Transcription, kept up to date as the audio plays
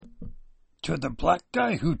to the Black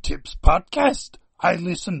Guy Who Tips podcast. I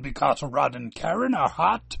listen because Rod and Karen are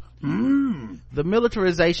hot. The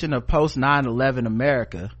militarization of post 9/11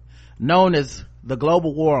 America, known as the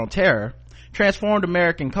global war on terror, transformed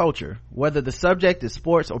American culture, whether the subject is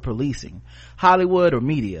sports or policing, Hollywood or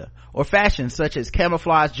media, or fashion such as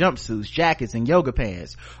camouflage jumpsuits, jackets, and yoga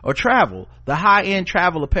pants, or travel. The high-end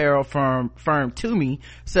travel apparel firm Tumi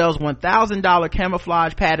sells $1,000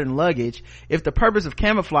 camouflage pattern luggage. If the purpose of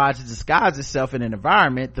camouflage is to disguise itself in an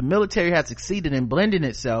environment, the military has succeeded in blending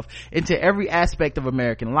itself into every aspect of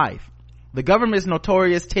American life. The government's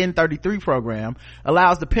notorious 1033 program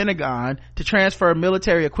allows the Pentagon to transfer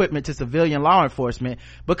military equipment to civilian law enforcement,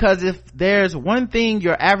 because if there's one thing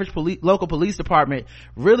your average local police department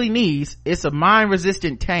really needs, it's a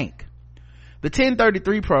mine-resistant tank. The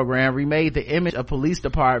 1033 program remade the image of police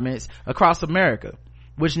departments across America,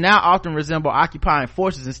 which now often resemble occupying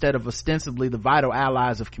forces instead of ostensibly the vital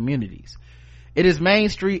allies of communities. It is Main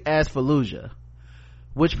Street as Fallujah,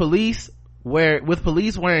 with police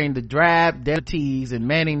wearing the drab denim tees and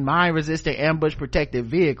manning mine-resistant ambush protected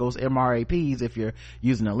vehicles, MRAPs if you're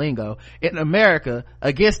using the lingo, in America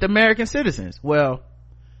against American citizens. Well,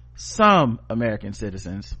 some American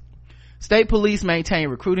citizens. State police maintain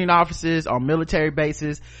recruiting offices on military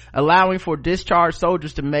bases, allowing for discharged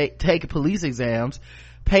soldiers to take police exams,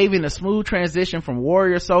 paving a smooth transition from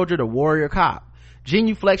warrior soldier to warrior cop.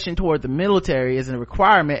 Genuflection toward the military is a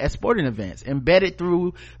requirement at sporting events, embedded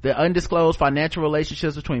through the undisclosed financial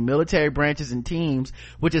relationships between military branches and teams,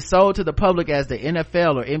 which is sold to the public as the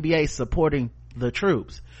NFL or NBA supporting the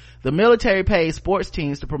troops. The military pays sports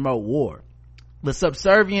teams to promote war. The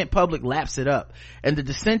subservient public laps it up, and the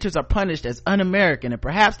dissenters are punished as un-American, and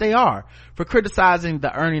perhaps they are, for criticizing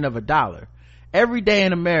the earning of a dollar. Every day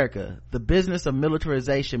in America, the business of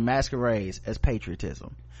militarization masquerades as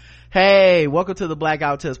patriotism. Hey, welcome to the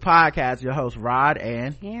Blackout Tips podcast. Your host Rod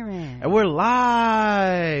and Karen, and we're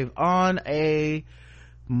live on a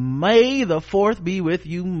May the 4th be with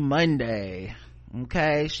you Monday.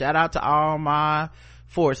 Okay, shout out to all my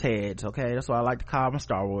Force heads. Okay, that's what I like to call my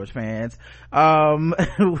Star Wars fans.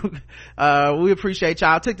 We appreciate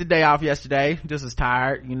y'all. Took the day off yesterday, just as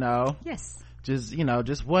tired, Yes,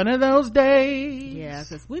 just one of those days. Yeah,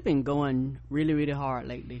 because we've been going really, really hard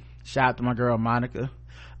lately. Shout out to my girl Monica.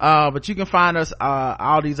 But you can find us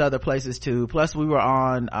all these other places too. Plus we were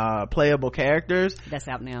on Playable Characters. That's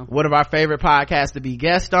out now. One of our favorite podcasts to be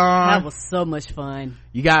guest on. That was so much fun.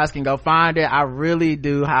 You guys can go find it. I really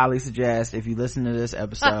do highly suggest, if you listen to this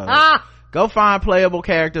episode, go find Playable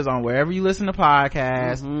Characters on wherever you listen to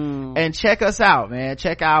podcasts, and check us out, man.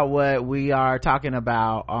 Check out what we are talking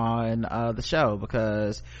about on the show,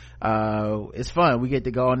 because it's fun. We get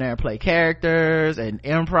to go in there and play characters and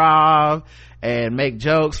improv and make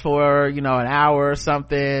jokes for an hour or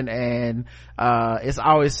something, and it's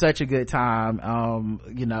always such a good time.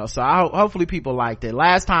 So hopefully people liked it.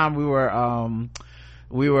 Last time we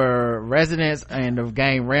were residents in the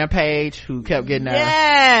game Rampage who kept getting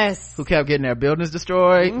their buildings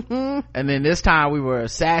destroyed, and then this time we were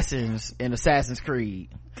assassins in Assassin's Creed.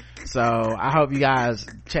 So I hope you guys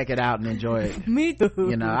check it out and enjoy it. Me too.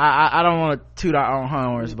 I don't want to toot our own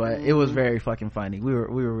horns, but it was very fucking funny. We were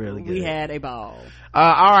really good. We had a ball.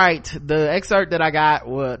 All right, the excerpt that I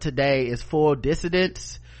got today is Full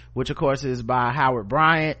Dissidence, which of course is by Howard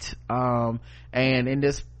Bryant, and in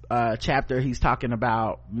this chapter he's talking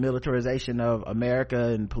about militarization of America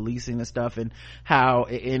and policing and stuff, and how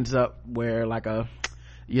it ends up where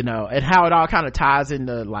and how it all kind of ties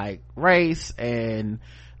into like race and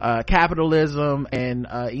capitalism, and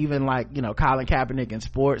even Colin Kaepernick and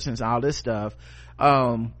sports and all this stuff.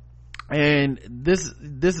 And this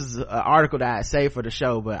is an article that I saved for the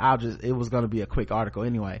show, but it was going to be a quick article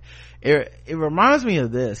anyway. It reminds me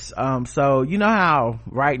of this. So how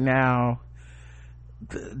right now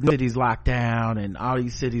the city's locked down and all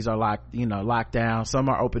these cities are locked down. Some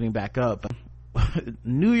are opening back up.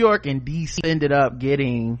 New York and DC ended up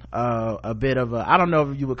getting a bit of I don't know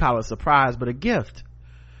if you would call it a surprise, but a gift,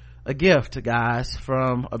 guys,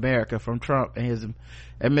 from America, from Trump and his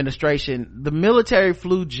administration. The military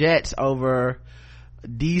flew jets over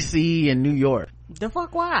DC and New York. The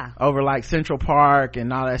fuck why? Over Central Park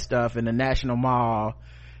and all that stuff, and the National Mall,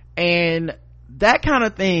 and that kind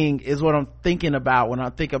of thing is what I'm thinking about when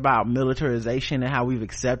I think about militarization and how we've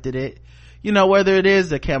accepted it. Whether it is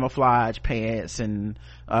the camouflage pants and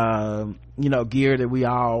gear that we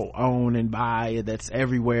all own and buy that's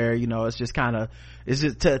everywhere. It's just kind of,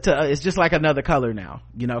 it's just like another color now.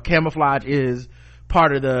 Camouflage is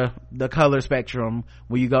part of the color spectrum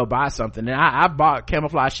when you go buy something. And I bought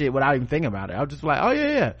camouflage shit without even thinking about it. I was just like, oh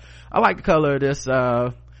yeah, I like the color of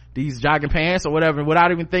these jogging pants or whatever,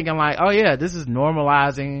 without even thinking like, oh yeah, this is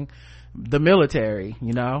normalizing the military,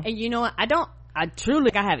 you know. And you know what, I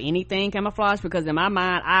truly think I have anything camouflage, because in my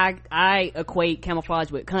mind I equate camouflage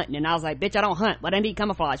with hunting, and I was like, bitch, I don't hunt. What I need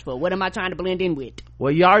camouflage for? What am I trying to blend in with?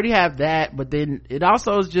 Well, you already have that, but then it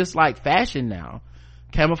also is just like fashion now.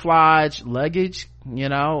 Camouflage luggage, you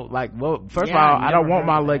know, like, well, first of all, I don't want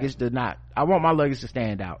my luggage I want my luggage to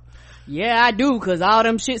stand out. Yeah, I do, because all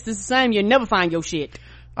them shits is the same. You'll never find your shit.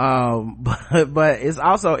 But it's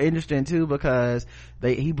also interesting too, because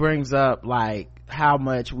he brings up like how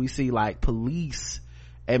much we see like police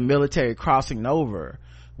and military crossing over,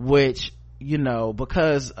 which, you know,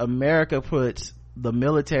 because America puts the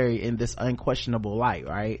military in this unquestionable light,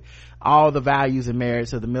 right? All the values and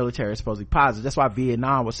merits of the military are supposed to be positive. That's why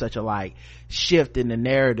Vietnam was such a like shift in the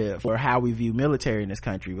narrative for how we view military in this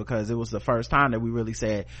country, because it was the first time that we really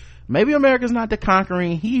said, maybe America's not the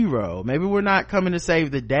conquering hero. Maybe we're not coming to save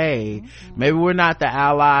the day. Mm-hmm. Maybe we're not the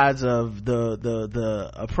allies of the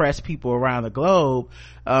oppressed people around the globe.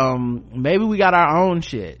 Maybe we got our own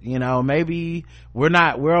shit, you know. Maybe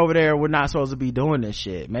we're over there, we're not supposed to be doing this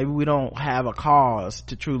shit. Maybe we don't have a cause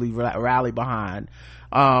to truly rally behind.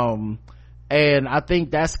 And I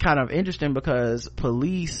think that's kind of interesting, because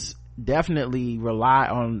police definitely rely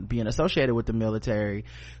on being associated with the military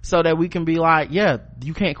so that we can be like, yeah,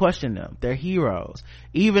 you can't question them, they're heroes,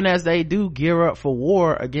 even as they do gear up for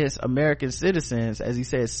war against American citizens. As he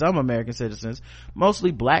says, some American citizens,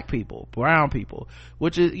 mostly black people, brown people,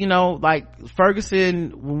 which is, you know, like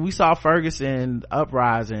Ferguson, when we saw Ferguson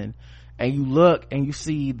uprising, and you look and you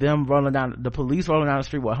see them the police rolling down the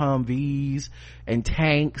street with Humvees and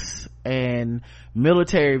tanks and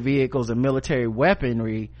military vehicles and military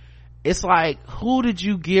weaponry, it's like, who did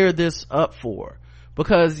you gear this up for?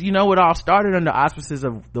 Because, you know, it all started under auspices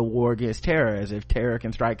of the war against terror, as if terror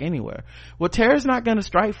can strike anywhere. Well, terror's not going to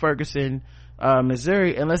strike Ferguson,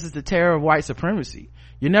 Missouri, unless it's the terror of white supremacy.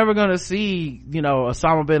 You're never going to see, you know,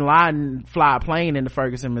 Osama bin Laden fly a plane into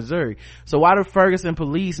Ferguson, Missouri. So why do Ferguson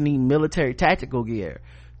police need military tactical gear?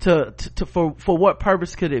 For what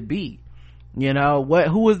purpose could it be? You know,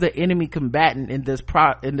 who is the enemy combatant in this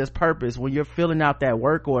purpose when you're filling out that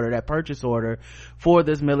work order, that purchase order for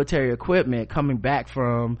this military equipment coming back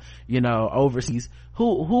from, you know, overseas?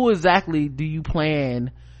 Who exactly do you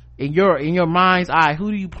plan in your mind's eye?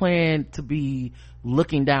 Who do you plan to be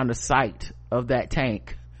looking down the sight of that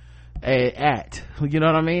tank at? You know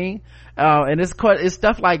what I mean? And it's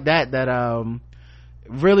stuff like that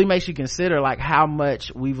really makes you consider like how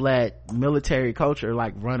much we've let military culture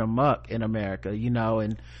like run amok in America, you know.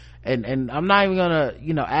 And I'm not even gonna,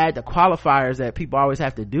 you know, add the qualifiers that people always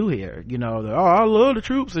have to do here, you know, I love the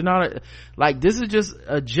troops and all that. Like, this is just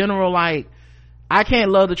a general, like, I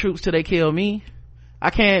can't love the troops till they kill me. I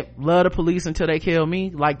can't love the police until they kill me.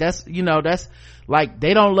 Like, that's, you know, that's like,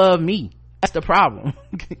 they don't love me. That's the problem.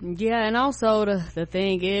 Yeah, and also the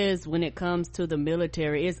thing is, when it comes to the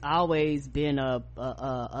military, it's always been a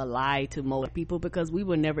lie to most people, because we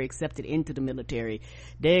were never accepted into the military.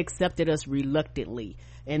 They accepted us reluctantly.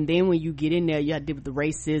 And then when you get in there, you have to deal with the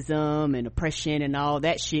racism and oppression and all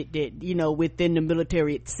that shit that, you know, within the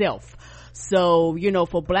military itself. So, you know,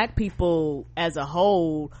 for black people as a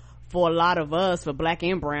whole, for a lot of us, for black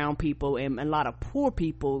and brown people and a lot of poor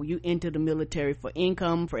people, you enter the military for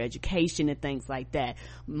income, for education and things like that.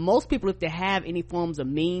 Most people, if they have any forms of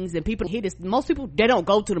means, and people hit this, most people, they don't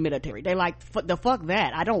go to the military. They like, fuck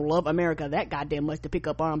that. I don't love America that goddamn much to pick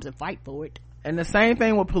up arms and fight for it. And the same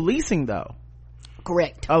thing with policing, though.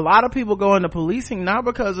 Correct. A lot of people go into policing not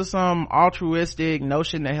because of some altruistic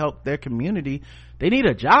notion to help their community. They need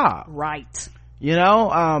a job. Right. You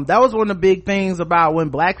know, that was one of the big things about when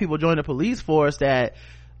black people joined the police force, that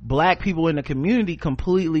black people in the community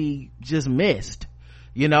completely just missed,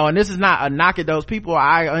 you know. And this is not a knock at those people.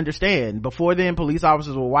 I understand. Before then, police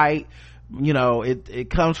officers were white. You know, it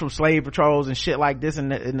comes from slave patrols and shit like this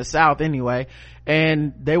in the South anyway.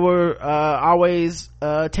 And they were, always,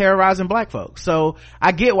 terrorizing black folks. So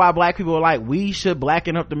I get why black people are like, we should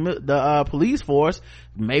blacken up the police force.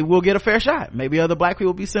 Maybe we'll get a fair shot. Maybe other black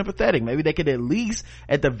people will be sympathetic. Maybe they could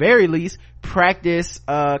at the very least, practice,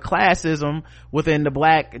 classism within the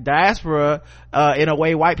black diaspora, in a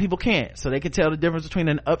way white people can't. So they could tell the difference between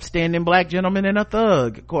an upstanding black gentleman and a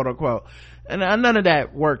thug, quote unquote. And none of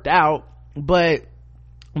that worked out. But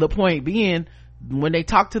the point being, when they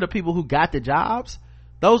talk to the people who got the jobs,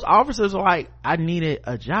 those officers were like, I needed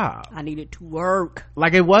a job. I needed to work.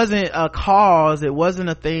 Like, it wasn't a cause. It wasn't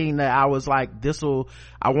a thing that I was like,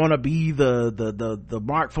 I want to be the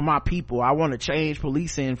mark for my people. I want to change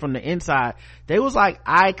policing from the inside. They was like,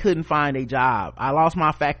 I couldn't find a job. I lost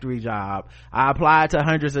my factory job. I applied to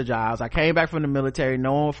hundreds of jobs. I came back from the military.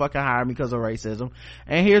 No one fucking hired me because of racism.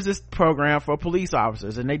 And here's this program for police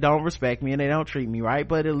officers, and they don't respect me and they don't treat me right,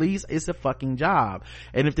 but at least it's a fucking job.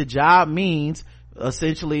 And if the job means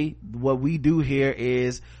essentially what we do here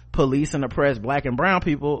is police and oppress black and brown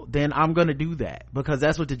people, then I'm gonna do that because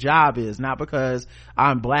that's what the job is, not because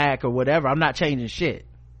I'm black or whatever. I'm not changing shit.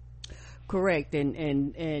 Correct.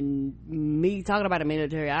 And me talking about the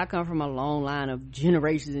military, I come from a long line of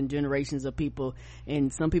generations and generations of people,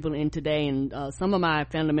 and some people in today, and some of my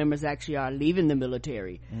family members actually are leaving the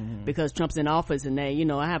military because Trump's in office. And they,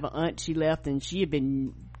 I have an aunt, she left and she had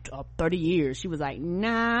been 30 years. She was like,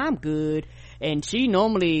 nah, I'm good. And she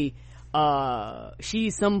normally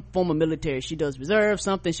she's some form of military. She does reserve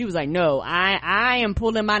something. She was like, no, I am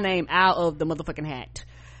pulling my name out of the motherfucking hat.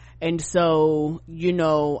 And so,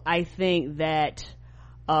 I think that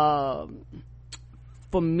for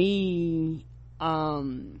me,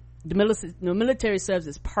 the military serves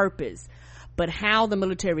its purpose, but how the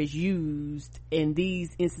military is used in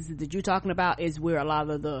these instances that you're talking about is where a lot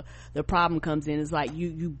of the problem comes in. It's like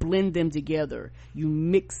you blend them together. You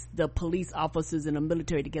mix the police officers and the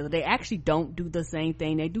military together. They actually don't do the same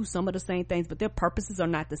thing. They do some of the same things, but their purposes are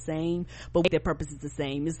not the same, but their purpose is the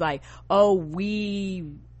same. It's like, oh, we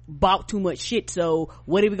bought too much shit, so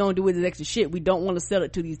what are we gonna do with this extra shit? We don't want to sell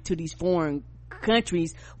it to these foreign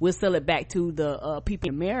countries. We'll sell it back to the people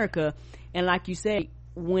in America. And like you said,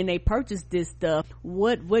 when they purchase this stuff,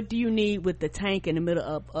 what do you need with the tank in the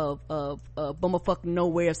middle of bummerfucking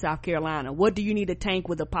nowhere, South Carolina? What do you need a tank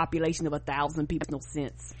with a population of 1,000 people? No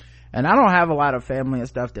sense. And I don't have a lot of family and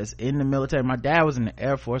stuff that's in the military. My dad was in the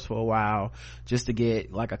Air Force for a while just to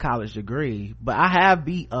get like a college degree, but I have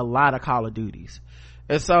beat a lot of Call of Duties.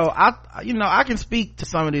 And so I can speak to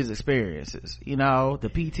some of these experiences, the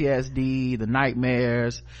PTSD, the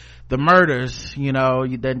nightmares, the murders,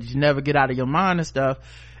 that you never get out of your mind and stuff.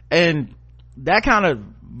 And that kind of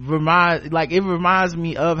reminds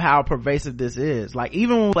me of how pervasive this is. Like,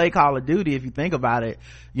 even when we play Call of Duty, if you think about it,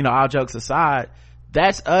 all jokes aside,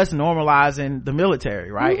 that's us normalizing the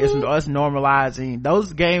military, right? It's us normalizing.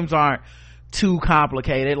 Those games aren't too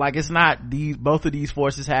complicated. Like, it's not both of these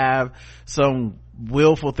forces have some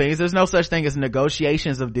willful things. There's no such thing as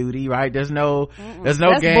negotiations of duty, right? There's no that's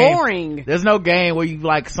game. Boring. There's no game where you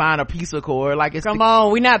like sign a peace accord. Like, it's come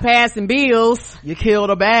on, we're not passing bills. You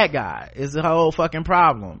killed a bad guy is the whole fucking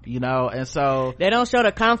problem, and so they don't show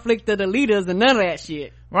the conflict of the leaders and none of that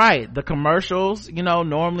shit. Right. The commercials,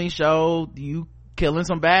 normally show you killing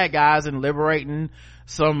some bad guys and liberating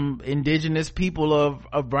some indigenous people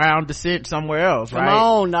of brown descent somewhere else, right? Come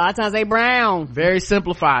on, a lot of times they brown. Very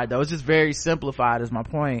simplified though. It's just very simplified is my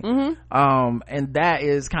point. And that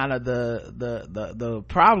is kind of the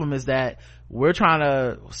problem, is that we're trying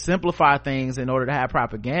to simplify things in order to have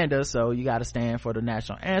propaganda. So you got to stand for the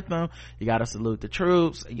national anthem, you got to salute the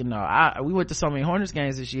troops. We went to so many Hornets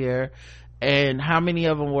games this year, and how many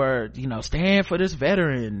of them were stand for this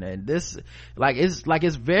veteran, and this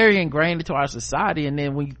it's very ingrained into our society. And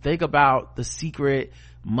then when you think about the secret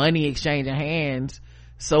money exchanging hands,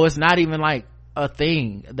 so it's not even like a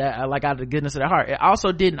thing that out of the goodness of their heart. It also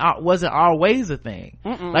wasn't always a thing.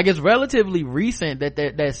 Like, it's relatively recent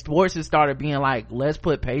that sports has started being like, let's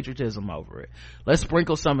put patriotism over it, let's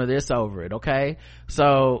sprinkle some of this over it. Okay,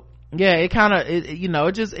 so yeah, it kind of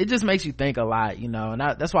it just makes you think a lot, and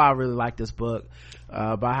that's why I really like this book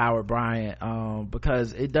by Howard Bryant,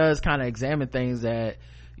 because it does kind of examine things that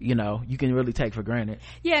you can really take for granted.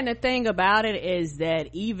 Yeah, and the thing about it is that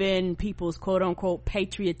even people's quote unquote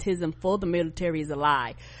patriotism for the military is a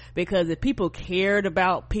lie. Because if people cared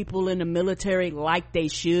about people in the military like they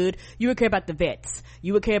should, you would care about the vets.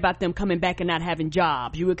 You would care about them coming back and not having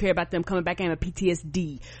jobs. You would care about them coming back and having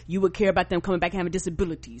PTSD. You would care about them coming back and having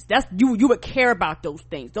disabilities. You would care about those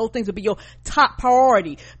things. Those things would be your top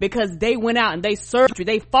priority, because they went out and they served you.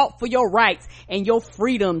 They fought for your rights and your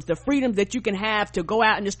freedoms, the freedoms that you can have to go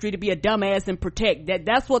out in the street to be a dumbass and protect.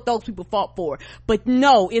 That's what those people fought for. But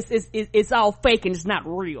no, it's all fake and it's not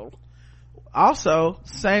real. Also,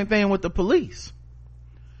 same thing with the police,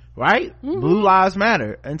 right? Blue Lives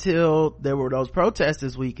Matter, until there were those protests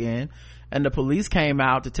this weekend, and the police came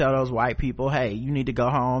out to tell those white people, hey, you need to go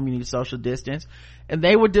home, you need to social distance, and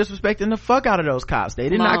they were disrespecting the fuck out of those cops. They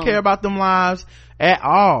did not care about them lives at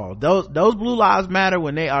all. Those blue lives matter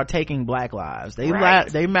when they are taking black lives. They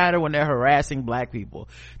matter when they're harassing black people.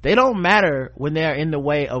 They don't matter when they're in the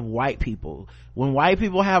way of white people. When white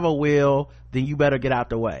people have a will, then you better get out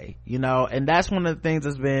the way, and that's one of the things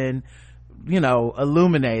that's been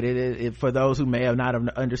illuminated for those who may have not have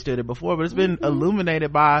understood it before, but it's been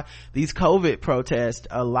illuminated by these COVID protests.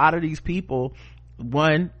 A lot of these people,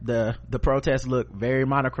 one, the protests look very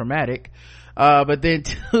monochromatic, but then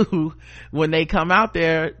two, when they come out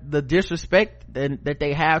there, the disrespect that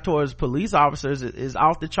they have towards police officers is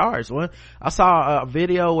off the charts. I saw a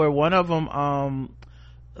video where one of them,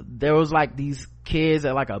 there was like these kids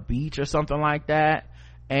at like a beach or something like that,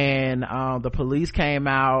 and the police came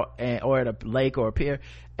out, or at a lake or a pier,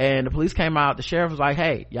 and the police came out. The sheriff was like,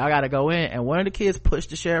 hey, y'all gotta go in, and one of the kids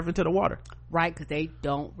pushed the sheriff into the water. Right, because they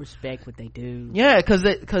don't respect what they do. Yeah, because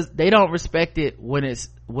they don't respect it when it's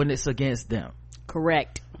against them.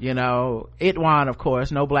 Correct. Itwan, of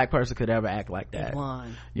course, no black person could ever act like that.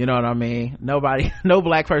 Itwan. You know what I mean? No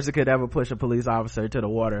black person could ever push a police officer to the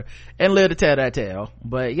water and live to tell that tale.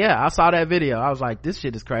 But yeah, I saw that video. I was like, this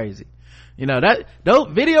shit is crazy. That those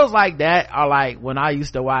videos like that are like when I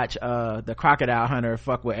used to watch the Crocodile Hunter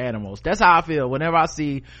fuck with animals. That's how I feel whenever I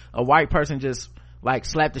see a white person just like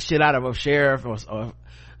slap the shit out of a sheriff or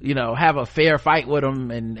have a fair fight with them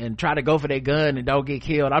and try to go for their gun and don't get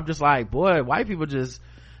killed. I'm just like, boy, white people just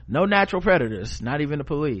no natural predators, not even the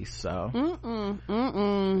police. So and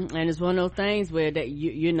it's one of those things where that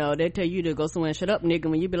they tell you to go somewhere and shut up, nigga,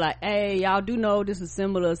 when you be like, hey, y'all do know this is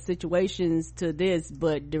similar situations to this,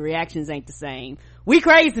 but the reactions ain't the same. We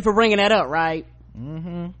crazy for bringing that up, right?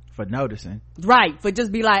 For noticing, right? For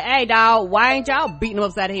just be like, hey dawg, why ain't y'all beating them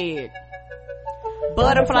upside the head?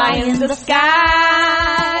 Butterfly in the sky,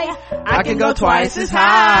 I can go twice as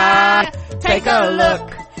high. Take a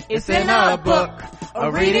look, it's in a book, a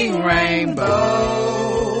reading rainbow.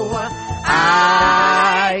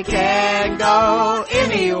 I can go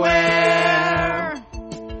anywhere,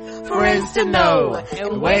 friends to know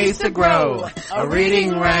and ways to grow, a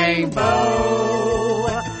reading rainbow.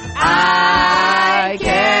 I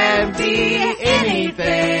can be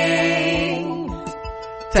anything.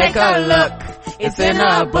 Take a look, it's in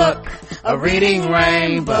a book, a reading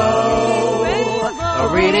rainbow,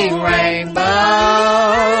 a reading rainbow.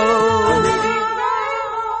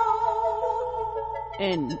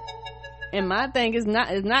 And my thing is not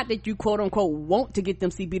that you quote unquote want to get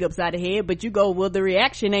them beat upside the head, but you go, well, the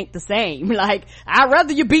reaction ain't the same. Like, I'd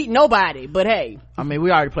rather you beat nobody, but hey. I mean, we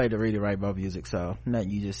already played the reading rainbow music, so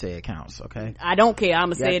nothing you just say it counts, okay? I don't care,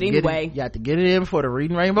 I'ma say it anyway. You have to get it in before the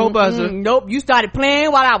reading rainbow buzzer. Nope, you started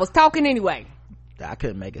playing while I was talking anyway. I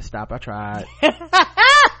couldn't make it stop. I tried.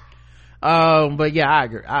 But yeah, I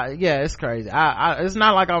agree. It's crazy. It's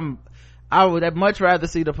not like I would much rather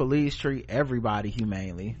see the police treat everybody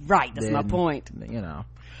humanely. Right, that's my point.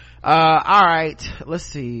 All right, let's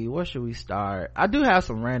see, where should we start? I do have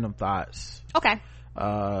some random thoughts. Okay.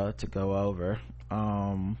 To go over.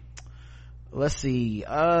 Let's see.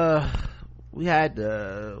 We had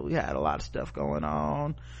a lot of stuff going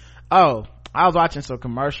on. Oh, I was watching some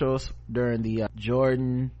commercials during the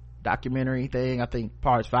Jordan documentary thing. I think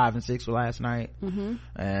parts 5 and 6 were last night,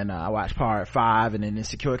 and I watched part 5, and then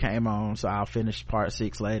Insecure came on, so I'll finish part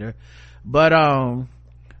 6 later. But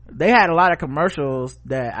they had a lot of commercials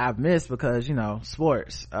that I've missed because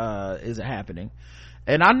sports isn't happening.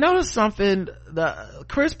 And I noticed something. The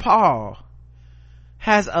Chris Paul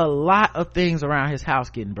has a lot of things around his house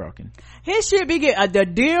getting broken. His shit be getting, the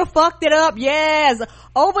deer fucked it up. Yes,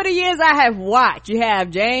 over the years I have watched, you have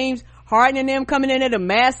James Harden and them coming in there, the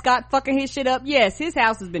mascot fucking his shit up. Yes, his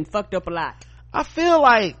house has been fucked up a lot. I feel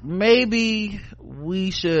like maybe we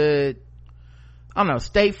should, I don't know,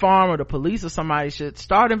 State Farm or the police or somebody should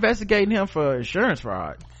start investigating him for insurance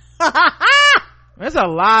fraud. There's a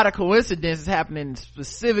lot of coincidences happening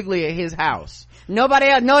specifically at his house. Nobody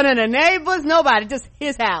else, none of the neighbors, nobody, just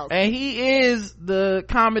his house. And he is the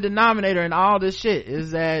common denominator in all this shit,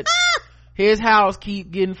 is that his house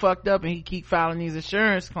keep getting fucked up and he keep filing these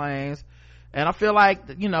insurance claims. And I feel like,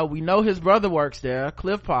 we know his brother works there,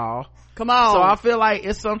 Cliff Paul. Come on. So I feel like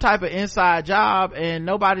it's some type of inside job and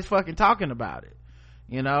nobody's fucking talking about it.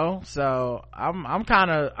 So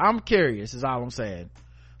I'm curious is all I'm saying.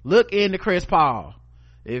 Look into Chris Paul.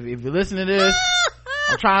 If you listen to this,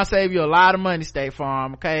 I'm trying to save you a lot of money, State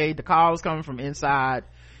Farm, okay? The call is coming from inside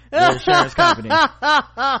the insurance company.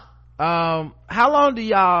 How long do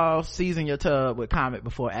y'all season your tub with Comet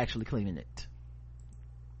before actually cleaning it?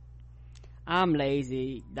 I'm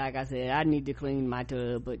lazy. Like I said, I need to clean my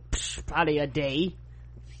tub, but probably a day.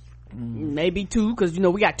 Maybe 2, because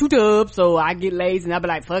we got 2 tubs, so I get lazy and I be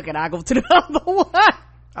like, fuck it, I go to the other one.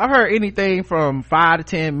 I've heard anything from 5 to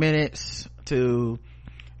 10 minutes to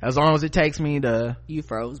as long as it takes me to. You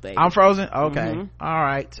froze, baby. I'm frozen. Okay. All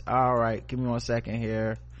right, give me 1 second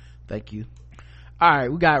here. Thank you. All right,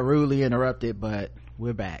 we got rudely interrupted, but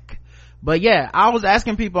we're back. But yeah, I was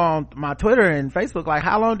asking people on my Twitter and Facebook, like,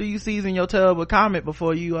 how long do you season your tub with Comet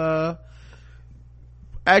before you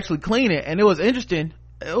actually clean it? And it was interesting.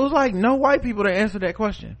 It was like no white people that answered that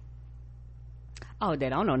question. Oh, they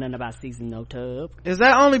don't know nothing about seasoning no tub. Is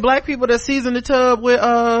that only black people that season the tub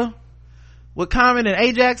with Comet and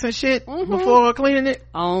Ajax and shit before cleaning it?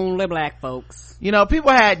 Only black folks.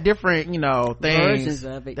 People had different things. Versions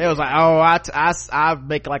of it. They was like, oh, I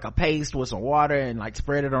make like a paste with some water and like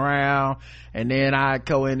spread it around, and then I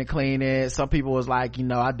go in and clean it. Some people was like,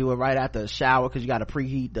 I do it right after the shower, because you got to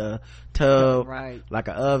preheat the tub, right, like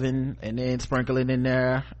an oven, and then sprinkle it in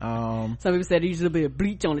there. Some people said there usually be a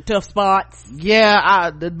bleach on the tough spots. Yeah,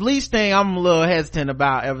 the bleach thing I'm a little hesitant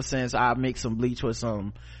about ever since I mixed some bleach with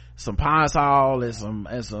some Pine-Sol and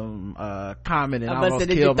some Comet, and almost did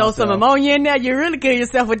killed you throw myself. some ammonia in there? You really kill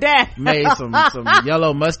yourself with that. Made some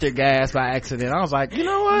yellow mustard gas by accident. I was like, you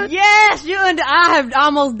know what? Yes, I have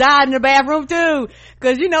almost died in the bathroom too,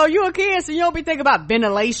 because you a kid, so you don't be thinking about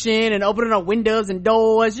ventilation and opening up windows and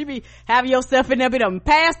doors. You be having yourself in there, be done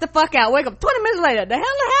pass the fuck out, wake up 20 minutes later, the hell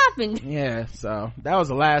happened? Yeah, so that was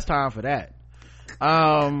the last time for that.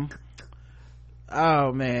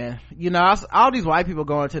 Oh man, all these white people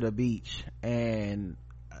going to the beach, and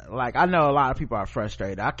like, I know a lot of people are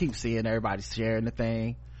frustrated. I keep seeing everybody sharing the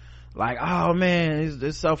thing, like, oh man,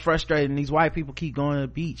 it's so frustrating. These white people keep going to the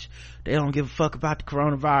beach. They don't give a fuck about the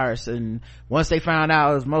coronavirus, and once they found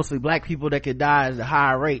out it was mostly black people that could die at a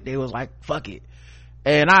higher rate, they was like, fuck it.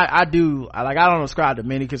 And I don't subscribe to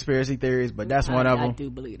many conspiracy theories, but that's one of them. I do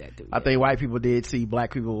believe that too. I think white people did see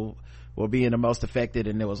black people were being the most affected,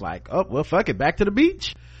 and it was like, oh well, fuck it, back to the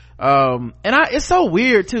beach. It's so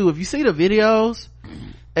weird too, if you see the videos,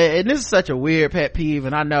 and this is such a weird pet peeve,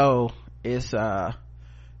 and I know it's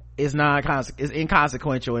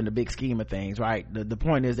inconsequential in the big scheme of things, right? The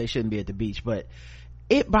point is they shouldn't be at the beach, but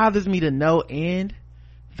it bothers me to no end.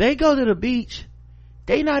 They go to the beach,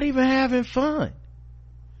 they not even having fun.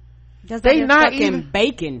 They not even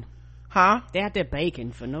baking. Huh? They out there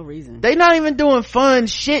baking for no reason. They not even doing fun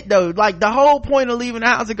shit though. Like, the whole point of leaving the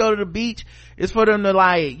house to go to the beach is for them to,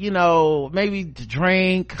 like, maybe to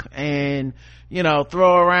drink and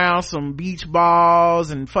throw around some beach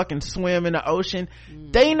balls and fucking swim in the ocean.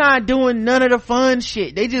 They not doing none of the fun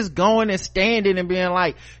shit. They just going and standing and being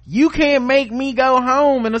like, you can't make me go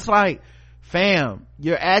home. And it's like, fam,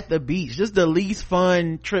 you're at the beach. This is the least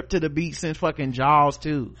fun trip to the beach since fucking Jaws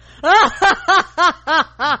 2.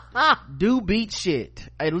 Do beach shit.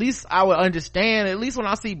 At least I would understand. At least when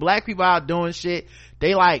I see black people out doing shit,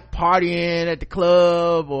 they like partying at the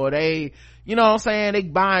club, or they, what I'm saying, they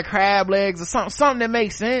buying crab legs or something that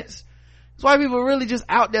makes sense. That's why people are really just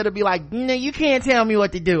out there to be like, you can't tell me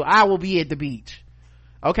what to do. I will be at the beach.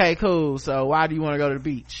 Okay, cool. So why do you want to go to the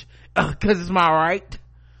beach? 'Cause it's my right.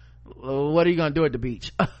 What are you gonna do at the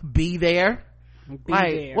beach? Be there?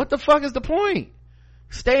 There. What the fuck is the point?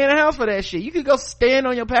 Stay in the house for that shit. You could go stand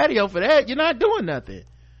on your patio for that. You're not doing nothing.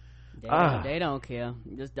 They don't care.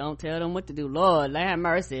 Just don't tell them what to do. Lord, have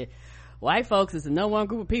mercy. White folks is a no one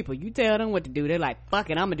group of people. You tell them what to do, they're like, fuck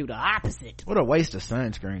it, I'm gonna do the opposite. What a waste of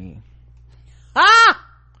sunscreen. Ah!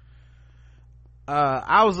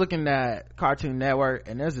 I was looking at Cartoon Network,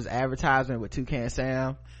 and there's this advertisement with Toucan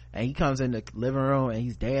Sam, and he comes in the living room and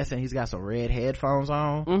he's dancing. He's got some red headphones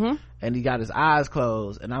on, and he got his eyes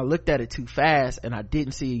closed, and I looked at it too fast, and I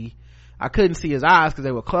couldn't see his eyes because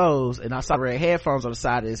they were closed, and I saw red headphones on the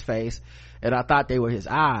side of his face, and I thought they were his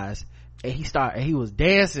eyes. And he was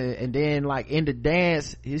dancing, and then like in the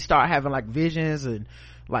dance he started having like visions, and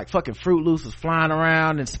like fucking Fruit Loops was flying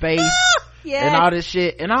around in space. Yes. And all this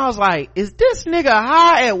shit, and I was like, is this nigga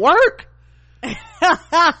high at work?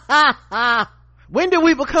 When did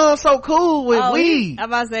we become so cool with weed? I'm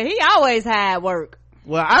about to say, he always had work.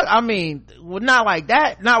 Well, I mean, not like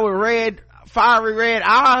that, not with fiery red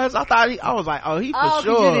eyes. I was like, he for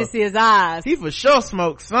sure. You didn't see his eyes. He for sure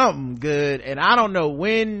smoked something good, and I don't know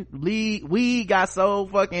when weed got so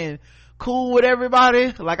fucking cool with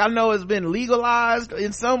everybody. Like, I know it's been legalized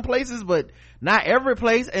in some places, but not every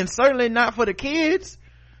place, and certainly not for the kids.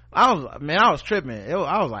 I was tripping.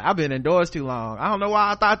 I was like, I've been indoors too long. I don't know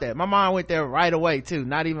why I thought that. My mind went there right away too.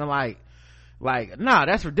 Not even like Like, nah,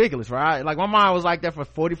 that's ridiculous, right? Like, my mind was like that for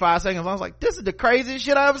 45 seconds. I was like, this is the craziest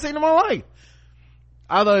shit I ever seen in my life.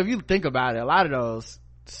 Although, if you think about it, a lot of those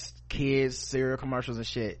kids cereal commercials and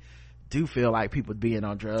shit do feel like people being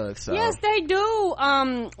on drugs. So. Yes, they do.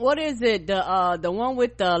 What is it? The one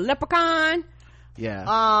with the leprechaun?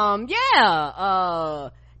 Yeah.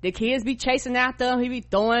 The kids be chasing after him. He be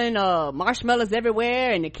throwing marshmallows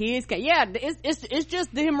everywhere, and the kids can. Yeah, it's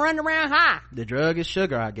just him running around high. The drug is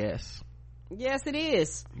sugar, I guess. Yes, it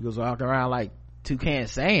is. He was walking around like Toucan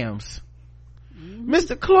Sam's.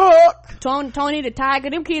 Mr. Clark, Tony the tiger.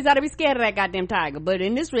 Them kids ought to be scared of that goddamn tiger, but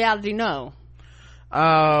in this reality, no.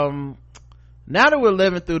 Now that we're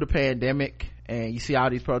living through the pandemic and you see all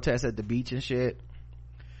these protests at the beach and shit,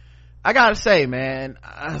 I gotta say, man,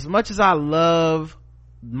 as much as I love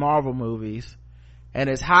Marvel movies and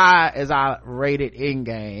as high as I rated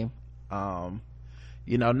Endgame,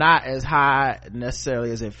 not as high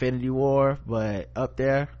necessarily as Infinity War, but up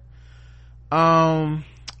there,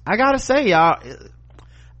 I gotta say, y'all,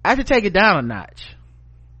 I have to take it down a notch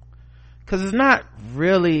because it's not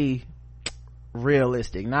really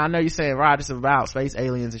realistic. Now I know you're saying, right, it's about space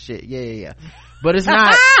aliens and shit, yeah, but it's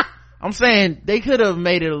not. I'm saying they could have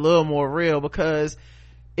made it a little more real, because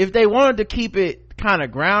if they wanted to keep it kind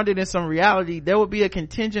of grounded in some reality, there would be a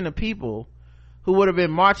contingent of people who would have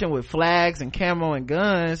been marching with flags and camo and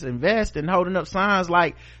guns and vests and holding up signs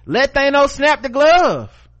like, let Thanos snap the glove.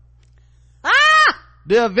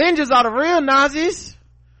 The Avengers are the real Nazis.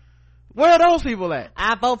 Where are those people at?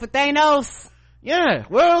 I vote for Thanos. Yeah,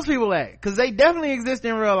 where are those people at? Because they definitely exist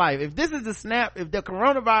in real life. If this is the snap, if the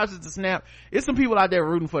coronavirus is the snap, it's some people out there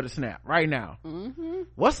rooting for the snap right now.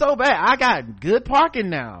 What's so bad? I got good parking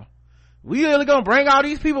now. We really gonna bring all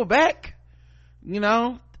these people back?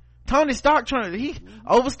 Tony Stark he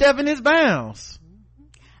overstepping his bounds.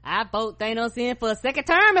 I vote Thanos in for a second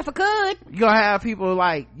term if I could. You'll have people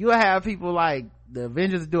like the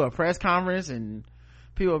Avengers do a press conference and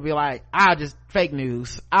people will be like, just fake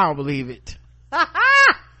news. I don't believe it.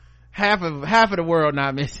 half of the world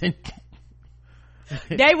not missing.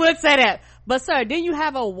 They would say that. But sir, didn't you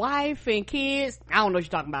have a wife and kids? I don't know what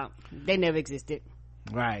you're talking about. They never existed.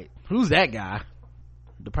 Right. Who's that guy?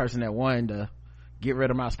 The person that won the get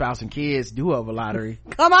rid of my spouse and kids do-over lottery.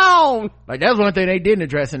 Come on. Like, that's one thing they didn't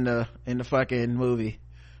address in the fucking movie.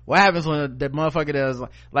 What happens when the motherfucker does,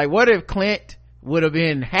 like, what if Clint would have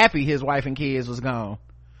been happy his wife and kids was gone,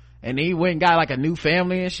 and he went and got like a new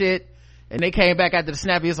family and shit, and they came back after the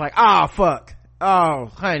snap, he was like, oh fuck, oh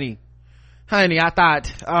honey, I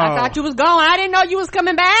thought you was gone. I didn't know you was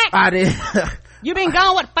coming back. I did. You been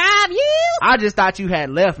gone, what, 5 years? I just thought you had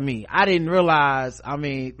left me. I didn't realize. I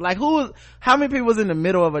mean, like, how many people was in the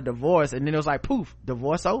middle of a divorce and then it was like, poof,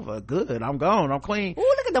 divorce over, good, I'm gone, I'm clean. Ooh,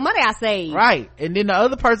 look at the money I saved. Right. And then the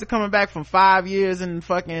other person coming back from 5 years in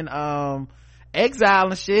fucking exile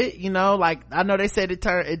and shit, like, I know they said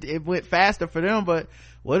it went faster for them, but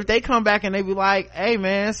what if they come back and they be like, hey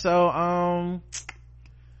man, so I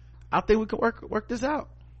think we could work this out.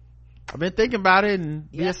 I've been thinking about it,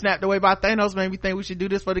 and being snapped away by Thanos made me think we should do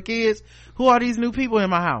this for the kids. Who are these new people in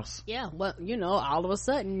my house? Yeah, well, all of a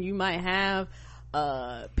sudden you might have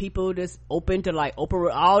people that's open to like open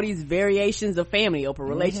all these variations of family, open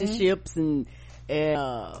relationships and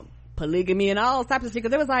polygamy and all types of shit.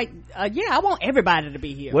 Because it was like, I want everybody to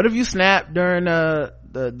be here. What if you snap during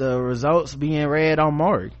the results being read on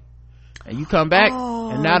Maury, and you come back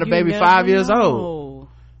and now the baby 5 years old?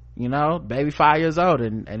 Baby 5 years old,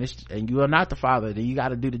 and you are not the father. Then you got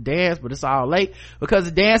to do the dance, but it's all late because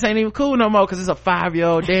the dance ain't even cool no more because it's a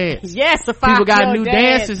 5-year-old dance. Yes, a 5-year-old people got new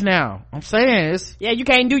dances now. I'm saying you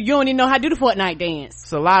don't even know how to do the Fortnite dance.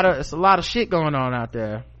 It's a lot of shit going on out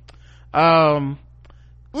there.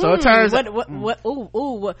 So it turns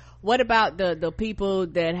what about the people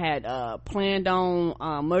that had planned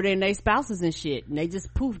on murdering their spouses and shit, and they just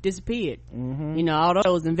disappeared? All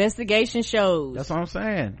those investigation shows. That's what I'm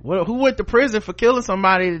saying. Who went to prison for killing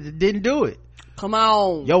somebody that didn't do it? Come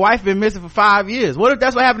on. Your wife been missing for 5 years. What if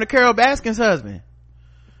that's what happened to Carol Baskin's husband?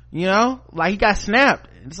 Like, he got snapped.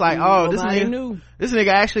 It's like, this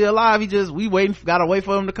nigga actually alive. Gotta wait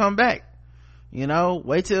for him to come back.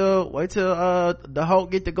 Wait till the Hulk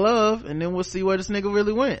get the glove, and then we'll see where this nigga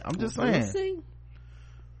really went. I'm just saying.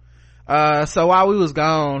 We'll see. So while we was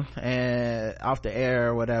gone and off the air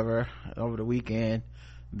or whatever over the weekend,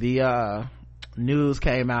 the news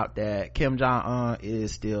came out that Kim Jong-un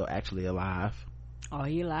is still actually alive. Oh,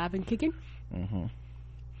 he alive and kicking? And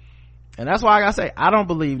that's why I gotta say, I don't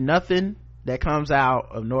believe nothing that comes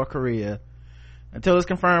out of North Korea until it's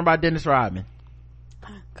confirmed by Dennis Rodman.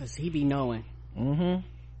 Cause he be knowing.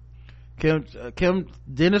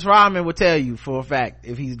 Dennis Rodman will tell you for a fact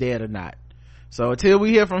if he's dead or not. So until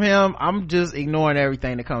we hear from him, I'm just ignoring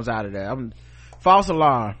everything that comes out of there. False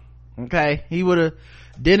alarm. Okay.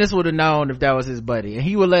 Dennis would have known if that was his buddy, and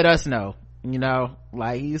he would let us know, you know,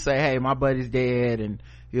 like he'd say, hey, my buddy's dead and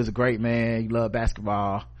he was a great man, he loved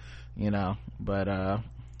basketball, you know. But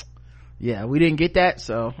yeah, we didn't get that,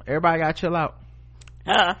 so everybody gotta chill out.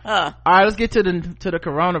 All right, let's get to the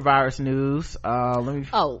coronavirus news.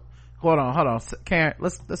 Hold on, Karen,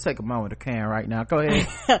 let's take a moment to Karen right now. Go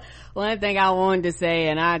ahead. One thing I wanted to say,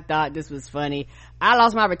 and I thought this was funny, I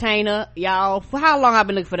lost my retainer, y'all. For how long I've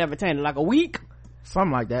been looking for that retainer? Like a week?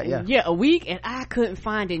 Something like that, yeah. Yeah, a week, and I couldn't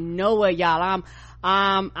find it nowhere, y'all.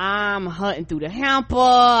 I'm hunting through the hamper,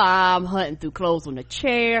 I'm hunting through clothes on the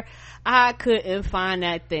chair. I couldn't find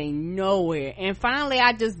that thing nowhere, and finally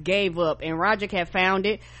I just gave up, and Roger had found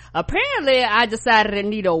it. Apparently I decided to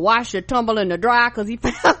need a washer, tumble in the dryer, because he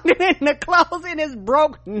found it in the clothes and it's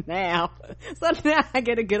broken now. So now I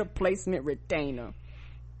gotta get a placement retainer.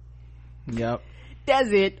 Yep, that's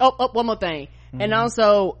it. One more thing. And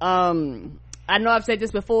also I know I've said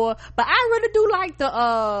this before, but I really do like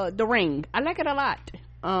the Ring. I like it a lot.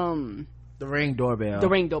 The Ring doorbell. The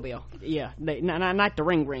Ring doorbell. Yeah. Not the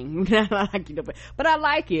ring. I like it, but I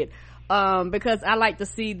like it. Because I like to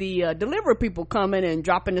see the delivery people coming and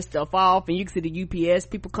dropping the stuff off, and you can see the UPS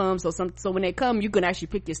people come, so when they come, you can actually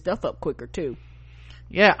pick your stuff up quicker too.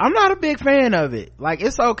 Yeah, I'm not a big fan of it. Like,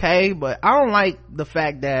 it's okay, but I don't like the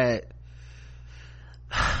fact that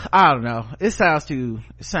I don't know, it sounds too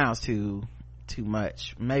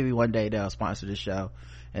much. Maybe one day they'll sponsor the show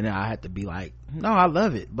and then I have to be like, no, I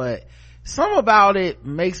love it, but something about it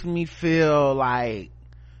makes me feel like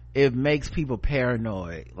it makes people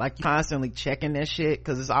paranoid, like constantly checking that shit,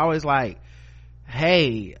 because it's always like,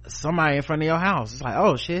 hey, somebody in front of your house. It's like,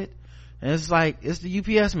 oh shit. And it's like, it's the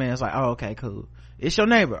UPS man. It's like, oh, okay, cool. It's your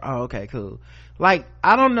neighbor. Oh, okay, cool. Like,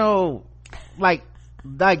 I don't know, like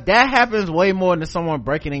that happens way more than someone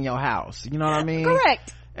breaking in your house, you know what I mean?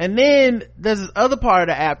 Correct. And then there's this other part of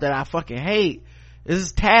the app that I fucking hate. This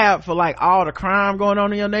is tab for like all the crime going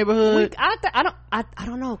on in your neighborhood. I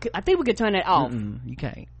don't know. I think we could turn that off. You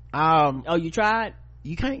can't. Oh, you tried?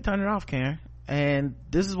 You can't turn it off, Karen. And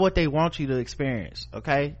this is what they want you to experience,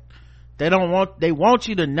 okay? They want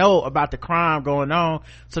you to know about the crime going on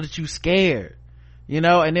so that you scared, you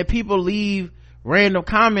know. And then people leave random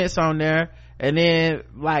comments on there, and then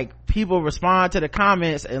like people respond to the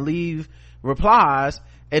comments and leave replies,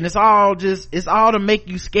 and it's all to make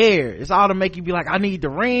you scared. It's all to make you be like, I need the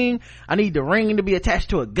ring to be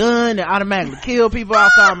attached to a gun and automatically kill people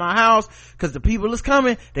outside my house, because the people is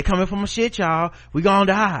coming, they're coming from a shit, y'all, we gonna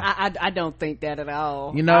die. I don't think that at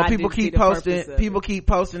all. You know, people keep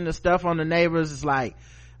posting the stuff on the neighbors. It's like,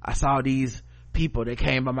 I saw these people that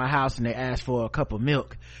came by my house and they asked for a cup of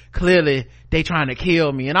milk. Clearly they trying to kill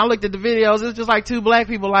me. And I looked at the videos, it's just like two black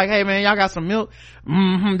people like, hey man, y'all got some milk?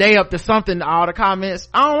 They up to something. All the comments,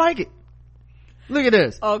 I don't like it. Look at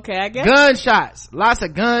this. Okay, I guess. Gunshots, lots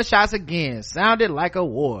of gunshots again, sounded like a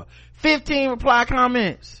war. 15 reply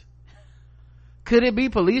comments. Could it be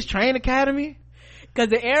police training academy? Because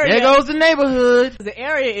the area, there goes the neighborhood. The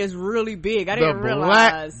area is really big. I didn't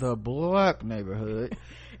realize the black neighborhood.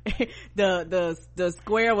 the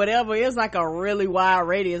square, whatever, is like a really wide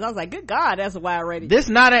radius. I was like, good God, that's a wide radius. This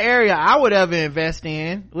not an area I would ever invest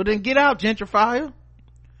in. Well, then get out, gentrifier.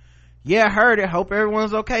 Yeah, I heard it. Hope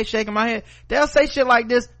everyone's okay. Shaking my head. They'll say shit like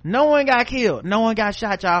this. No one got killed. No one got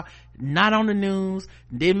shot, y'all. Not on the news.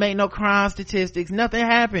 Didn't make no crime statistics. Nothing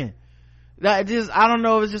happened. I don't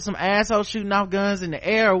know if it's just some asshole shooting off guns in the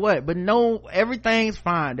air or what, but no, everything's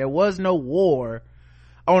fine. There was no war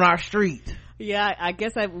on our street. Yeah, I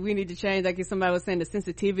guess we need to change. Like if somebody was saying the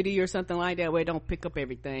sensitivity or something like that, where it don't pick up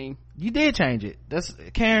everything. You did change it. That's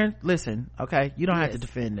Karen. Listen, okay, you don't have to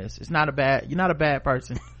defend this. You're not a bad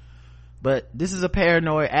person. But this is a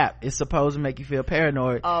paranoid app. It's supposed to make you feel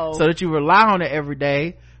paranoid, so that you rely on it every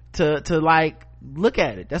day to like look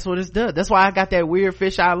at it. That's what it's done. That's why I got that weird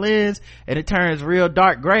fisheye lens, and it turns real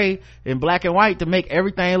dark gray and black and white to make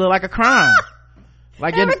everything look like a crime.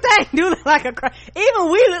 Like everything do look like a crime.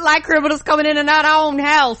 Even we look like criminals coming in and out our own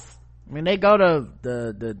house. I mean, they go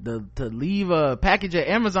to leave a package at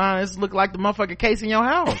Amazon, it's look like the motherfucking case in your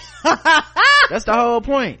house. That's the whole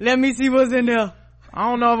point. Let me see what's in there. I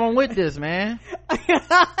don't know if I'm with this, man.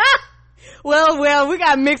 well, we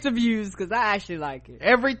got mixed reviews because I actually like it.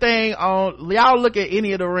 Everything on, y'all look at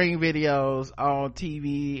any of the Ring videos on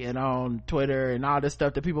TV and on Twitter and all this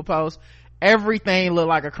stuff that people post, everything look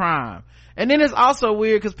like a crime. And then it's also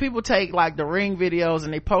weird because people take like the Ring videos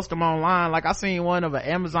and they post them online. Like I seen one of an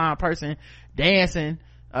Amazon person dancing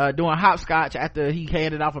doing hopscotch after he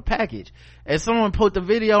handed off a package, and someone put the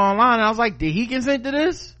video online, and I was like, did he consent to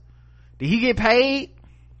this? Did he get paid?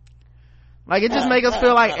 Like, it just make us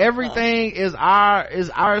feel like everything is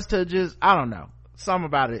ours to just, I don't know, something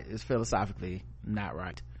about it is philosophically not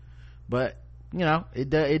right. But you know,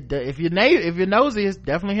 if you're nosy, it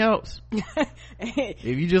definitely helps. If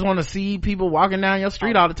you just want to see people walking down your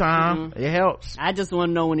street all the time, it helps. I just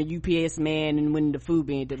want to know when the UPS man and when the food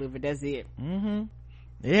being delivered. That's it.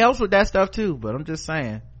 It helps with that stuff too, but I'm just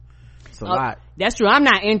saying it's a lot. That's true. I'm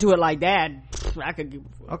not into it like that. I could give a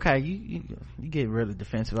fuck. Okay, you get really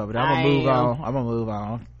defensive of it. I'm gonna move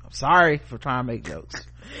on. I'm sorry for trying to make jokes.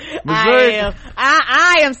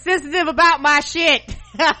 I am sensitive about my shit.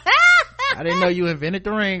 I didn't know you invented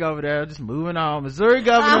the ring over there. Just moving on. Missouri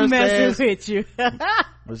governor says with you.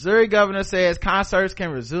 Missouri governor says concerts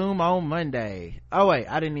can resume on Monday. Oh wait,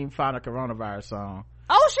 I didn't even find a coronavirus song.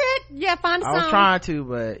 Oh shit, yeah, find a song. I was trying to,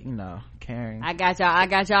 but you know, Karen. I got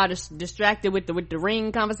y'all distracted with the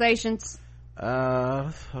ring conversations.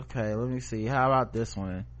 Okay, let me see. How about this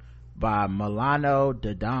one by Milano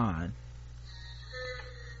Dadon?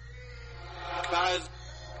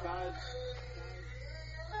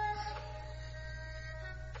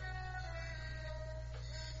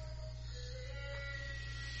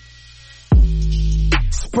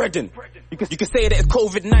 Spreading. You can say that it's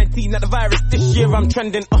COVID-19, not the virus. This year I'm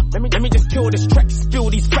trending. Let me just kill this track, spill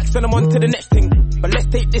these facts, and I'm on to the next thing. But let's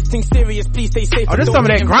take this thing serious, please stay safe. Oh, this some of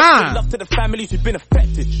that grind. Love to the families who've been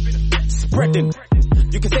affected. Spreading.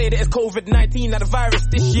 You can say that it's COVID-19, not the virus.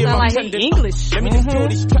 This year I'm trending. English. Let me just kill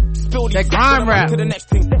these tracks, spill these that facts, grind and I'm rap. on to the next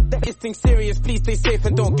thing. This thing serious, please stay safe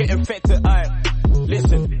and don't get infected.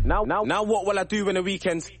 Listen, now what will I do in the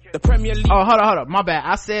weekends? The Premier League. Oh, hold on. My bad.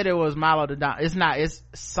 I said it was Milo Dadon. It's not. It's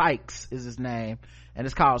Sykes is his name. And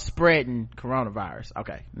it's called Spreading Coronavirus.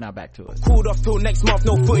 Okay, now back to it. Cooled off till next month,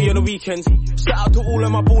 no footy on the weekends. Shout out to all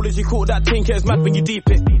of my ballers, you caught that tinker, it's mad when you deep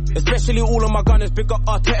it. Especially all of my gunners, big up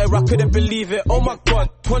Arteta, I couldn't believe it. Oh my god,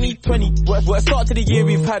 2020, what a start to the year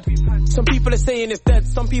we've had. Some people are saying it's dead,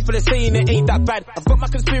 some people are saying it ain't that bad. I've got my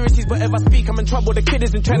conspiracies, but if I speak I'm in trouble, the kid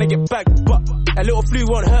isn't trying to get back. But a little flu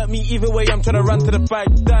won't hurt me, either way I'm trying to run to the bag.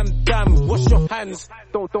 Damn, wash your hands.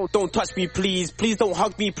 Don't touch me please, please don't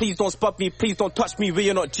hug me, please don't spot me, please don't touch me, we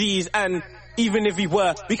are not G's. And even if we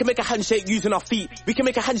were, we can make a handshake using our feet. We can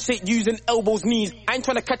make a handshake using elbows, knees. I ain't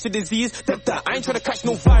trying to catch a disease. I ain't trying to catch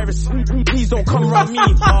no virus. Please don't come around me.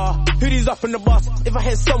 Hoodies up in the bus. If I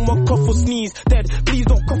hear someone cough or sneeze, dead. Please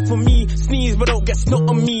don't cough for me. Sneeze, but don't get snot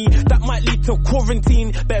on me. That might lead to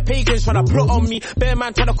quarantine. Bare pagans trying to plot on me. Bare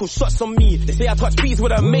man trying to call shots on me. They say I touch beats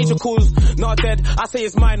with a major cause. Not dead. I say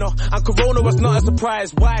it's minor. And Corona was not a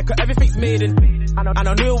surprise. Why? Cause everything's made in. And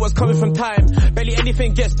I knew it was coming from time. Barely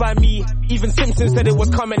anything gets by me. Even Simpson said it was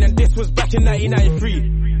coming, and this was back in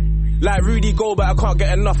 1993. Like Rudy Gobert, I can't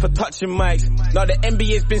get enough for touching mics. Now the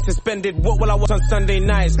NBA's been suspended, what will I watch on Sunday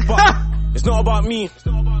nights? But it's not about me,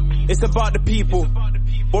 it's about the people.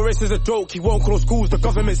 Boris is a joke, he won't close schools, the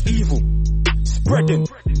government's evil. Spreading.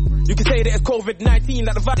 You can say that it's COVID-19,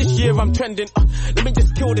 like the virus. This year I'm trending. Let me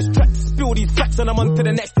just kill this track, spill these facts, and I'm on to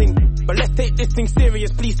the next thing. But let's take this thing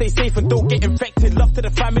serious, please stay safe and don't get infected. Love to the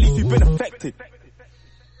families who've been affected.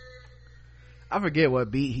 I forget what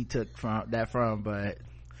beat he took from, but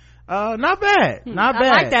not bad. Not bad. I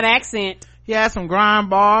like that accent. He had some grind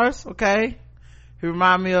bars. Okay, he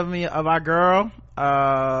reminded me of our girl.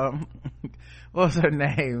 What was her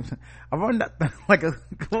name? I wonder, what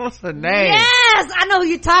was her name? Yes, I know who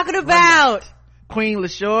you're talking about. Queen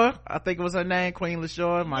LaShore, I think it was her name. Queen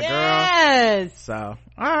LaShore, my girl. Yes. So,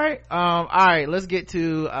 all right. Let's get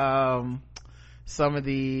to some of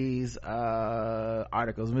these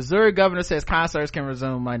articles. Missouri governor says concerts can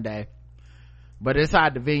resume Monday, but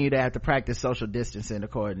inside the venue they have to practice social distancing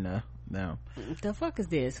according to them. The fuck is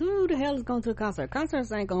this? Who the hell is going to a concert?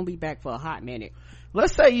 Concerts ain't gonna be back for a hot minute.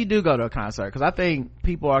 Let's say you do go to a concert, because I think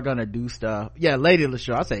people are gonna do stuff. Yeah, Lady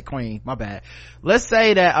LaShore, I say Queen, my bad. Let's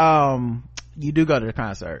say that you do go to the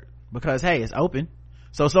concert because hey, it's open,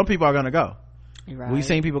 so some people are gonna go. Right. We've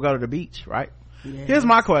seen people go to the beach, right? Yes. Here's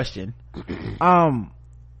my question.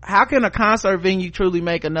 How can a concert venue truly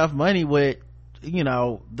make enough money with,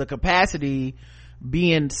 the capacity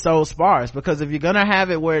being so sparse? Because if you're gonna have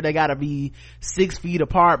it where they gotta be 6 feet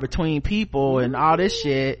apart between people and all this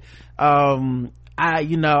shit, I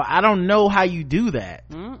don't know how you do that.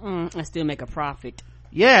 I still make a profit.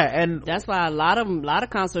 Yeah, and that's why a lot of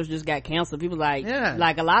concerts just got canceled. People like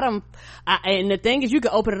a lot of them, and the thing is, you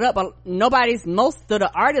can open it up, but most of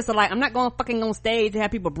the artists are like, I'm not going fucking on stage and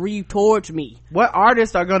have people breathe towards me. What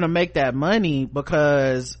artists are going to make that money?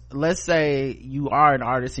 Because let's say you are an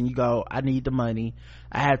artist and you go, I need the money,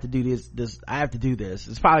 I have to do this.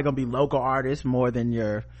 It's probably gonna be local artists more than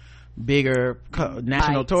your bigger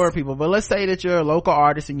national tour people. But let's say that you're a local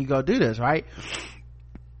artist and you go do this, right?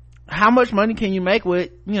 How much money can you make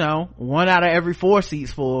with, 1 out of every 4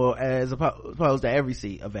 seats full as opposed to every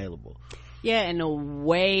seat available? Yeah, and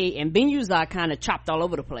venues are kind of chopped all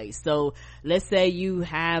over the place. So let's say you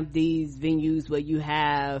have these venues where you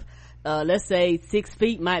have, let's say 6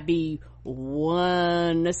 feet might be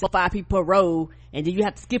 5 people per row, and then you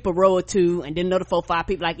have to skip a row or 2, and then another 4, 5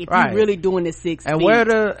 people. Like if you're really doing this 6 feet.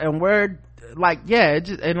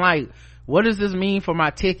 What does this mean for my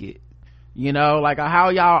ticket? Like how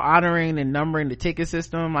y'all honoring and numbering the ticket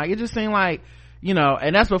system? Like it just seemed like,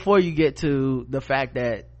 and that's before you get to the fact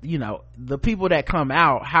that, the people that come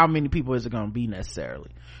out, how many people is it going to be necessarily?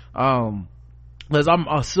 Because I'm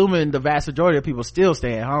assuming the vast majority of people still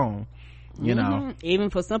stay at home, even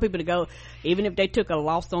for some people to go, even if they took a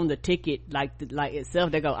loss on the ticket, like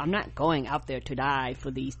itself, they go, I'm not going out there to die for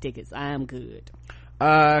these tickets. I am good.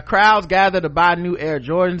 Crowds gather to buy new Air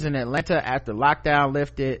Jordans in Atlanta after lockdown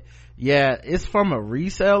lifted. Yeah, it's from a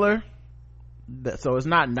reseller, so it's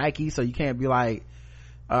not Nike, so you can't be like,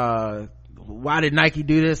 why did Nike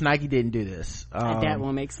do this? Nike didn't do this. That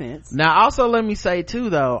won't make sense. Now also let me say too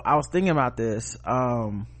though, I was thinking about this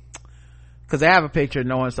because they have a picture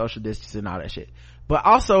knowing social distancing and all that shit, but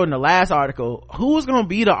also in the last article, who's gonna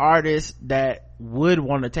be the artist that would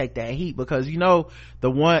want to take that heat? Because the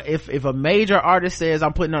one, if a major artist says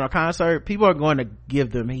I'm putting on a concert, people are going to give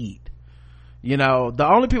them heat. The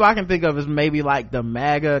only people I can think of is maybe like the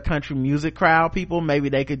MAGA country music crowd people. Maybe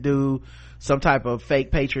they could do some type of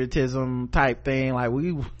fake patriotism type thing, like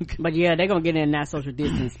but yeah, they're gonna get in that social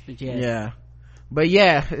distance. But yes. Yeah, but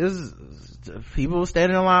yeah, it's people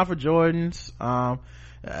standing in line for Jordans.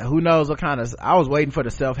 Who knows what kind of, I was waiting for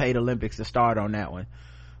the self-hate Olympics to start on that one.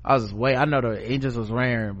 I know the Angels was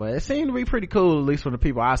raring, but it seemed to be pretty cool, at least from the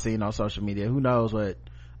people I seen on social media. Who knows what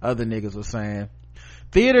other niggas was saying.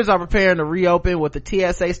 Theaters are preparing to reopen with the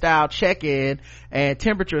TSA style check-in and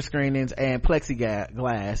temperature screenings and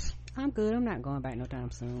plexiglass. I'm good. I'm not going back no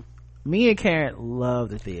time soon. Me and Karen love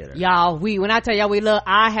the theater. Y'all, when I tell y'all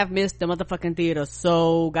I have missed the motherfucking theater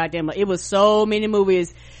so goddamn much. It was so many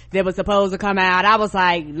movies that was supposed to come out. I was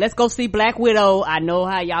like, let's go see Black Widow. I know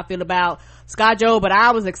how y'all feel about ScarJo, but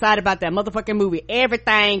I was excited about that motherfucking movie.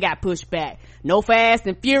 Everything got pushed back. No Fast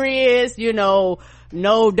and Furious, no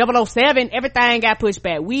 007, everything got pushed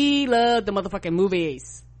back. We love the motherfucking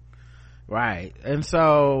movies. Right. And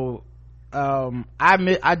so,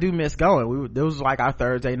 I do miss going. It was like our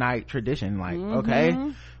Thursday night tradition. Like,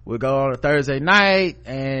 okay, we'll go on a Thursday night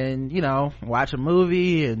and, watch a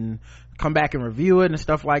movie and come back and review it and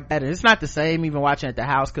stuff like that. And it's not the same even watching at the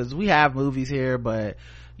house, because we have movies here, but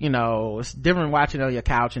it's different watching on your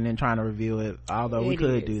couch and then trying to review it, although we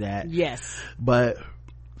could do that. Yes. But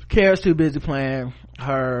Kara's too busy playing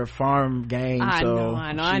her farm game, I know.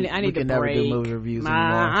 I need to never break. do movie reviews anymore.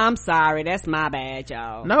 I'm sorry, that's my bad,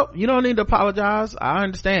 y'all. Nope, you don't need to apologize. I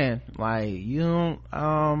understand. Like, you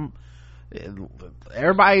don't,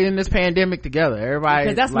 everybody in this pandemic together, everybody,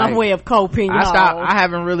 because that's my way of coping, y'all. I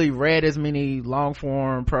haven't really read as many long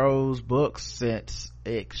form prose books since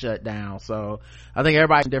it shut down, so I think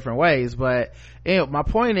everybody's in different ways. But my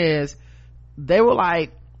point is, they were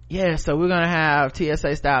like, yeah, so we're gonna have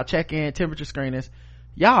TSA style check-in, temperature screenings.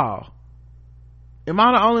 Y'all, am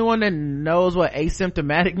I the only one that knows what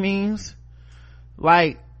asymptomatic means?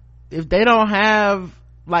 Like, if they don't have,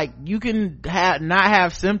 like, you can not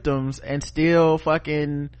have symptoms and still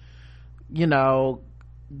fucking, go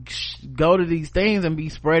to these things and be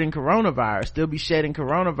spreading coronavirus, still be shedding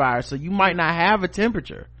coronavirus, so you might not have a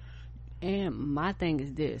temperature. And my thing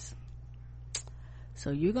is this. So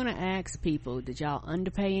you're gonna ask people that y'all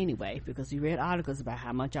underpay anyway, because you read articles about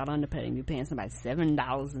how much y'all underpaying. You're paying somebody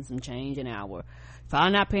 $7 and some change an hour. If y'all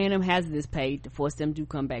not paying them hazardous pay to force them to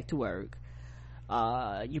come back to work,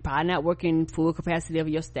 you're probably not working full capacity of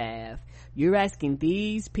your staff. You're asking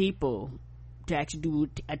these people to actually do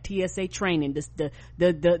a TSA training.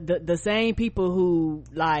 The same people who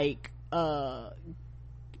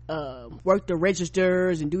work the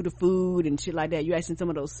registers and do the food and shit like that. You're asking some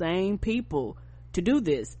of those same people to do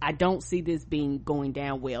this. I don't see this going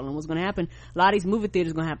down well. And what's going to happen, a lot of these movie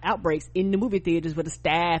theaters are going to have outbreaks in the movie theaters where the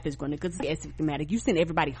staff is going to, because it's asymptomatic. You send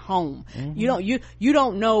everybody home. You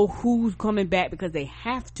don't know who's coming back because they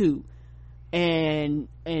have to, and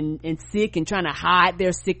sick and trying to hide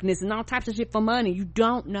their sickness and all types of shit for money. You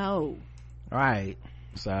don't know. Right.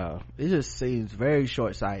 So it just seems very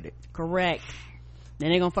short-sighted. Correct. Then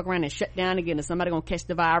they're gonna fuck around and shut down again, and somebody gonna catch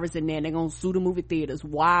the virus, and then they're gonna sue the movie theaters.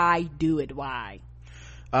 Why do it? Why?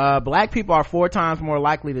 Black people are 4 times more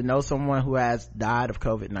likely to know someone who has died of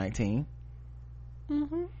COVID-19.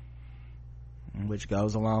 Which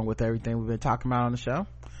goes along with everything we've been talking about on the show.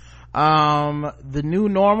 The new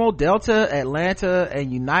normal, Delta,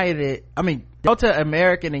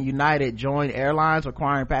 American and United joined airlines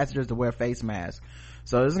requiring passengers to wear face masks.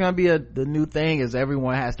 So this is going to be the new thing is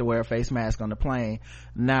everyone has to wear a face mask on the plane.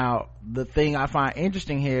 Now, the thing I find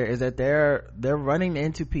interesting here is that they're running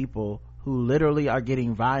into people who literally are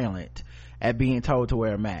getting violent at being told to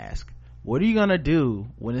wear a mask. What are you going to do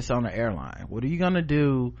when it's on the airline? What are you going to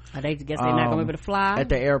do? Are they guess they're not going to be able to fly? At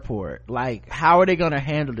the airport. Like, how are they going to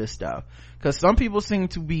handle this stuff? Because some people seem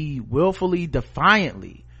to be willfully,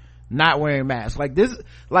 defiantly not wearing masks. Like this,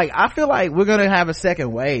 like, I feel like we're going to have a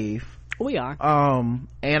second wave. We are.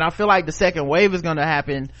 And I feel like the second wave is going to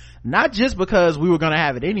happen not just because we were going to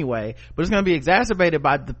have it anyway, but it's going to be exacerbated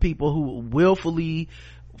by the people who willfully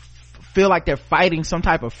feel like they're fighting some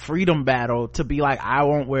type of freedom battle to be like, I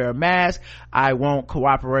won't wear a mask, I won't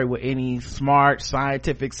cooperate with any smart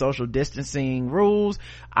scientific social distancing rules,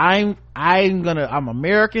 I'm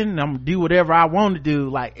American and I'm gonna do whatever I want to do.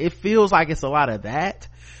 Like, it feels like it's a lot of that,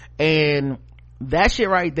 and that shit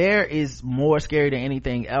right there is more scary than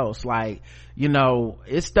anything else. Like, you know,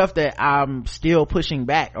 it's stuff that I'm still pushing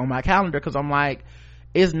back on my calendar because I'm like,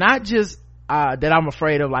 it's not just that I'm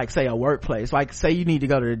afraid of, like, say a workplace, like say you need to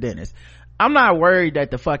go to the dentist. I'm not worried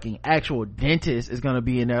that the fucking actual dentist is going to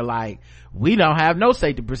be in there like, we don't have no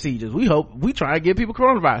safety procedures, we try to give people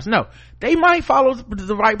coronavirus. No, they might follow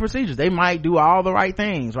the right procedures, they might do all the right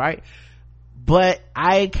things, right? But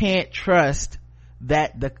I can't trust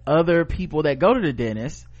that the other people that go to the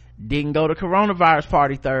dentist didn't go to coronavirus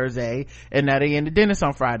party Thursday and now they in the dentist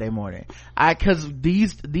on Friday morning. Cause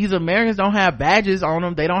these Americans don't have badges on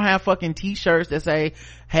them, they don't have fucking t-shirts that say,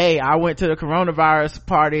 hey, I went to the coronavirus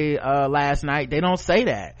party last night. They don't say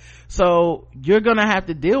that. So you're gonna have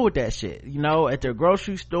to deal with that shit. You know, at the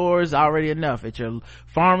grocery store is already enough, at your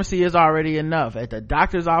pharmacy is already enough, at the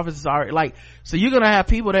doctor's office is already, like, so you're gonna have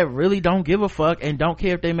people that really don't give a fuck and don't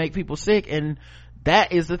care if they make people sick. And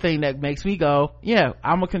that is the thing that makes me go, yeah,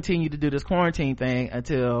 I'm gonna continue to do this quarantine thing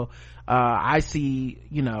until I see,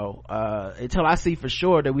 you know, until I see for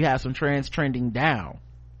sure that we have some trends trending down.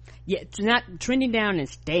 Yeah, not trending down and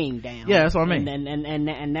staying down. Yeah, that's what I mean.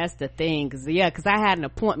 And that's the thing, cause I had an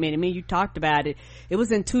appointment, and you talked about it. It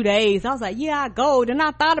was in 2 days. I was like, yeah, I go. Then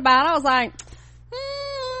I thought about it. I was like,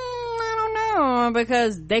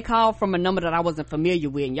 because they called from a number that I wasn't familiar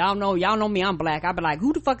with, and y'all know me, I'm black. I'd be like,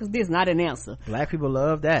 who the fuck is this? And I didn't answer. Black people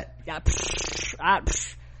love that. Look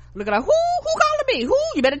at like, who calling me? Who?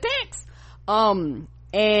 You better text.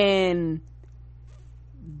 And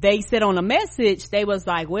they said on a message, they was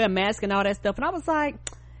like, wear a mask and all that stuff, and I was like,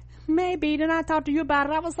 maybe. Then I talked to you about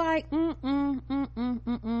it. I was like,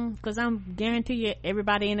 because I'm guarantee you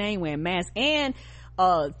everybody in there ain't wearing masks. And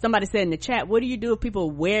somebody said in the chat, what do you do if people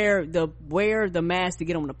wear the mask to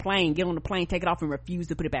get on the plane, take it off and refuse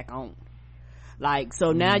to put it back on? Like,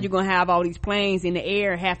 so now you're gonna have all these planes in the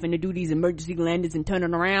air having to do these emergency landings and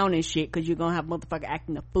turning around and shit, because you're gonna have motherfucker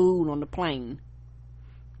acting a fool on the plane.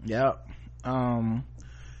 Yep. The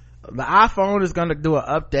iPhone is gonna do an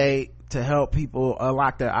update to help people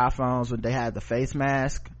unlock their iPhones when they have the face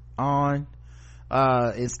mask on.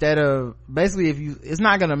 Instead of, basically, it's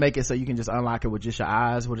not gonna make it so you can just unlock it with just your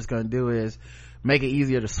eyes. What it's gonna do is make it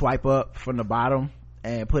easier to swipe up from the bottom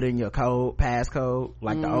and put in your passcode,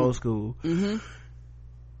 like the old school. I'm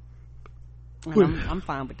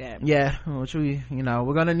fine with that. Yeah, which we're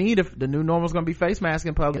gonna need if the new normal is gonna be face mask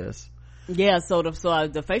in public. Yeah, so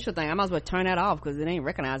the facial thing, I might as well turn that off because it ain't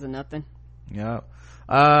recognizing nothing. Yep.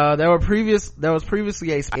 There was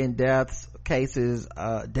previously a spike in deaths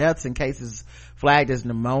and cases flagged as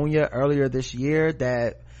pneumonia earlier this year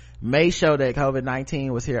that may show that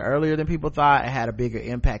COVID-19 was here earlier than people thought and had a bigger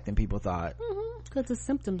impact than people thought. Because the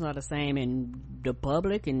symptoms are the same, and the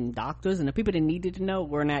public and doctors and the people that needed to know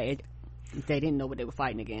were not, they didn't know what they were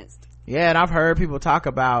fighting against. Yeah, and I've heard people talk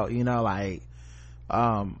about,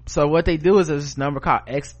 so what they do is there's this number called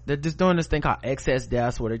they're just doing this thing called excess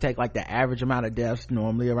deaths, where they take like the average amount of deaths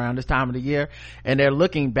normally around this time of the year, and they're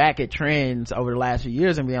looking back at trends over the last few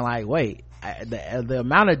years and being like, wait, the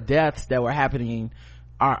amount of deaths that were happening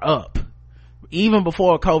are up. Even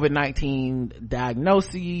before COVID-19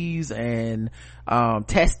 diagnoses and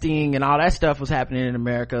testing and all that stuff was happening in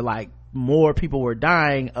America, like, more people were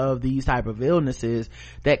dying of these type of illnesses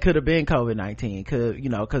that could have been COVID-19,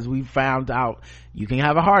 because we found out you can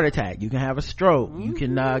have a heart attack, you can have a stroke, you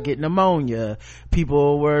can get pneumonia,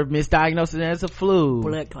 people were misdiagnosed as a flu,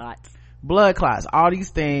 blood clots. blood clots, all these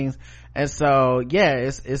things. And so yeah,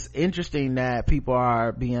 it's interesting that people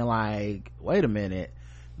are being like, wait a minute,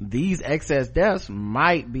 these excess deaths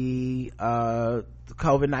might be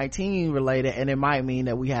COVID-19 related, and it might mean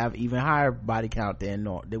that we have even higher body count than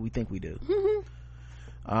we think we do.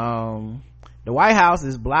 The White House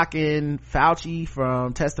is blocking Fauci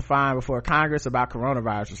from testifying before Congress about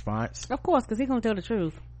coronavirus response. Of course, because he's gonna tell the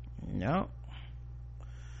truth. Yep.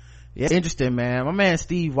 Yeah, interesting, man. My man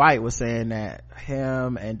Steve White was saying that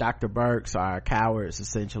him and Dr. Birx are cowards,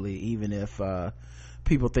 essentially, even if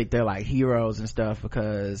people think they're like heroes and stuff,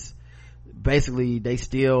 because basically they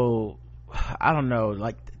still, I don't know,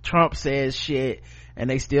 like Trump says shit and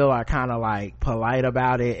they still are kind of like polite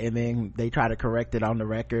about it, and then they try to correct it on the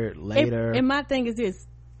record later. And my thing is this,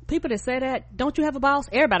 people that say that, don't you have a boss?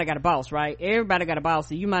 Everybody got a boss, right? Everybody got a boss,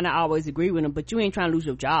 so you might not always agree with them, but you ain't trying to lose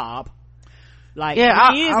your job. Like,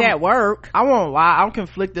 yeah, he is at work. I won't lie, I'm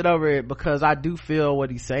conflicted over it, because I do feel what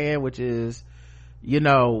he's saying, which is, you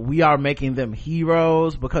know, we are making them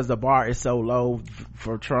heroes because the bar is so low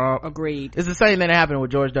for Trump. Agreed. It's the same thing that happened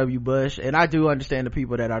with George W. Bush, and I do understand the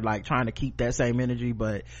people that are like trying to keep that same energy,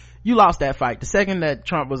 but you lost that fight. The second that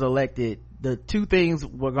Trump was elected, the two things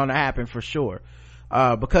were going to happen for sure.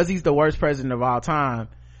 Because he's the worst president of all time,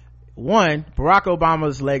 one, Barack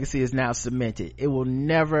Obama's legacy is now cemented. You'll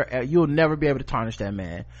never be able to tarnish that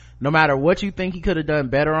man. No matter what you think he could have done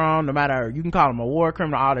better on, no matter, you can call him a war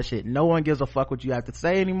criminal, all that shit, no one gives a fuck what you have to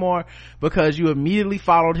say anymore, because you immediately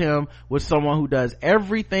followed him with someone who does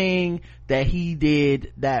everything that he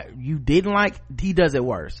did that you didn't like, he does it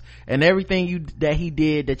worse. And everything that he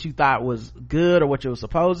did that you thought was good or what you were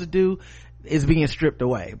supposed to do is being stripped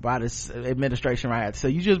away by this administration right now. So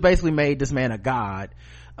you just basically made this man a god.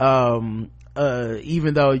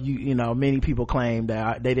 Even though you know many people claim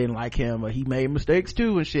that they didn't like him or he made mistakes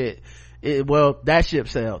too and shit, well, that ship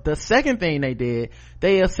sailed. The second thing they did,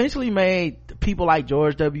 they essentially made people like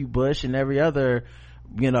George W. Bush and every other,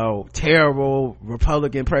 you know, terrible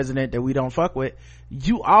Republican president that we don't fuck with,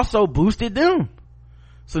 you also boosted them.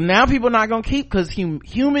 So now people are not gonna keep, because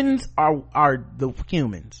humans are the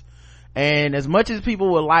humans. And as much as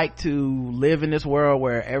people would like to live in this world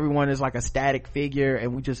where everyone is like a static figure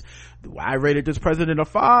and I rated this president a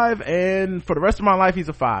 5 and for the rest of my life he's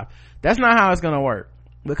a 5, that's not how it's gonna work,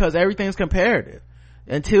 because everything's comparative.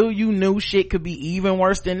 Until you knew shit could be even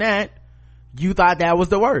worse than that, you thought that was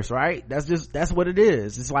the worst, right? That's what it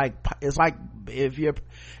is. It's like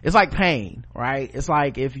pain, right? It's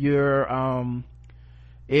like if you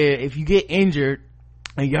get injured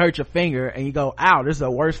and you hurt your finger and you go, ow, this is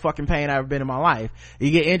the worst fucking pain I've ever been in my life.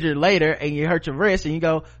 You get injured later and you hurt your wrist and you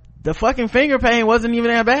go, the fucking finger pain wasn't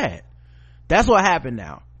even that bad. That's what happened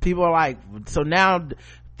now. People are like, so now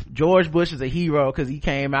George Bush is a hero because he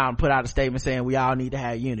came out and put out a statement saying we all need to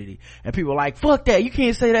have unity. And people are like, fuck that, you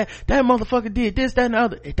can't say that. That motherfucker did this, that, and the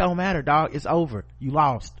other. It don't matter, dog. It's over. You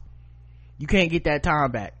lost. You can't get that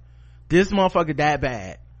time back. This motherfucker that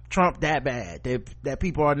bad. Trump that bad that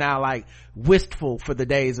people are now like wistful for the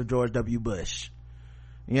days of George W. Bush.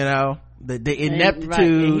 You know, the ineptitude, right,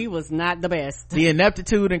 and he was not the best. The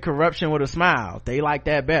ineptitude and corruption with a smile, they like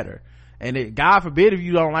that better. And God forbid if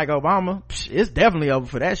you don't like Obama, it's definitely over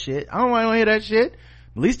for that shit. I don't want to hear that shit.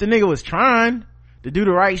 At least the nigga was trying to do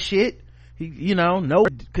the right shit. He, you know,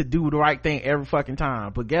 nobody could do the right thing every fucking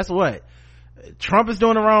time, but guess what, Trump is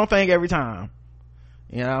doing the wrong thing every time,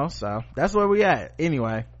 you know. So that's where we at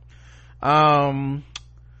anyway. Homicide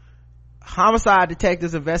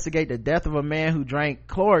detectives investigate the death of a man who drank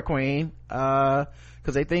chloroquine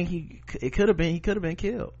because they think he could have been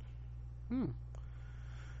killed.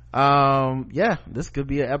 Yeah, this could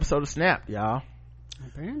be an episode of Snapped, y'all.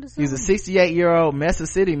 He's a 68-year-old Mesa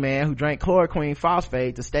City man who drank chloroquine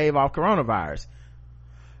phosphate to stave off coronavirus.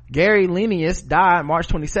 Gary Lenius died March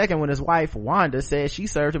 22nd when his wife Wanda said she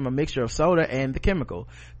served him a mixture of soda and the chemical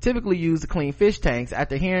typically used to clean fish tanks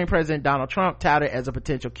after hearing President Donald Trump tout it as a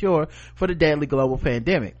potential cure for the deadly global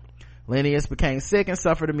pandemic. Lenius became sick and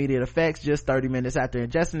suffered immediate effects just 30 minutes after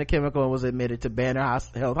ingesting the chemical and was admitted to Banner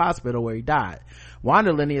Health Hospital, where he died.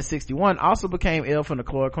 Wanda Lenius, 61, also became ill from the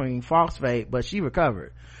chloroquine phosphate, but she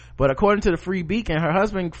recovered. But according to the Free Beacon, her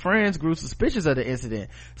husband and friends grew suspicious of the incident,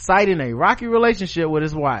 citing a rocky relationship with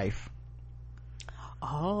his wife.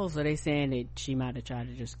 Oh, so they saying that she might have tried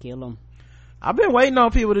to just kill him. I've been waiting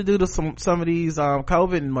on people to do some of these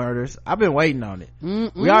COVID murders. I've been waiting on it.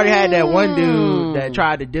 We already had that one dude that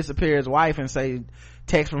tried to disappear his wife and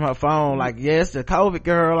text from her phone like, yes, the COVID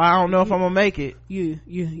girl, I don't know if I'm gonna make it.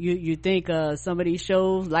 You think some of these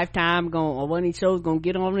shows, Lifetime or one of these shows gonna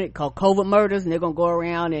get on it called COVID Murders, and they're gonna go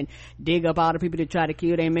around and dig up all the people that try to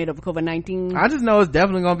kill they made up COVID-19? I just know it's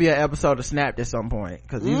definitely gonna be an episode of Snapped at some point,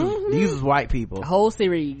 because these is white people, a whole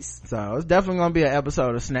series. So it's definitely gonna be an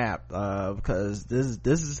episode of Snapped, because this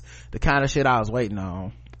is the kind of shit I was waiting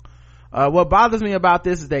on. What bothers me about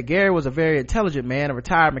this is that Gary was a very intelligent man, a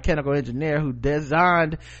retired mechanical engineer who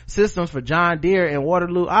designed systems for John Deere in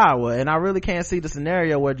Waterloo, Iowa, and I really can't see the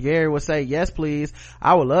scenario where Gary would say, yes please,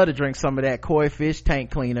 I would love to drink some of that koi fish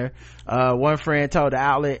tank cleaner. One friend told the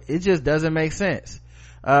outlet, it just doesn't make sense.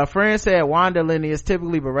 Friend said Wanda Linnaeus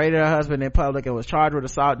typically berated her husband in public and was charged with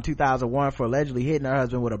assault in 2001 for allegedly hitting her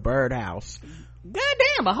husband with a birdhouse.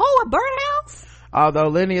 Goddamn, a whole birdhouse? Although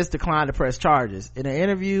Linnaeus declined to press charges. In an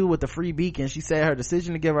interview with the Free Beacon, she said her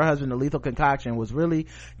decision to give her husband a lethal concoction was really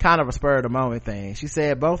kind of a spur of the moment thing. She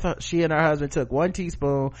said both she and her husband took 1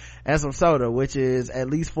 teaspoon and some soda, which is at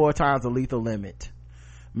least 4 times the lethal limit.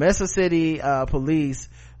 Mesa City police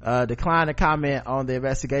declined to comment on the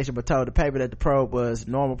investigation, but told the paper that the probe was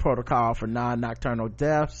normal protocol for non-natural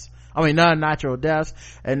deaths,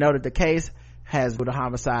 and noted the case has with a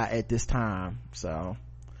homicide at this time. So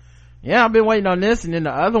yeah, I've been waiting on this. And then the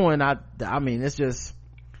other one, I mean, it's just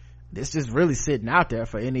really sitting out there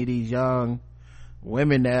for any of these young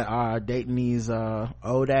women that are dating these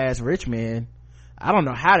old ass rich men. I don't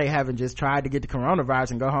know how they haven't just tried to get the coronavirus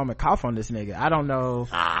and go home and cough on this nigga. I don't know.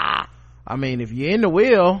 I mean, if you're in the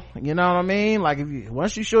will, you know what I mean? Like,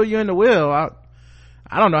 once you show you're in the will, I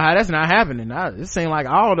don't know how that's not happening. It seems like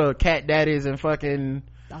all the cat daddies and fucking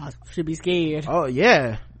should be scared. Oh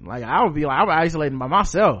yeah, like I would isolate by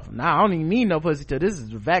myself. Now I don't even need no pussy till this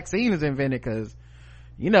vaccine is invented, because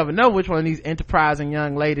you never know which one of these enterprising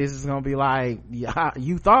young ladies is gonna be like, yeah,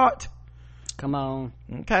 you thought? Come on.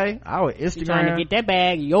 Okay, I would Instagram. You trying to get that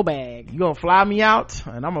bag, your bag. You gonna fly me out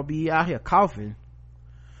and I'm gonna be out here coughing.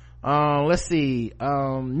 Let's see.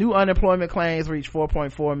 New unemployment claims reached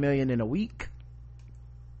 4.4 million in a week.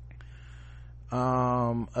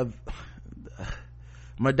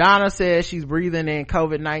 Madonna says she's breathing in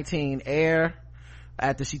COVID-19 air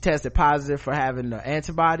after she tested positive for having the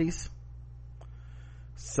antibodies.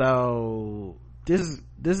 So this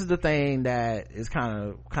is the thing that is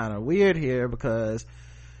kind of weird here, because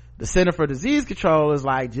the Center for Disease Control is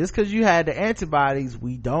like, just because you had the antibodies,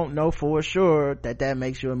 we don't know for sure that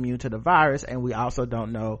makes you immune to the virus, and we also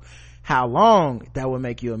don't know how long that will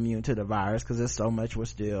make you immune to the virus, because there's so much we're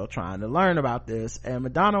still trying to learn about this. And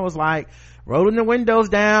Madonna was like, rolling the windows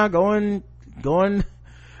down, going out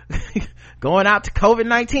to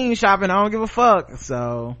COVID-19 shopping, I don't give a fuck.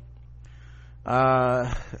 So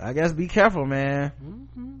I guess be careful, man.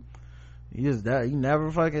 You never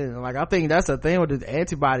fucking, like, I think that's the thing with the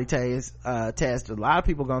antibody test. A lot of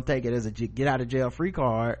people gonna take it as a get out of jail free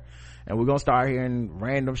card, and we're gonna start hearing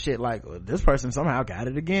random shit like, this person somehow got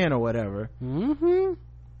it again or whatever.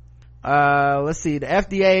 Let's see, the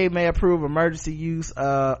FDA may approve emergency use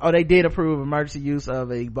they did approve emergency use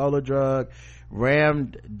of a Ebola drug,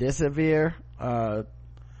 remdesivir,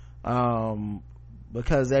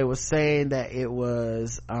 because they were saying that it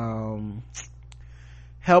was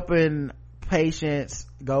helping patients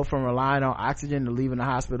go from relying on oxygen to leaving the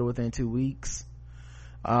hospital within 2 weeks.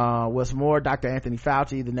 What's more, Dr. Anthony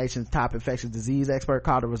Fauci, the nation's top infectious disease expert,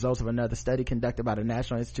 called the results of another study conducted by the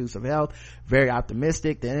National Institutes of Health very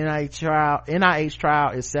optimistic. The NIH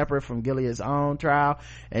trial is separate from Gilead's own trial,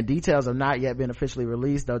 and details have not yet been officially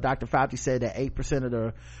released, though Dr. Fauci said that 8% of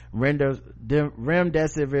the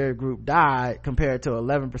remdesivir group died compared to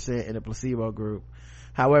 11% in the placebo group.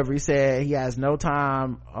 However, he said he has no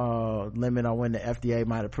time limit on when the FDA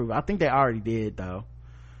might approve. I think they already did, though.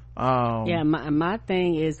 My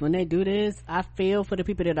thing is, when they do this, I feel for the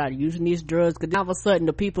people that are using these drugs, because all of a sudden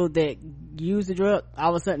the people that use the drug all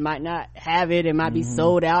of a sudden might not have it. It might be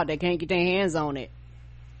sold out. They can't get their hands on it.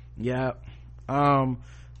 Yeah.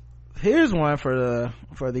 Here's one for the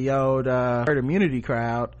old herd immunity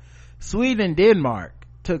crowd. Sweden and Denmark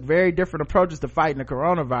took very different approaches to fighting the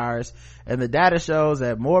coronavirus, and the data shows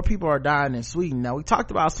that more people are dying in Sweden. Now, we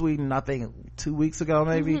talked about Sweden, I think 2 weeks ago,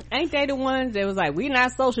 maybe. Ain't they the ones that was like, we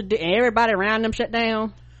not social, and everybody around them shut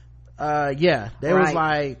down? Yeah, they was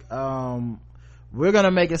like, we're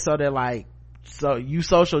gonna make it so that, like, so you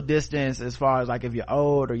social distance as far as, like, if you're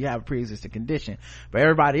old or you have a pre-existing condition, but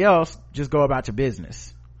everybody else just go about your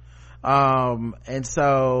business. And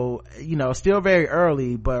so, you know, still very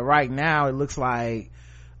early, but right now it looks like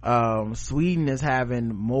Sweden is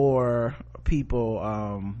having more people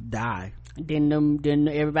die. Then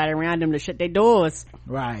everybody around them to shut their doors.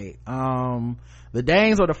 Right. The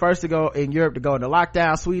Danes were the first to go in Europe to go into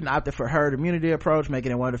lockdown. Sweden opted for herd immunity approach,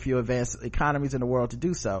 making it one of the few advanced economies in the world to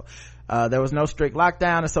do so. There was no strict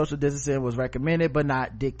lockdown, and social distancing was recommended but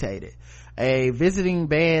not dictated. A visiting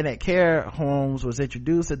ban at care homes was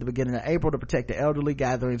introduced at the beginning of April to protect the elderly.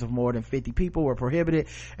 Gatherings of more than 50 people were prohibited,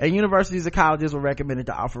 and universities and colleges were recommended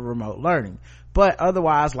to offer remote learning. But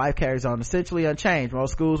otherwise, life carries on essentially unchanged.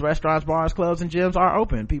 Most schools, restaurants, bars, clubs, and gyms are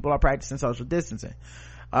open. People are practicing social distancing.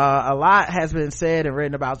 A lot has been said and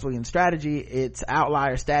written about Sweden's strategy. Its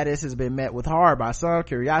outlier status has been met with horror by some,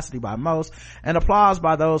 curiosity by most, and applause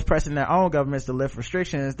by those pressing their own governments to lift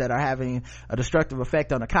restrictions that are having a destructive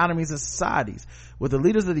effect on economies and societies. With the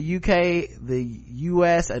leaders of the UK, the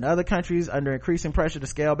US, and other countries under increasing pressure to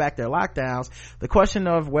scale back their lockdowns, the question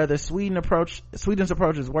of whether Sweden's approach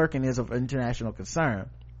is working is of international concern.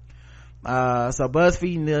 So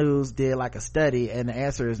BuzzFeed News did like a study, and the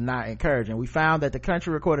answer is not encouraging. We found that the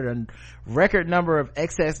country recorded a record number of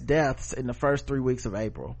excess deaths in the first 3 weeks of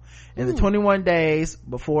April. In the 21 days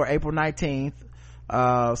before April 19th,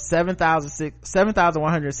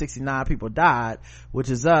 7,169 people died,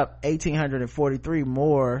 which is up 1,843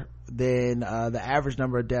 more than the average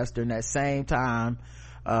number of deaths during that same time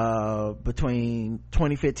between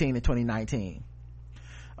 2015 and 2019.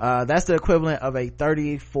 That's the equivalent of a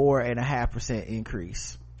 34.5%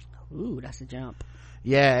 increase. Ooh, that's a jump.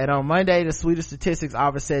 Yeah, and on Monday, the Swedish Statistics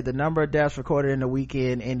Office said the number of deaths recorded in the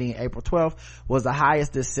weekend ending April 12th was the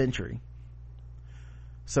highest this century,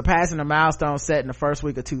 surpassing the milestone set in the first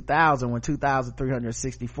week of 2000 when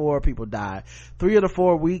 2,364 people died. 3 of the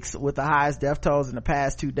 4 weeks with the highest death tolls in the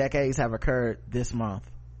past 2 decades have occurred this month.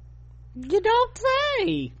 You don't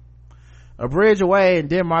say. A bridge away in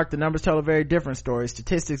Denmark, the numbers tell a very different story.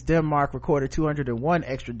 Statistics Denmark recorded 201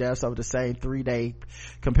 extra deaths over the same 3-day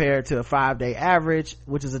compared to a 5-day average,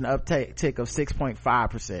 which is an uptick of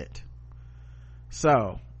 6.5%.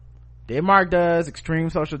 So Denmark does extreme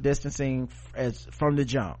social distancing from the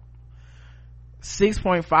jump.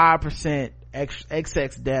 6.5%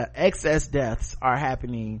 excess deaths are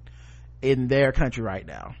happening in their country right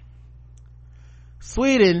now.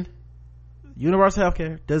 Sweden, universal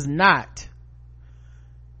healthcare, does not.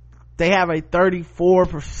 They have a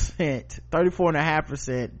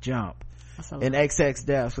 34.5% jump in excess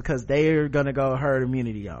deaths because they're gonna go herd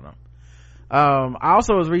immunity on them. I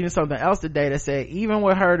also was reading something else today that said even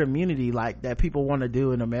with herd immunity like that people want to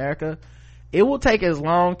do in America, it will take as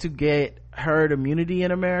long to get herd immunity in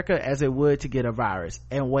America as it would to get a virus,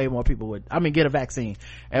 and way more people would get a vaccine,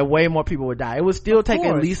 and way more people would die. It would still take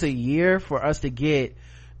at least a year for us to get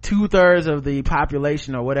 2/3 of the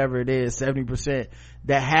population, or whatever it is, 70%,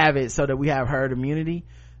 that have it, so that we have herd immunity.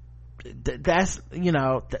 That's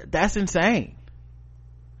insane.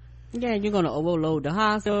 Yeah, you're gonna overload the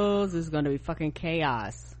hospitals. It's gonna be fucking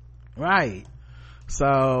chaos. Right.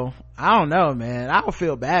 So I don't know, man. I would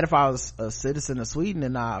feel bad if I was a citizen of Sweden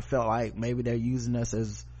and I felt like maybe they're using us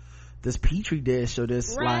as this petri dish, or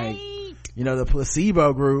this right. the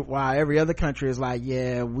placebo group, while every other country is like,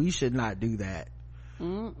 yeah, we should not do that.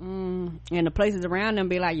 And the places around them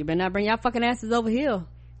be like, you better not bring y'all fucking asses over here.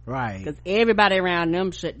 Right. Because everybody around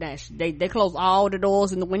them they close all the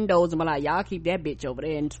doors and the windows and be like, y'all keep that bitch over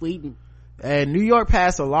there in Sweden. And New York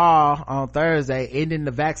passed a law on Thursday ending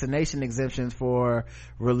the vaccination exemptions for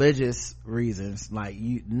religious reasons. Like,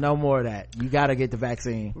 no more of that. You gotta get the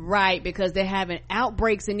vaccine. Right, because they're having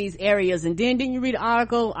outbreaks in these areas. And then didn't you read an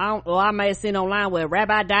article? I may have seen online where a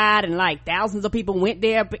rabbi died and like thousands of people went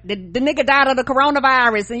there. The nigga died of the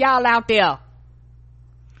coronavirus and y'all out there.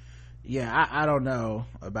 Yeah, I don't know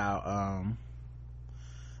about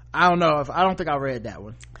I don't think I read that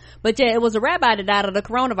one. But yeah, it was a rabbi that died of the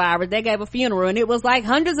coronavirus. They gave a funeral, and it was like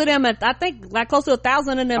hundreds of them, and I think like close to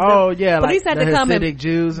 1,000 of them. Oh yeah, police like had to come and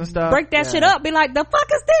Jews and stuff. Break that shit up. Be like, the fuck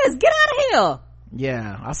is this? Get out of here.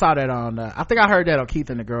 Yeah, I saw that on. I think I heard that on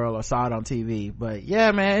Keith and the Girl, or saw it on TV. But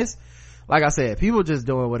yeah, man, it's like I said, people just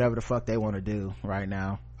doing whatever the fuck they want to do right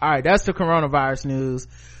now. All right, that's the coronavirus news.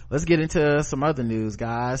 Let's get into some other news,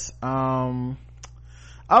 guys.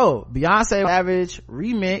 Beyonce Savage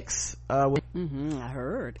remix. I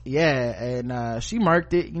heard. Yeah, and she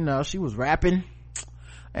murked it. She was rapping,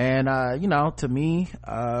 and to me,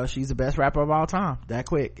 she's the best rapper of all time. That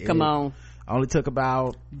quick. Come on. Only took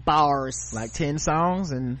about bars, like 10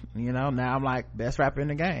 songs, and now I'm like best rapper in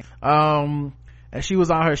the game. And she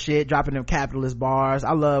was on her shit, dropping them capitalist bars.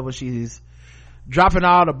 I love when she's dropping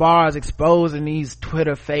all the bars, exposing these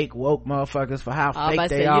Twitter fake woke motherfuckers for how fake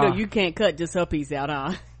they are. You can't cut just her piece out,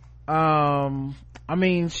 huh? I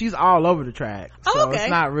mean, she's all over the track, so okay. It's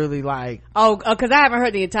not really like because I haven't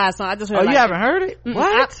heard the entire song. I just heard. You haven't heard it?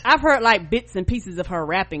 What? I've heard like bits and pieces of her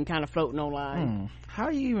rapping kind of floating online. How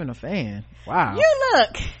are you even a fan? Wow, you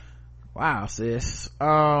look. Wow, sis.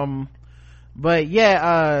 But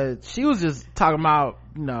yeah, she was just talking about,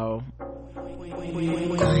 you know, Baby,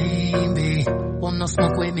 want no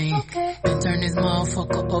smoke with me? Okay. And turn this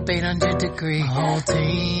motherfucker up 800 degrees. Whole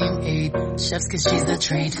team eat chefs 'cause she's a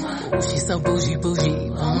treat. Ooh, she's so bougie,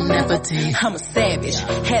 on appetite. I'm a savage,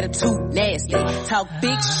 attitude nasty. Talk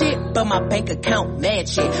big shit, but my bank account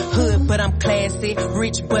match it. Hood, but I'm classy.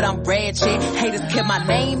 Rich, but I'm ratchet. Haters kept my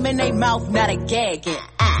name in their mouth, not a gagging.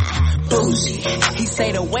 Bougie. He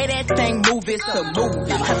say the way that thing move is a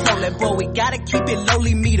movie. I told that boy we gotta keep it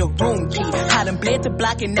lowly, me the room key. I done bled the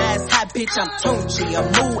block and now it's hot, bitch, I'm Tunchi.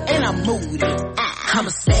 I'm mood and I'm moody. I'm a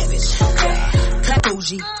savage. Clap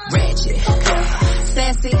bougie, ratchet.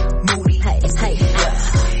 Sassy, moody, hey.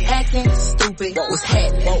 Acting stupid, what's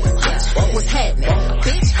happening? What's happening?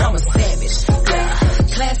 Bitch, I'm a savage.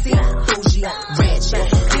 Classy, bougie, ratchet.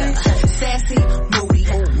 Sassy, moody,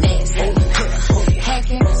 nasty.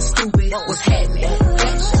 Hacking, stupid, what's happening?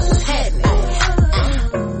 What's happening?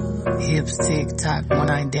 Hips tick tock when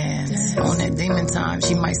I dance. On that demon time,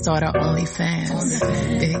 she might start her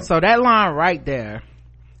OnlyFans. So that line right there,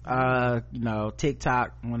 you know,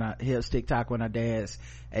 TikTok when I dance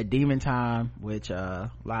at demon time, which it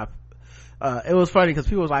was funny because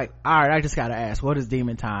people was like, all right, I just gotta ask, what is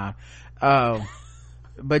demon time?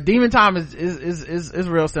 But demon time is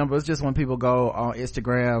real simple. It's just when people go on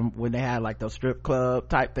Instagram when they had like those strip club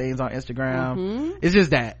type things on Instagram. It's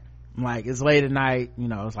just that, like, it's late at night, you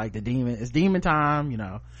know, it's like it's demon time, you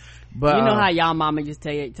know. But you know how y'all mama just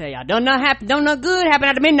tell y'all don't nothing good happen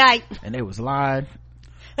after midnight, and they was lying.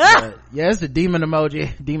 But, yeah, it's the demon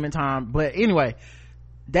emoji, demon time. But anyway,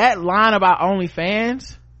 that line about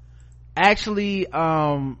OnlyFans actually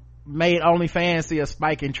made OnlyFans see a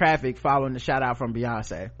spike in traffic following the shout out from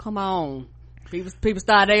Beyonce. Come on, people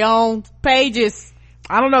started their own pages.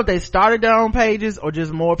 I don't know if they started their own pages or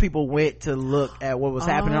just more people went to look at what was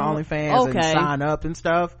happening on OnlyFans and sign up and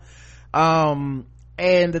stuff. And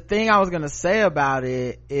the thing I was gonna say about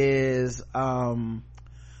it is,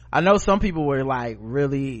 I know some people were like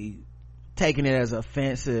really taking it as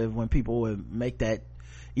offensive when people would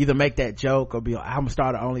either make that joke or be like, I'm gonna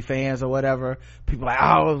start an OnlyFans or whatever. People like,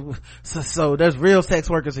 oh, so there's real sex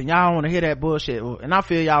workers and y'all don't want to hear that bullshit. And I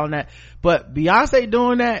feel y'all on that. But Beyonce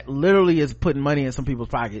doing that literally is putting money in some people's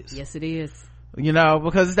pockets. Yes, it is. You know,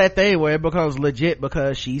 because it's that thing where it becomes legit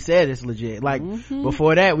because she said it's legit. Like,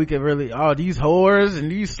 before that, we could really, these whores and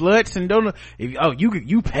these sluts and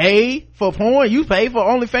you pay for porn, you pay for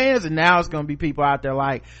OnlyFans, and now it's gonna be people out there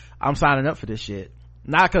like, I'm signing up for this shit.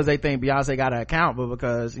 Not because they think Beyonce got an account, but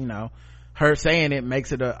because, you know, her saying it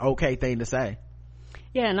makes it an okay thing to say.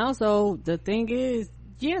 Yeah, and also the thing is,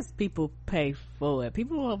 yes, people pay for it.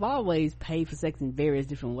 People have always paid for sex in various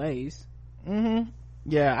different ways.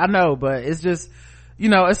 Yeah, I know, but it's just, you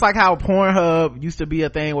know, it's like how Pornhub used to be a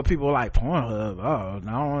thing where people were like, Pornhub, oh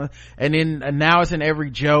no, and now it's in every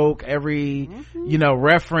joke, every you know,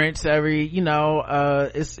 reference, every, you know,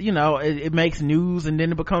 it's, you know, it makes news, and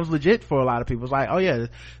then it becomes legit for a lot of people. It's like, oh yeah, there's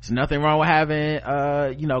nothing wrong with having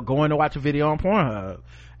you know, going to watch a video on Pornhub.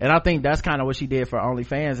 And I think that's kind of what she did for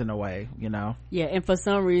OnlyFans in a way, you know. Yeah, and for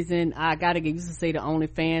some reason, I gotta get used to say the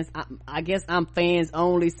OnlyFans. I guess I'm fans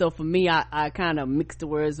only, so for me, I kind of mix the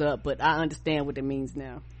words up, but I understand what it means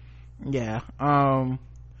now. Yeah.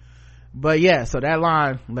 But yeah, so that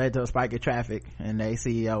line led to a spike in traffic, and the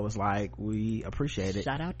CEO was like, we appreciate it.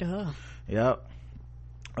 Shout out to her. Yep.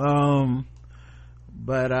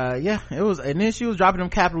 But yeah, it was, and then she was dropping them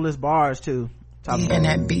capitalist bars too. And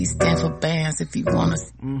that B stand for bands if you want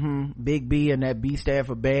to. Big B and that B stand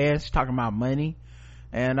for bands. She's talking about money.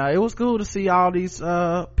 And it was cool to see all these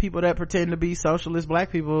people that pretend to be socialist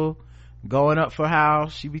black people going up for how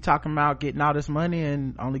she be talking about getting all this money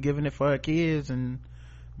and only giving it for her kids and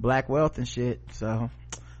black wealth and shit. So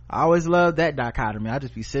I always love that dichotomy. I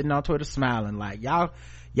just be sitting on Twitter smiling like,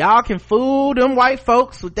 y'all can fool them white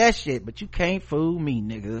folks with that shit, but you can't fool me,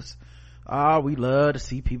 niggas. Oh, we love to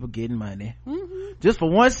see people getting money. Just for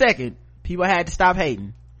 1 second, people had to stop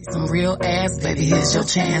hating. Some real ass, baby, here's your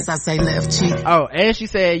chance. I say left cheek. Oh, and she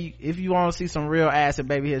said, if you want to see some real ass, and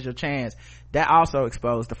baby, here's your chance. That also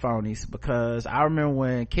exposed the phonies, because I remember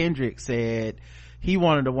when Kendrick said he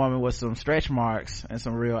wanted a woman with some stretch marks and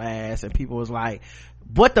some real ass, and people was like,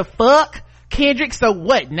 what the fuck, Kendrick? So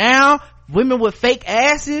what now? women with fake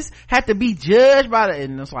asses have to be judged by the,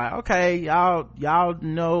 and it's like, okay, y'all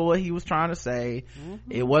know what he was trying to say.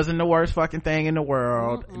 It wasn't the worst fucking thing in the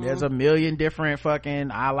world. There's a million different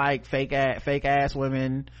fucking I like fake ass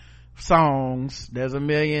women songs. There's a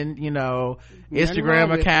million,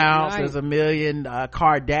 Instagram accounts. Right. There's a million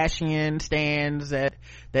Kardashian stands that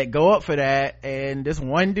go up for that, and this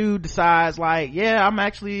one dude decides like, yeah, I'm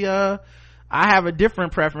actually I have a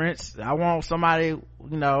different preference. I want somebody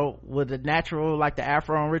with a natural, like the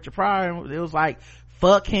afro on Richard Pryor. It was like,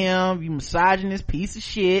 fuck him, you misogynist piece of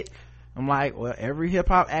shit. I'm like, well, every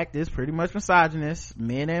hip-hop act is pretty much misogynist,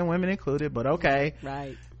 men and women included, but okay.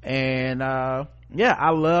 Right. And yeah, I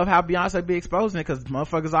love how Beyonce be exposing it, because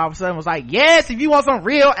motherfuckers all of a sudden was like, yes, if you want some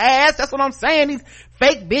real ass, that's what I'm saying, these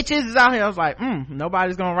fake bitches is out here. I was like,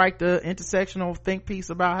 nobody's gonna write the intersectional think piece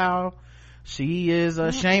about how she is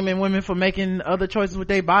shaming women for making other choices with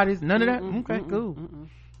their bodies. None of that. Okay, cool.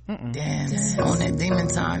 Dance on that demon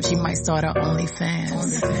time, she might start her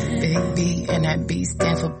OnlyFans. Big B and that B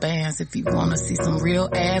stand for bands. If you wanna see some real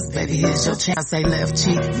ass, baby, here's your chance. I say left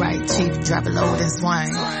cheek, right cheek, drop it low and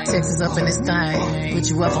swing. Texas up in this thing, put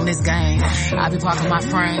you up on this game. I be parking my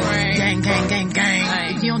frame, gang, gang, gang,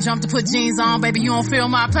 gang. If you don't jump to put jeans on, baby, you don't feel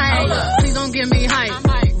my pain. Please don't give me hype,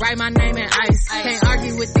 write my name in ice. Can't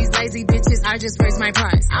argue with these lazy bitches, I just raise my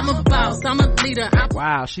price. I'm a boss, I'm a leader.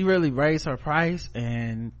 Wow, she really raised her price,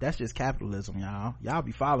 and that's just capitalism, y'all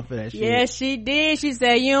be falling for that shit. Yes, she did. She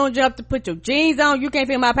said, you don't jump to put your jeans on, you can't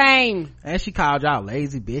feel my pain. And she called y'all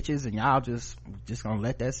lazy bitches, and y'all just gonna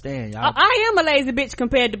let that stand. Y'all, I am a lazy bitch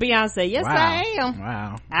compared to Beyonce. Yes, wow. I am.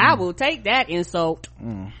 Wow. I will take that insult.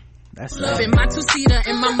 That's loving my two-seater,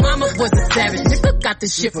 and my mama was a savage. Nigga got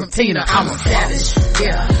this shit from Tina, I'm a savage.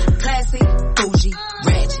 Yeah, classy, bougie,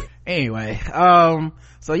 ratchet. Anyway,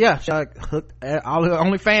 so yeah, she hooked all her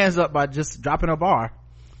OnlyFans up by just dropping a bar.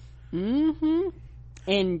 And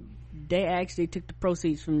they actually took the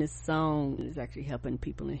proceeds from this song, and it's actually helping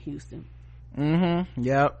people in Houston.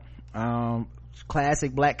 Yep.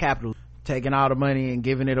 Classic black capital, taking all the money and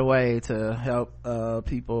giving it away to help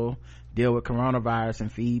people deal with coronavirus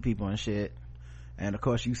and feed people and shit. And of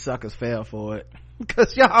course you suckers fell for it,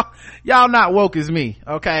 because y'all not woke as me.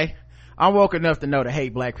 Okay, I'm woke enough to know to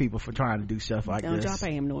hate black people for trying to do stuff like this. Don't y'all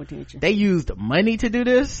pay him no attention. They used money to do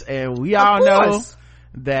this, and we all know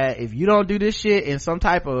that if you don't do this shit in some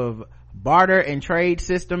type of barter and trade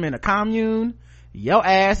system in a commune, your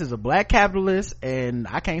ass is a black capitalist, and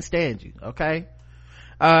I can't stand you. Okay.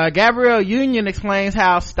 Gabrielle Union explains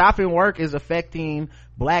how stopping work is affecting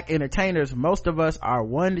black entertainers. Most of us are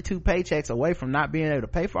 1 to 2 paychecks away from not being able to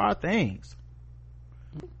pay for our things.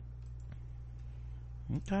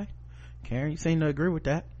 Okay, Karen, you seem to agree with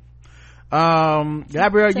that.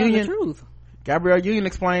 Gabrielle Union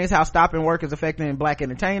explains how stopping work is affecting black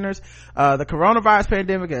entertainers. The coronavirus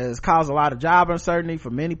pandemic has caused a lot of job uncertainty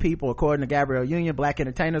for many people. According to Gabrielle Union, black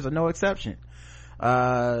entertainers are no exception.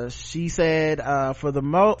 She said, for the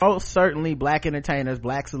most certainly black entertainers,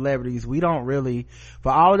 black celebrities, we don't really,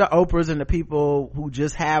 for all of the Oprahs and the people who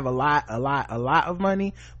just have a lot of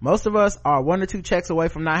money, most of us are 1 or 2 checks away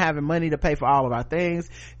from not having money to pay for all of our things.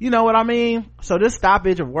 You know what I mean? So this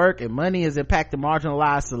stoppage of work and money is impacting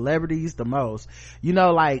marginalized celebrities the most.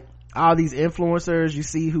 Like all these influencers you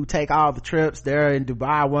see who take all the trips, they're in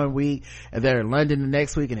Dubai one week and they're in London the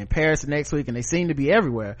next week and in Paris the next week, and they seem to be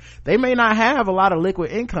everywhere. They may not have a lot of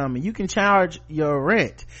liquid income, and you can charge your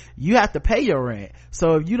rent. You have to pay your rent.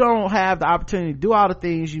 So if you don't have the opportunity to do all the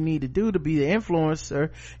things you need to do to be the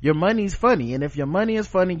influencer, your money's funny, and if your money is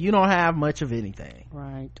funny, you don't have much of anything.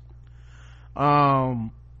 Right.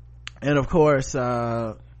 And of course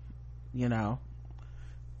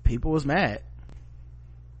people was mad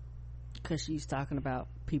because she's talking about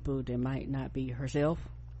people that might not be herself.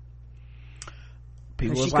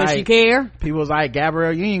 People was like, she care. People was like,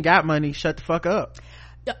 Gabrielle, you ain't got money, shut the fuck up.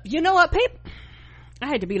 You know what, people, I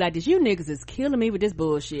had to be like this. You niggas is killing me with this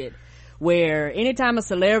bullshit, where anytime a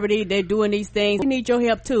celebrity, they're doing these things, we need your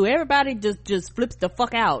help too. Everybody just flips the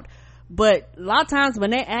fuck out. But a lot of times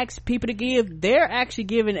when they ask people to give, they're actually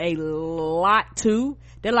giving a lot too.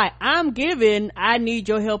 They're like, I'm giving, I need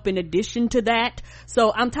your help in addition to that.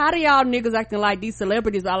 So I'm tired of y'all niggas acting like these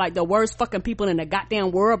celebrities are like the worst fucking people in the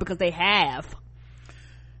goddamn world, because they have.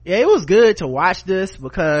 Yeah, it was good to watch this,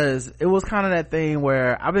 because it was kind of that thing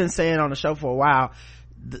where I've been saying on the show for a while,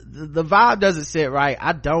 the vibe doesn't sit right.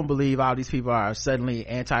 I don't believe all these people are suddenly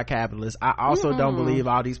anti-capitalist. I also don't believe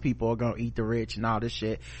all these people are gonna eat the rich and all this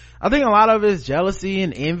shit. I think a lot of it is jealousy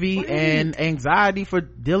and envy and anxiety for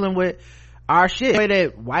dealing with our shit. The way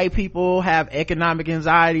that white people have economic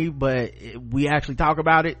anxiety, but we actually talk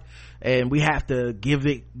about it, and we have to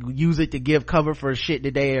use it to give cover for shit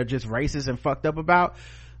that they are just racist and fucked up about.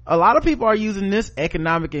 A lot of people are using this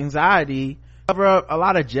economic anxiety to cover up a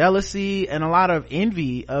lot of jealousy and a lot of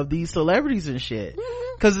envy of these celebrities and shit.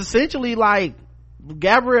 Because essentially, like,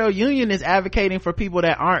 Gabrielle Union is advocating for people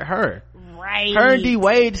that aren't her. Right. Her and D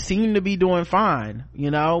Wade seem to be doing fine,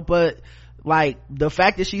 but like the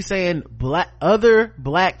fact that she's saying other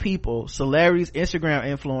black people, celebrities, Instagram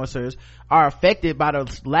influencers, are affected by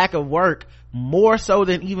the lack of work more so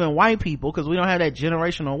than even white people, because we don't have that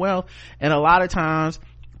generational wealth, and a lot of times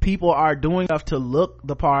people are doing stuff to look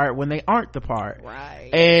the part when they aren't the part. Right.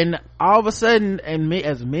 And all of a sudden,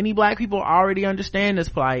 as many black people already understand this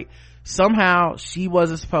plight, somehow she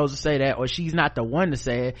wasn't supposed to say that, or she's not the one to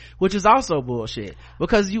say it, which is also bullshit,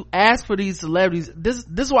 because you ask for these celebrities. This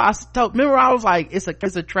is why remember I was like, it's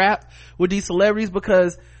a trap with these celebrities,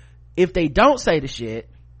 because if they don't say the shit,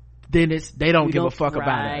 then they don't give a fuck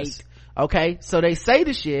about us. Okay, so they say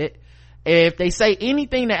the shit. If they say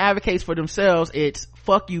anything that advocates for themselves, it's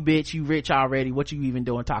fuck you, bitch, you rich already, what you even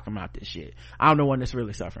doing talking about this shit? I'm the one that's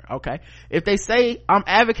really suffering. Okay, if they say I'm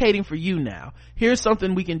advocating for you now, here's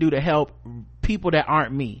something we can do to help people that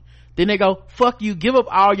aren't me, then they go, fuck you, give up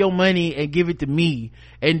all your money and give it to me,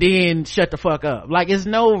 and then shut the fuck up. Like, it's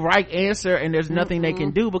no right answer, and there's nothing they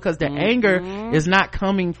can do, because the anger is not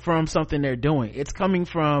coming from something they're doing. It's coming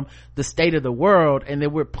from the state of the world, and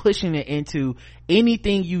then we're pushing it into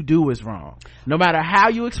anything you do is wrong. No matter how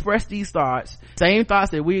you express these thoughts, same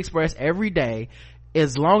thoughts that we express every day,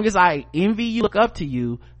 as long as I envy you, look up to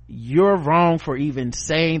you, you're wrong for even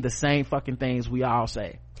saying the same fucking things we all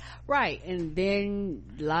say. Right. And then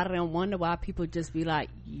a lot of them wonder why people just be like,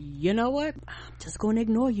 you know what, I'm just gonna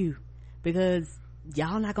ignore you because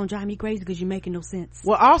y'all not gonna drive me crazy because you're making no sense.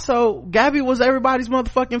 Well, also, Gabby was everybody's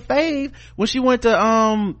motherfucking fave when she went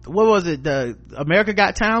to what was it, the America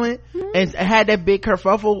Got Talent, and had that big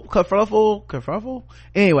kerfuffle.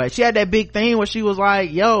 Anyway, she had that big thing where she was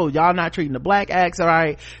like, yo, y'all not treating the black acts all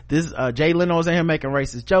right. This Jay Leno's in here making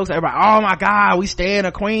racist jokes. Everybody, oh my god, we stand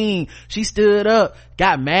a queen. She stood up,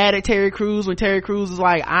 got mad at Terry Crews when Terry Crews was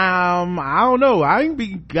like, I don't know, I ain't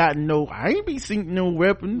be seeing no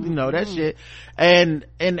weapon, that shit. And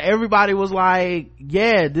everybody was like,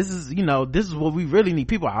 yeah, this is what we really need.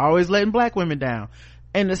 People are always letting black women down.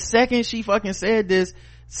 And the second she fucking said this,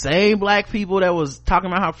 same black people that was talking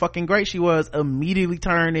about how fucking great she was immediately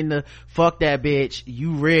turned into fuck that bitch,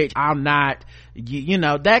 you rich, I'm not,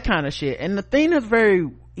 that kind of shit. And the thing that's very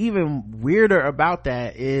even weirder about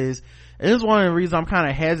that is, and this is one of the reasons I'm kind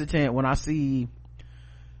of hesitant when I see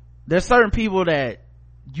there's certain people that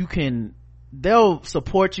they'll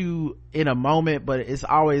support you in a moment, but it's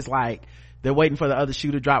always like they're waiting for the other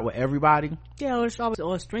shoe to drop with everybody. Yeah, there's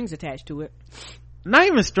always strings attached to it. Not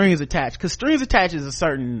even strings attached, because strings attached is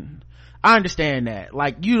I understand that.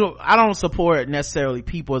 Like, I don't support necessarily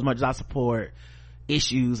people as much as I support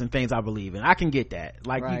issues and things I believe in. I can get that.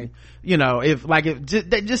 Like, right.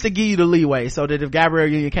 if just to give you the leeway, so that if Gabrielle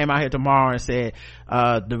Union came out here tomorrow and said,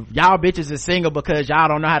 y'all bitches is single because y'all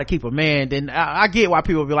don't know how to keep a man, then I get why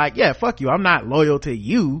people be like, yeah, fuck you, I'm not loyal to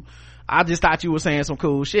you, I just thought you were saying some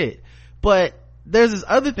cool shit. But there's this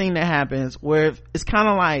other thing that happens where it's kind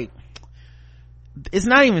of like, it's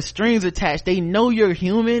not even strings attached. They know you're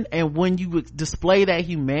human, and when you display that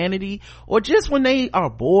humanity, or just when they are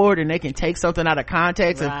bored and they can take something out of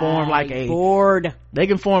context and form like they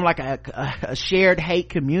can form like a shared hate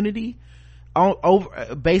community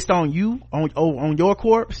based on you, on your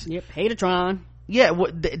corpse. Yep, Hatatron. Yeah,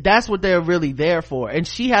 that's what they're really there for. And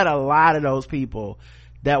she had a lot of those people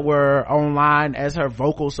that were online as her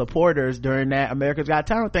vocal supporters during that America's Got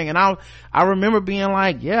Talent thing. And I remember being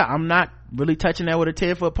like, yeah, I'm not really touching that with a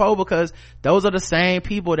 10-foot pole, because those are the same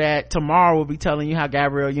people that tomorrow will be telling you how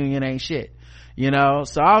Gabrielle Union ain't shit. So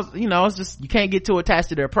it's just, you can't get too attached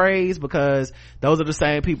to their praise, because those are the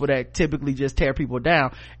same people that typically just tear people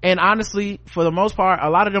down. And honestly, for the most part, a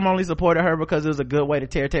lot of them only supported her because it was a good way to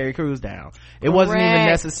tear Terry Crews down. It wasn't even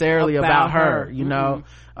necessarily about her,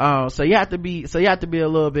 so you have to be a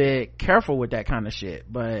little bit careful with that kind of shit.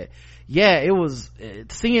 But yeah, it was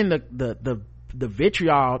seeing the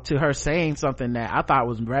vitriol to her saying something that I thought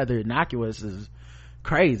was rather innocuous is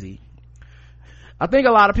crazy. I think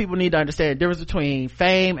a lot of people need to understand the difference between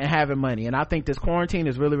fame and having money, and I think this quarantine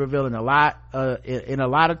is really revealing a lot in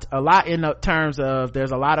the terms of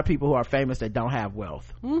there's a lot of people who are famous that don't have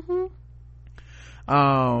wealth.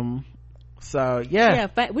 So yeah,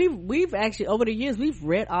 we've actually over the years we've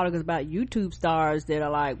read articles about YouTube stars that are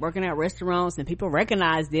like working at restaurants and people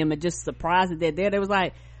recognize them and just surprised that they're there. They was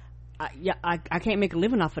like, I can't make a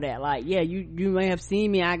living off of that. Like, yeah, you may have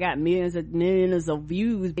seen me, I got millions of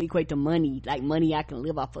views, but equate to money, like money I can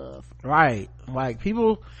live off of. Right. Like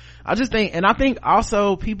people, I think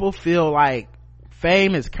also people feel like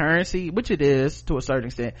fame is currency, which it is to a certain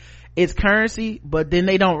extent. It's currency, but then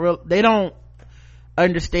they don't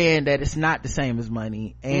understand that it's not the same as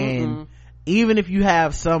money. And even if you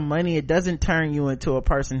have some money, it doesn't turn you into a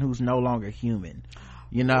person who's no longer human.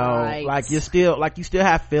 You know, right. like you still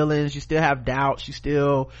have feelings, you still have doubts, you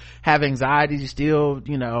still have anxieties, you still,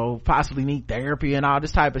 you know, possibly need therapy and all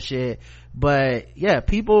this type of shit. But yeah,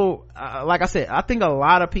 people, like I said, I think a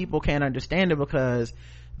lot of people can't understand it because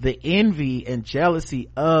the envy and jealousy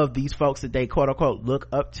of these folks that they quote unquote look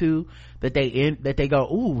up to, that they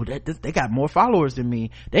go, ooh, they got more followers than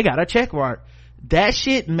me, they got a check mark. That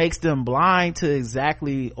shit makes them blind to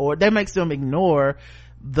or that makes them ignore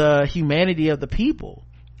the humanity of the people.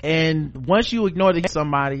 And once you ignore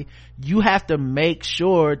somebody, you have to make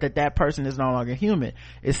sure that person is no longer human.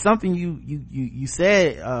 It's something you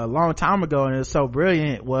said a long time ago, and it was so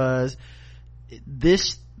brilliant, was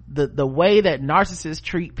this the way that narcissists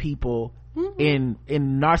treat people in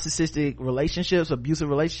narcissistic relationships, abusive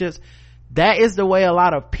relationships. That is the way a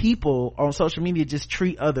lot of people on social media just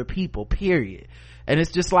treat other people, period. And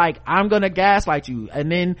it's just like, I'm gonna gaslight you. And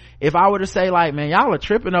then if I were to say like, man, y'all are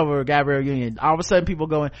tripping over Gabrielle Union, all of a sudden people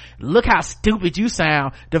going, look how stupid you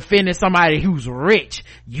sound defending somebody who's rich.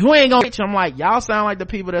 You ain't gonna, I'm like, y'all sound like the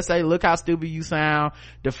people that say, look how stupid you sound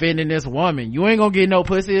defending this woman. You ain't gonna get no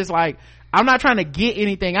pussy. It's like, I'm not trying to get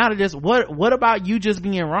anything out of this. What about you just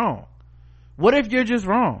being wrong? What if you're just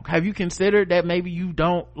wrong? Have you considered that maybe you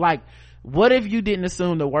don't, like, what if you didn't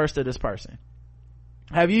assume the worst of this person?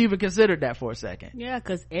 Have you even considered that for a second? Yeah,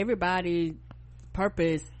 because everybody's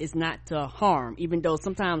purpose is not to harm. Even though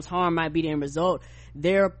sometimes harm might be the end result,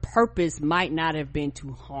 their purpose might not have been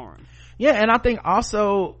to harm. Yeah, and I think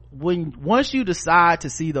also once you decide to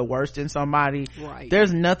see the worst in somebody, right,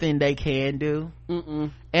 there's nothing they can do.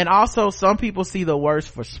 And also some people see the worst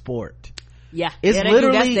for sport. Yeah, it's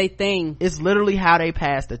literally, that's their thing. It's literally how they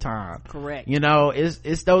pass the time. Correct. You know,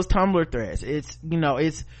 it's those Tumblr threads. It's, you know,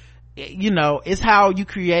 it's how you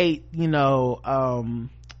create, you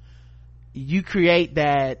create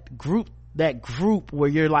that group where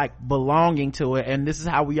you're like belonging to it, and this is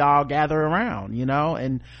how we all gather around, you know.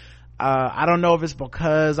 And I don't know if it's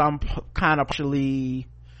because I'm partial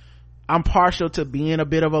to being a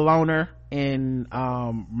bit of a loner in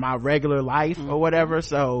my regular life or whatever.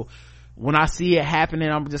 So when I see it happening,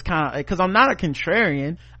 I'm just kind of, because I'm not a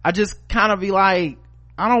contrarian, I just kind of be like,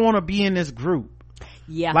 I don't want to be in this group.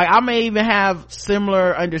 Yeah, like I may even have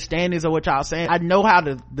similar understandings of what y'all saying. I know how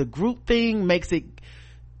the group thing makes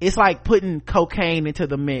it's like putting cocaine into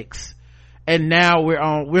the mix, and now we're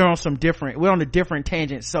on a different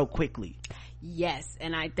tangent so quickly. Yes,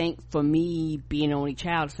 and I think for me, being an only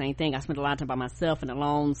child, same thing. I spent a lot of time by myself and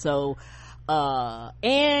alone, so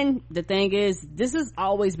and the thing is, this has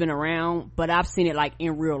always been around, but I've seen it like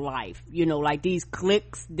in real life, you know, like these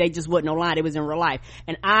cliques, they just wasn't online, it was in real life,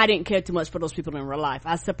 and I didn't care too much for those people in real life.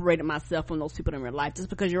 I separated myself from those people in real life. Just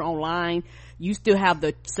because you're online, you still have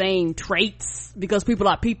the same traits, because people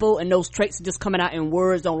are people, and those traits are just coming out in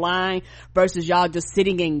words online, versus y'all just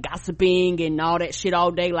sitting and gossiping and all that shit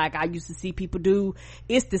all day like I used to see people do.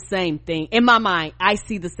 It's the same thing in my mind. I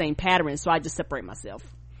see the same pattern, so I just separate myself.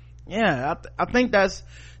 Yeah, I think that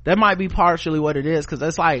might be partially what it is, because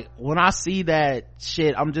it's like when I see that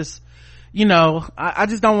shit, I'm just, you know, I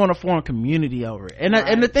just don't want to form community over it. And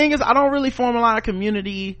and the thing is, I don't really form a lot of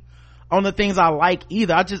community on the things I like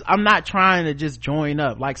either. I'm not trying to just join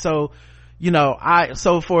up. Like, so, you know,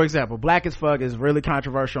 so for example, Black as Fuck is really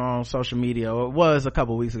controversial on social media. It was a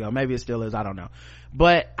couple weeks ago, maybe it still is, I don't know.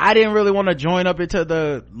 But I didn't really want to join up into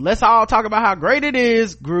the let's all talk about how great it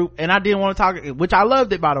is group, and I didn't want to talk, which I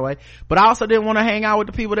loved it, by the way, but I also didn't want to hang out with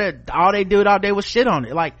the people that all they did all day was shit on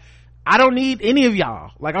it. Like, I don't need any of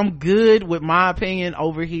y'all. Like, I'm good with my opinion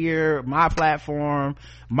over here, my platform,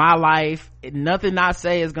 my life. Nothing I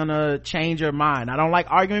say is gonna change your mind. I don't like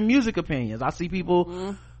arguing music opinions. I see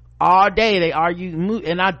people all day, they argue,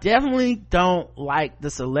 and I definitely don't like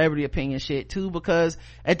the celebrity opinion shit too, because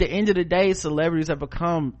at the end of the day, celebrities have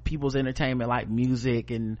become people's entertainment, like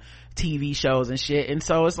music and TV shows and shit. And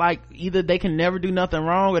so it's like, either they can never do nothing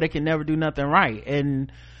wrong or they can never do nothing right.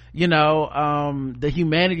 And, you know, the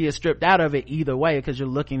humanity is stripped out of it either way, because you're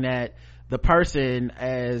looking at the person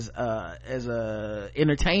as a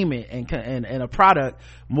entertainment and a product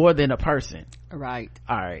more than a person. Right.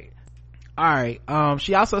 All right.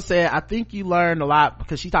 She also said, I think you learned a lot,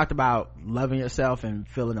 because she talked about loving yourself and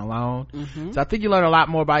feeling alone. So I think you learn a lot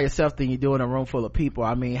more about yourself than you do in a room full of people.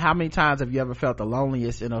 I mean, how many times have you ever felt the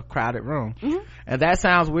loneliest in a crowded room? And that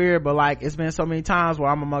sounds weird, but like, it's been so many times where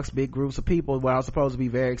I'm amongst big groups of people where I'm supposed to be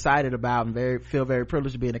very excited about and feel very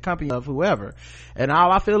privileged to be in the company of whoever, and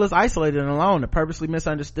all I feel is isolated and alone and purposely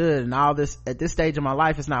misunderstood. And all this, at this stage of my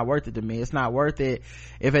life, it's not worth it to me. It's not worth it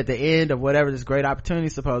if at the end of whatever this great opportunity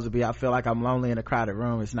is supposed to be, I feel like I'm lonely in a crowded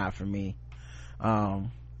room. It's not for me.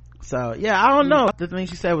 So yeah, I don't know. The thing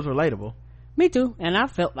she said was relatable. Me too. And I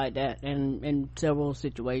felt like that in several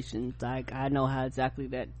situations. Like, I know how exactly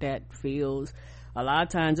that feels. A lot of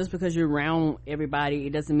times, just because you're around everybody, it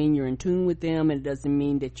doesn't mean you're in tune with them, and it doesn't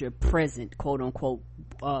mean that you're present, quote unquote,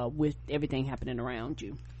 with everything happening around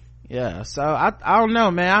you. Yeah, so I don't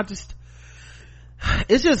know, man.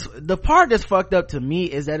 It's just, the part that's fucked up to me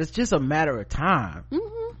is that it's just a matter of time.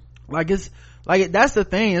 That's the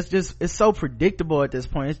thing. It's so predictable at this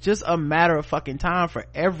point. It's just a matter of fucking time for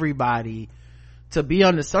everybody to be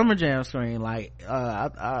on the Summer Jam screen. Like,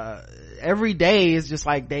 every day is just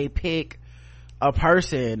like they pick a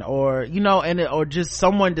person, or, you know, or just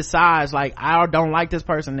someone decides like, I don't like this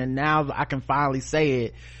person, and now I can finally say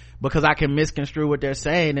it because I can misconstrue what they're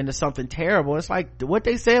saying into something terrible. It's like, what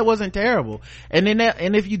they said wasn't terrible. And then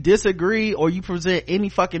and if you disagree or you present any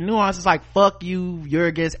fucking nuance, it's like, fuck you, you're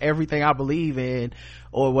against everything I believe in,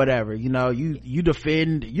 or whatever. You know, you're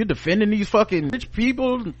defending these fucking rich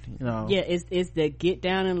people, you know. Yeah, it's the get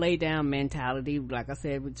down and lay down mentality, like I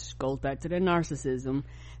said, which goes back to their narcissism.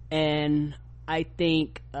 And I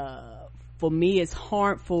think for me, it's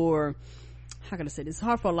hard for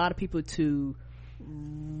a lot of people to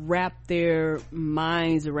wrap their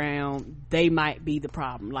minds around they might be the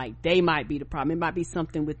problem. Like, they might be the problem. It might be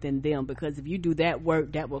something within them, because if you do that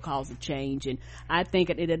work, that will cause a change. And I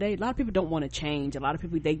think at the end of the day, a lot of people don't want to change. A lot of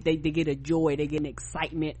people, they get a joy, they get an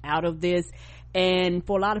excitement out of this. And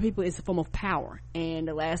for a lot of people, it's a form of power. And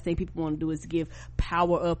the last thing people want to do is give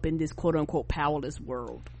power up in this quote unquote powerless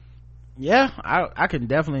world. Yeah, I can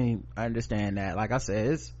definitely understand that. Like I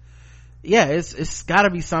said, it's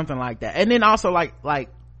gotta be something like that. And then also like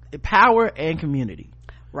power and community,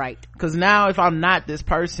 right? Because now if I'm not this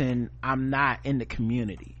person, I'm not in the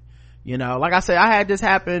community, you know. Like I said, I had this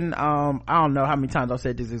happen. I don't know how many times I've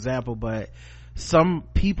said this example, but some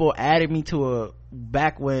people added me to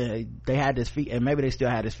back when they had this feature, and maybe they still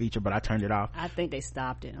had this feature, but I turned it off. I think they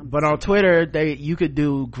stopped it. But on Twitter, you could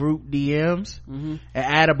do group DMs and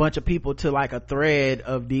add a bunch of people to like a thread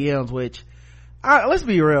of DMs, which, let's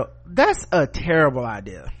be real, that's a terrible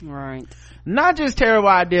idea. Right. Not just terrible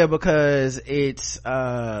idea because it's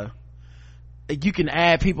you can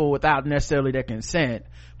add people without necessarily their consent,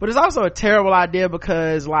 but it's also a terrible idea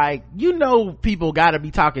because, like, you know, people gotta be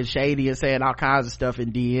talking shady and saying all kinds of stuff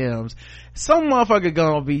in DMs. Some motherfucker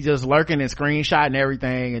gonna be just lurking and screenshotting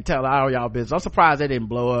everything and telling all y'all business. I'm surprised that didn't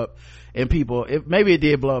blow up, and people, maybe it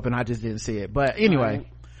did blow up and I just didn't see it. But anyway, right.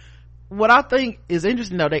 What I think is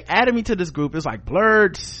interesting though, they added me to this group. It's like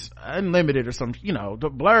Blurred Unlimited or some, you know, the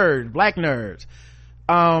Blurred Black Nerds.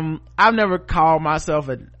 I've never called myself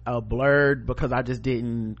a blurred because I just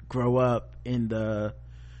didn't grow up in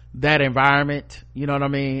that environment. You know what I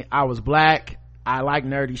mean? I was black. I like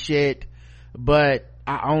nerdy shit, but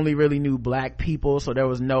I only really knew black people, so there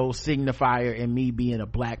was no signifier in me being a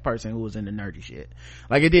black person who was in the nerdy shit.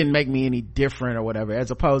 Like, it didn't make me any different or whatever,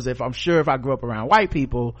 as opposed to if I grew up around white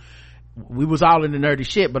people, we was all in the nerdy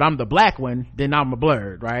shit, but I'm the black one, then I'm a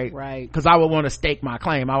blurred, right? Right. Because I would want to stake my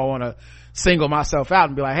claim. I would want to single myself out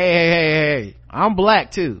and be like, hey, I'm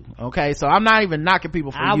black too. Okay, so I'm not even knocking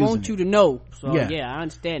people for using it. I want you to know. So yeah, I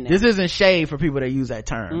understand that. This isn't shade for people that use that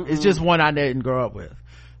term. It's just one I didn't grow up with.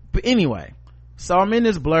 But anyway, so I'm in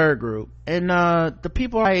this Blurred group, and the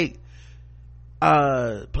people like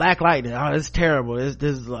Black Lightning, oh, it's terrible,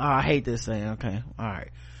 this I hate this thing. Okay, all right.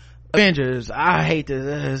 Avengers, I hate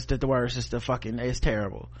this, it's the worst, it's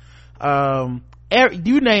terrible.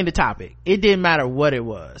 You name the topic, it didn't matter what it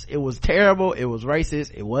was terrible, it was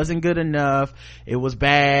racist, it wasn't good enough, it was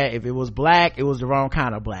bad. If it was black, it was the wrong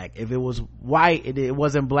kind of black. If it was white, it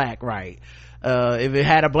wasn't black right. If it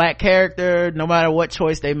had a black character, no matter what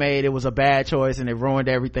choice they made, it was a bad choice and it ruined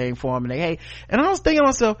everything for them, and they hate. And I was thinking to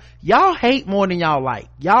myself, y'all hate more than y'all like.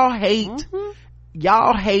 Y'all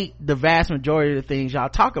hate the vast majority of the things y'all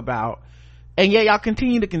talk about, and yet y'all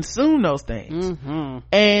continue to consume those things.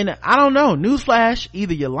 And I don't know, newsflash,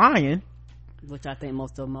 either you're lying, which I think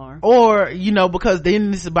most of them are, or, you know, because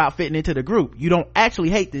then it's about fitting into the group. You don't actually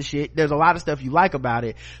hate this shit. There's a lot of stuff you like about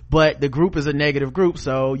it, but the group is a negative group,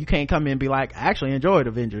 so you can't come in and be like, I actually enjoyed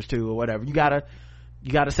Avengers 2 or whatever. You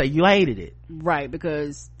gotta say you hated it, right?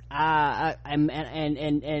 Because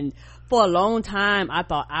And for a long time I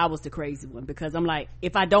thought I was the crazy one, because I'm like,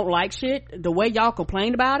 if I don't like shit the way y'all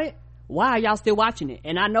complain about it, why are y'all still watching it?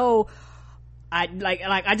 And I know I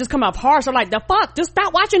just come off harsh. I'm like, the fuck, just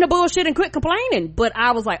stop watching the bullshit and quit complaining. But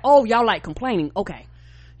I was like, oh, y'all like complaining, okay.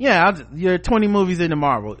 Yeah, you're 20 movies into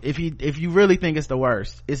Marvel. If you really think it's the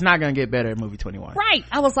worst, it's not gonna get better at movie 21. Right.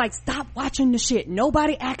 I was like, stop watching the shit.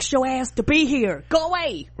 Nobody asked your ass to be here. Go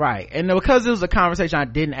away. Right. And because it was a conversation I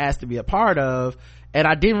didn't ask to be a part of, and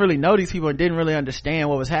I didn't really know these people and didn't really understand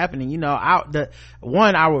what was happening, I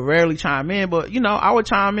would rarely chime in, but I would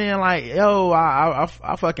chime in like, yo,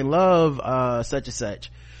 I fucking love such and such.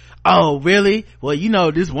 Oh, really? Well,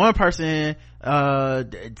 this one person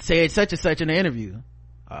said such and such in the interview.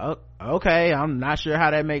 Okay, I'm not sure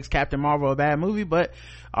how that makes Captain Marvel a bad movie, but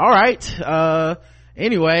all right.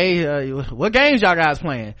 Anyway, what games y'all guys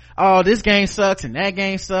playing? Oh, this game sucks and that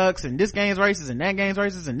game sucks and this game's racist and that game's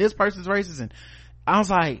racist and this person's racist. And I was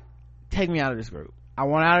like, take me out of this group. I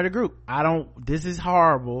want out of the group. This is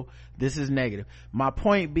horrible. This is negative. My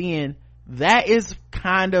point being, that is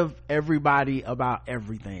kind of everybody about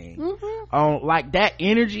everything. Mm-hmm. Like that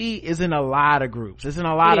energy is in a lot of groups. It's in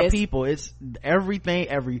a lot of people. It's everything,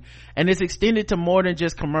 and it's extended to more than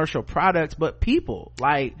just commercial products, but people.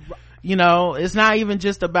 Like, it's not even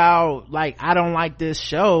just about like, I don't like this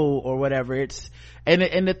show or whatever.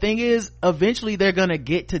 And the thing is, eventually they're gonna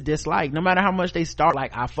get to dislike. No matter how much they start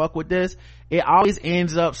like, I fuck with this, it always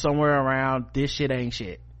ends up somewhere around, this shit ain't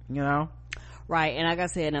shit, Right. And like I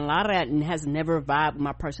said, and a lot of that has never vibed with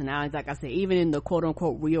my personality. Like I said, even in the quote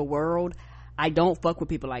unquote real world, I don't fuck with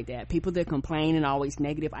people like that. People that complain and always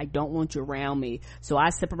negative, I don't want you around me. So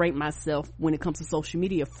I separate myself when it comes to social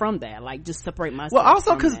media from that. Like, just separate myself. Well,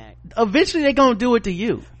 also because eventually they're gonna do it to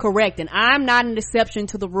you. Correct. And I'm not an exception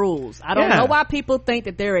to the rules. I don't know why people think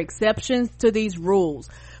that there are exceptions to these rules.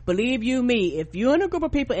 Believe you me, if you're in a group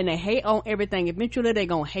of people and they hate on everything, eventually they're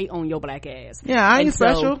gonna hate on your black ass. Yeah, I ain't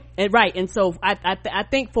special. Right. And so I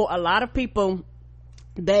think for a lot of people,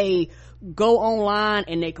 they go online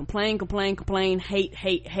and they complain,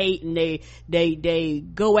 hate, and they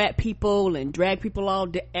go at people and drag people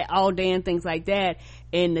all day and things like that.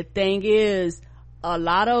 And the thing is, a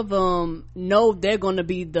lot of them know they're going to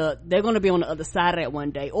be on the other side of that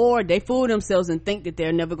one day, or they fool themselves and think that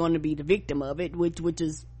they're never going to be the victim of it, which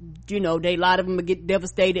is, a lot of them get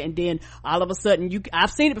devastated, and then all of a sudden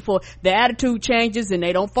I've seen it before, the attitude changes and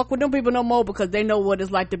they don't fuck with them people no more because they know what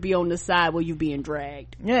it's like to be on the side where you being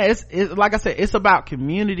dragged. Yeah, it's like I said, it's about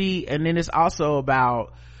community, and then it's also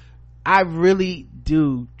about, I really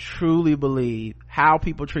do truly believe how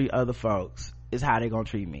people treat other folks is how they gonna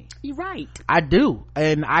treat me. You're right. I do.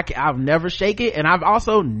 And I've never shake it, and I've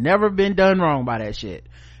also never been done wrong by that shit.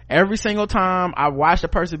 Every single time I watched a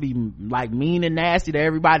person be like mean and nasty to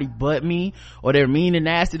everybody but me, or they're mean and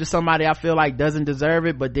nasty to somebody I feel like doesn't deserve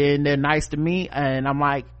it, but then they're nice to me, and I'm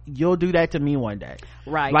like, you'll do that to me one day.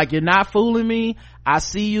 Right. Like, you're not fooling me. I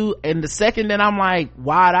see you, and the second that I'm like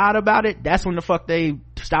wide out about it, that's when the fuck they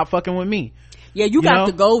stop fucking with me. Yeah, you got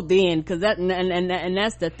to go then, because that and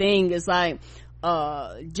that's the thing. It's like,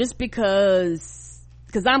 just because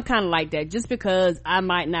I'm kind of like that, just because I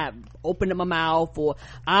might not open up my mouth, or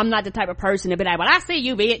I'm not the type of person to be like, well, I see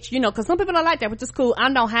you, bitch, because some people are like that, which is cool.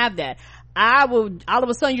 I don't have that. I will, all of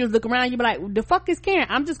a sudden you look around, you be like, the fuck is Karen?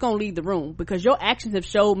 I'm just gonna leave the room, because your actions have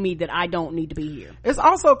showed me that I don't need to be here. It's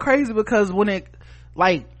also crazy because when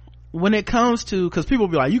it comes to, because people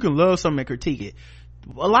be like, you can love something and critique it.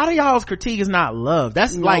 A lot of y'all's critique is not love.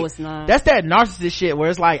 That's it's not. That's that narcissist shit where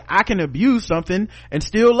it's like, I can abuse something and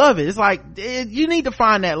still love it. It's like, you need to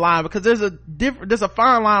find that line, because there's a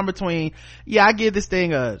fine line between, I give this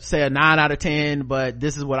thing say a 9 out of 10, but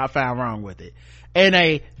this is what I found wrong with it,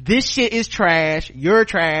 and this shit is trash, you're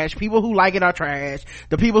trash, people who like it are trash,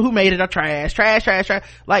 the people who made it are trash.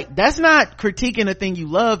 Like, that's not critiquing a thing you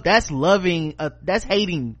love. That's loving, that's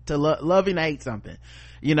hating to loving to hate something.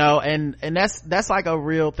 And that's like a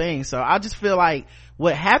real thing. So I just feel like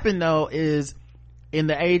what happened though is, in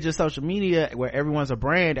the age of social media where everyone's a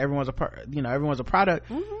brand, everyone's a product,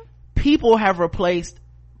 mm-hmm. People have replaced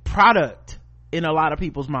product in a lot of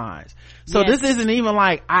people's minds. So This isn't even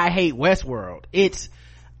like, I hate Westworld. It's,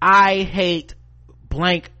 I hate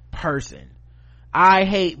blank person. I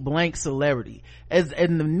hate blank celebrity.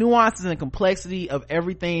 And the nuances and complexity of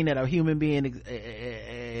everything that a human being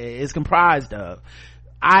is comprised of,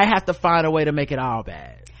 I have to find a way to make it all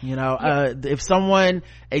bad. You know, if someone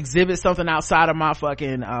exhibits something outside of my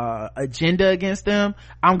fucking agenda against them,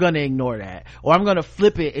 I'm gonna ignore that, or I'm gonna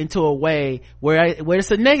flip it into a way where it's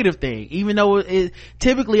a negative thing, even though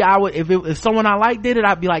typically I would, if someone I like did it,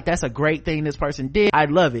 I'd be like, that's a great thing this person did, I'd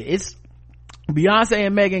love it. It's Beyonce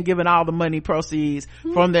and Megan giving all the money proceeds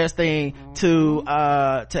from their thing to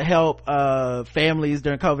help families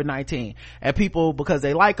during COVID-19, and people, because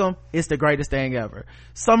they like them, it's the greatest thing ever.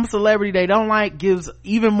 Some celebrity they don't like gives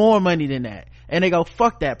even more money than that, and they go,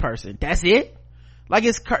 fuck that person, that's it. Like,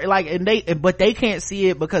 it's like, but they can't see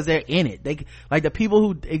it because they're in it. They, like, the people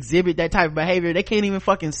who exhibit that type of behavior, they can't even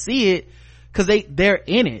fucking see it because they're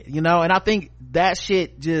in it, you know. And I think that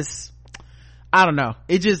shit just, I don't know,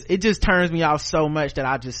 it just turns me off so much that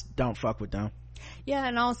I just don't fuck with them. Yeah,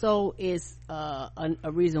 and also it's a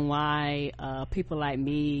reason why people like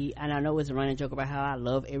me, and I know it's a running joke about how I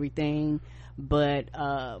love everything, but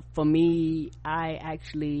for me, I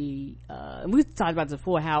actually we've talked about this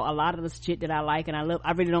before, how a lot of the shit that I like and I love,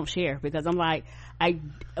 I really don't share, because I'm like,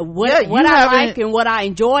 what I like and what I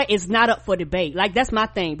enjoy is not up for debate. Like, that's my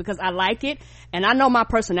thing, because I like it and I know my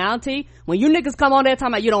personality. When you niggas come on there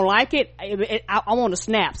talking about you don't like it, I want to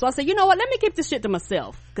snap. So I say, you know what, let me keep this shit to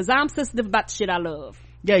myself, because I'm sensitive about the shit I love.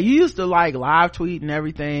 Yeah, you used to like live tweet and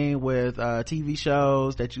everything with TV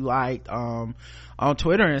shows that you liked on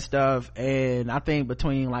Twitter and stuff, and I think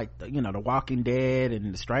between, like, you know, The Walking Dead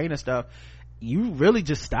and The Strain and stuff, you really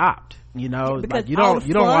just stopped, you know. Yeah, like, you don't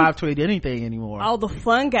live tweet anything anymore. All the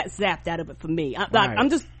fun got zapped out of it for me.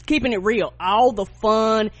 I'm just keeping it real. All the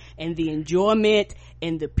fun and the enjoyment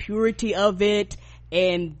and the purity of it,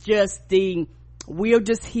 and just we're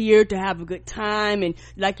just here to have a good time. And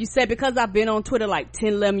like you said, because I've been on Twitter like 10,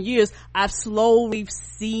 11 years, I've slowly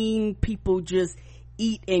seen people just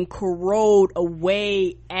eat and corrode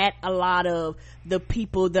away at a lot of the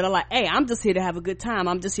people that are like, hey, I'm just here to have a good time,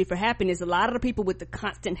 I'm just here for happiness. A lot of the people with the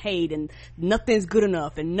constant hate and nothing's good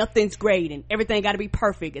enough and nothing's great and everything got to be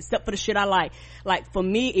perfect except for the shit I like for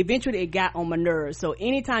me, eventually it got on my nerves. So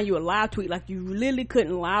anytime you a live tweet, like, you really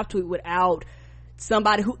couldn't live tweet without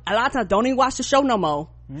somebody who a lot of times don't even watch the show no more.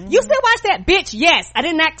 You still watch that, bitch? Yes. I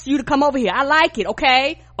didn't ask you to come over here. I like it.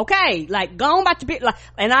 Okay. Like, go on about your bitch. Like,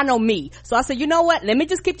 and I know me. So I said, you know what? Let me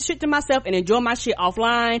just keep the shit to myself and enjoy my shit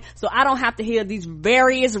offline, so I don't have to hear these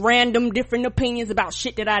various random different opinions about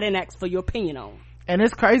shit that I didn't ask for your opinion on. And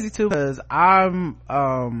it's crazy too, because I'm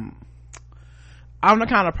the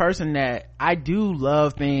kind of person that I do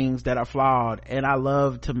love things that are flawed, and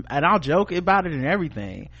and I'll joke about it and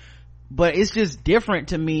everything, but it's just different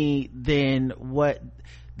to me than what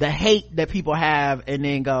the hate that people have and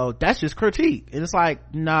then go, that's just critique. And it's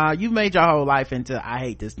like, nah, you've made your whole life into, I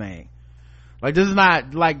hate this thing. Like, this is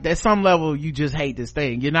not, like, at some level you just hate this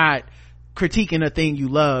thing. You're not critiquing a thing you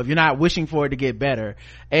love. You're not wishing for it to get better.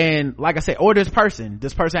 And like I said, or this person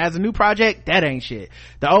has a new project, that ain't shit.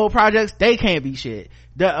 The old projects, they can't be shit.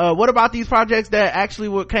 What about these projects that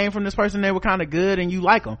actually came from this person, they were kind of good and you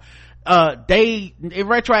like them?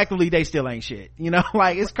 Retroactively they still ain't shit, you know.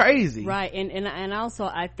 Like, it's crazy, right? And also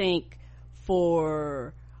I think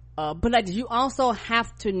but like, you also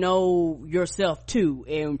have to know yourself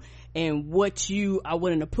too, and what you are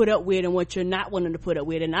willing to put up with and what you're not willing to put up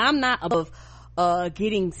with. And I'm not above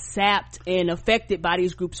getting sapped and affected by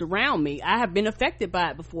these groups around me. I have been affected by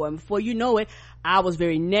it before, and before you know it, I was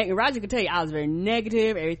very negative. Roger can tell you, I was very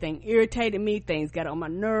negative. Everything irritated me. Things got on my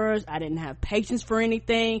nerves. I didn't have patience for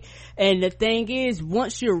anything. And the thing is,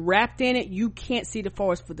 once you're wrapped in it, you can't see the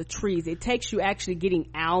forest for the trees. It takes you actually getting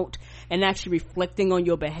out and actually reflecting on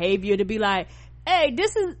your behavior to be like, hey,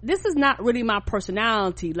 this is not really my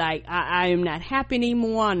personality. Like, I am not happy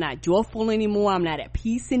anymore. I'm not joyful anymore. I'm not at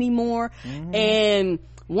peace anymore. And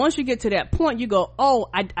once you get to that point, you go, oh,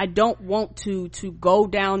 I don't want to go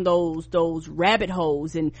down those rabbit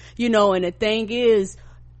holes. And, you know, and the thing is,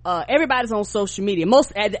 everybody's on social media.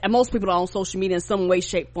 Most people are on social media in some way,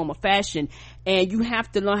 shape, form, or fashion. And you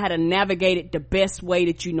have to learn how to navigate it the best way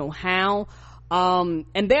that you know how. And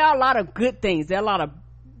there are a lot of good things. There are a lot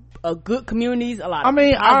of good communities, a lot of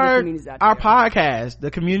communities out there. Our podcast,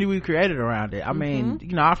 the community we created around it, I mean,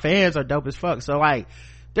 you know, our fans are dope as fuck. So, like,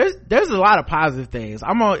 there's a lot of positive things.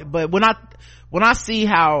 But when I see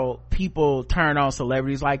how people turn on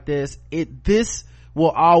celebrities like this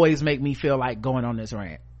will always make me feel like going on this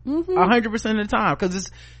rant 100% of the time,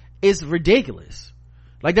 because it's ridiculous.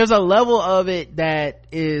 Like, there's a level of it that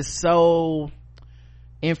is so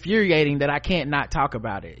infuriating that I can't not talk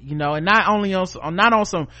about it, you know. And not on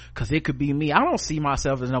some, because it could be me. I don't see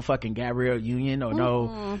myself as no fucking Gabrielle Union or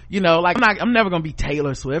no, you know, like, I'm never gonna be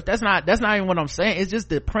Taylor Swift. That's not even what I'm saying. It's just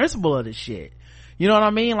the principle of the shit, You know what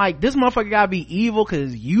I mean? Like, this motherfucker gotta be evil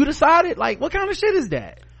because you decided? Like, what kind of shit is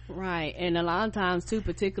that? Right. And a lot of times too,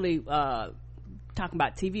 particularly talking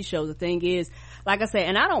about TV shows, the thing is, like I said,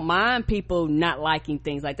 and I don't mind people not liking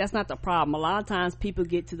things, like that's not the problem. A lot of times people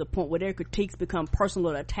get to the point where their critiques become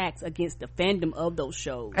personal attacks against the fandom of those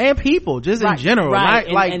shows and people just right, in general,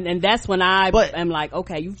 right? Like, and that's when I am like,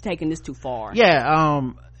 okay, you've taken this too far.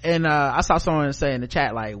 And I saw someone say in the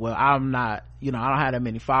chat, like, well, I'm not, you know, I don't have that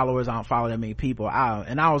many followers, I don't follow that many people out.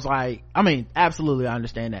 And I was like, I mean, absolutely, I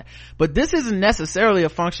understand that, but this isn't necessarily a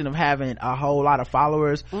function of having a whole lot of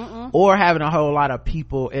followers or having a whole lot of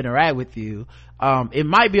people interact with you. It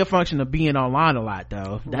might be a function of being online a lot,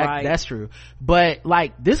 though. That's true. But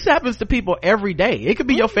like, this happens to people every day. It could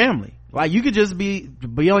be your family. Like, you could just be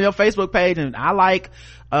on your Facebook page and I like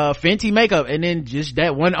Fenty makeup, and then just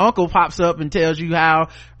that one uncle pops up and tells you how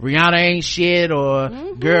Rihanna ain't shit, or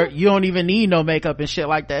girl, you don't even need no makeup and shit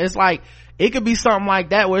like that. It's like, it could be something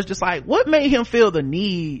like that where it's just like, what made him feel the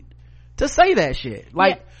need to say that shit?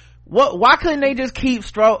 Like, why couldn't they just keep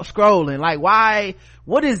scrolling? Like, why,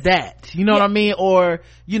 what is that? You know what I mean? Or,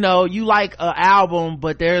 you know, you like an album,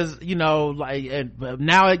 but there's, you know, like,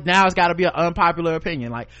 now it's gotta be an unpopular opinion.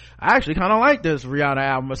 Like, I actually kind of like this Rihanna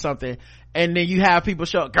album or something. And then you have people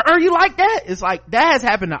show, girl, you like that? It's like, that has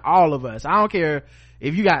happened to all of us. I don't care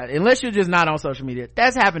if you got, unless you're just not on social media,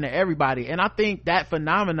 that's happened to everybody. And I think that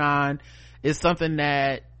phenomenon is something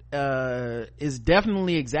that is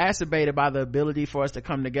definitely exacerbated by the ability for us to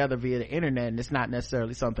come together via the internet, and it's not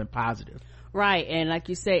necessarily something positive. Right. And like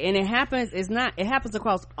you say, and it happens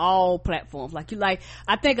across all platforms. I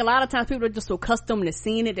think a lot of times people are just so accustomed to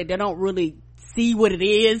seeing it that they don't really see what it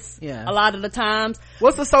is. Yeah. A lot of the times.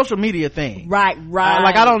 What's the social media thing? Right.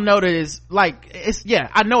 Like, I don't know that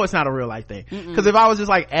I know it's not a real life thing. Cause if I was just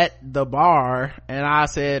like at the bar and I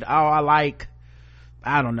said, oh,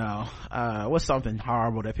 I don't know, what's something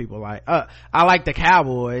horrible that people like? I like the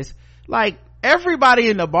Cowboys. Like, everybody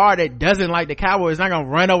in the bar that doesn't like the Cowboys is not gonna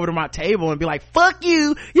run over to my table and be like, fuck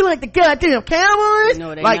you, you like the goddamn Cowboys?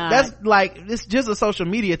 No, they like not. That's like, it's just a social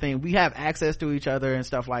media thing. We have access to each other and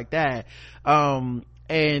stuff like that.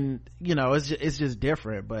 And you know, it's just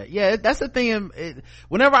different. But yeah, that's the thing.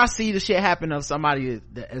 Whenever I see the shit happen to somebody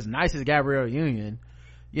as nice as Gabrielle Union,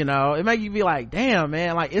 you know, it makes you be like, damn,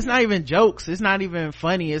 man, like, it's not even jokes, it's not even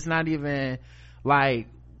funny, it's not even like,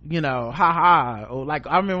 you know, haha. Or like,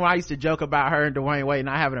 I remember when I used to joke about her and Dwayne Wade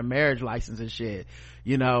not having a marriage license and shit,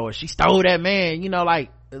 you know, or she stole that man, you know, like,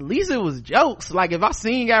 at least it was jokes. Like, if I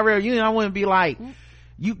seen Gabrielle Union, I wouldn't be like,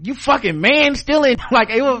 you fucking man stealing. Like,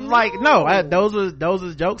 it was like, no, those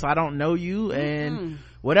was jokes, I don't know you and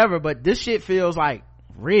whatever. But this shit feels like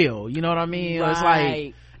real, you know what I mean? Right. It's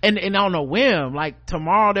like, and on a whim, like,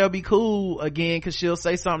 tomorrow they'll be cool again because she'll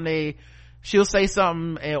say something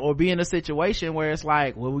or be in a situation where it's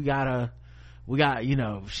like, well, we got, you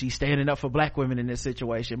know, she's standing up for black women in this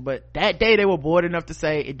situation. But that day they were bored enough to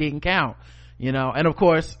say it didn't count, you know. And of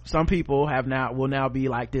course, some people will now be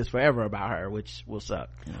like this forever about her, which will suck,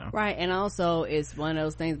 you know. Right. And also, it's one of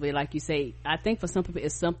those things where, like you say, I think for some people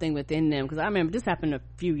it's something within them, because I remember this happened a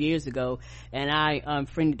few years ago, and I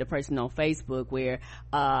friended the person on Facebook where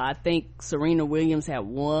I think Serena Williams had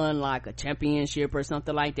won like a championship or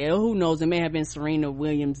something like that, or who knows, it may have been Serena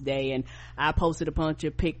Williams Day, and I posted a bunch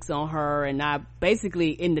of pics on her, and I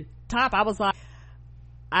basically, in the top, I was like,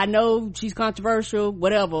 I know she's controversial,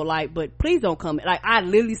 whatever, like, but please don't come, like, I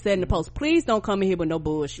literally said in the post, please don't come in here with no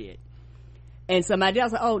bullshit. And somebody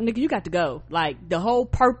else like, oh, nigga, you got to go. Like, the whole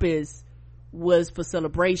purpose was for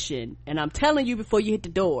celebration, and I'm telling you before you hit the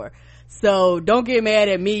door. So don't get mad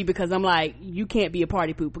at me because I'm like, you can't be a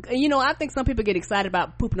party pooper. And you know, I think some people get excited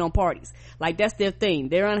about pooping on parties. Like, that's their thing.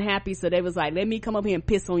 They're unhappy, so they was like, let me come up here and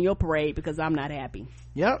piss on your parade because I'm not happy.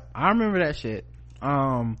 Yep, I remember that shit.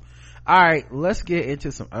 All right, let's get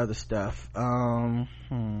into some other stuff.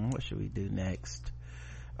 What should we do next?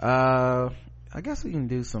 I guess we can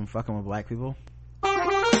do some fucking with black people.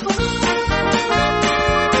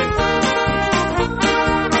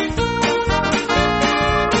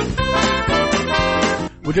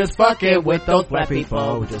 We're just fucking with those black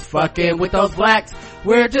people. We're just fucking with those blacks.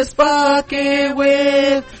 We're just fucking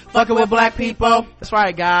with black people. That's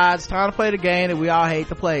right, guys. It's time to play the game that we all hate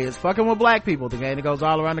to play. It's fucking with black people. The game that goes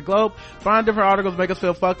all around the globe. Find different articles, make us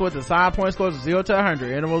feel fucked with, and assign point scores of 0 to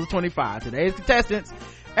 100. Intervals of 25. Today's contestants,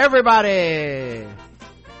 everybody.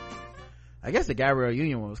 I guess the Gabrielle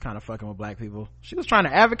Union one was kind of fucking with black people. She was trying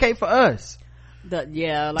to advocate for us.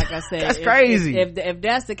 Like I said, that's crazy. If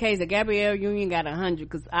that's the case, Gabrielle Union got 100,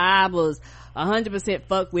 because I was 100%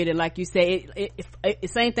 fucked with it. Like you say, it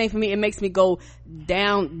same thing for me. It makes me go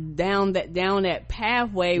down that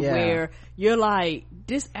pathway where you're like,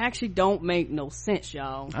 this actually don't make no sense,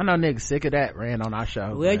 y'all. I know niggas sick of that ran on our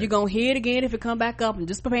show. Well, you're gonna hear it again if it come back up. I'm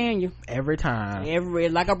just preparing you every time,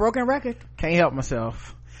 like a broken record. Can't help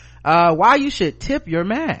myself. Why you should tip your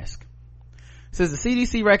mask. Since the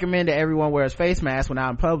CDC recommended everyone wears face masks when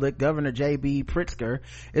out in public, Governor J.B. Pritzker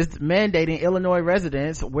is mandating Illinois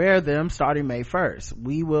residents wear them starting May 1st.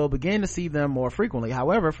 We will begin to see them more frequently.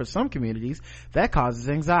 However, for some communities, that causes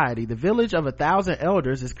anxiety. The Village of 1,000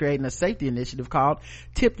 Elders is creating a safety initiative called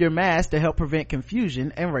Tip Your Mask to help prevent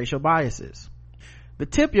confusion and racial biases. The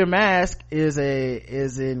Tip Your Mask is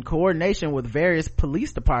in coordination with various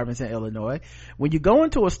police departments in Illinois. When you go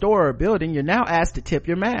into a store or a building, you're now asked to tip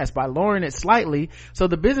your mask by lowering it slightly so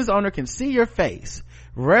the business owner can see your face.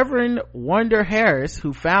 Reverend Wonder Harris,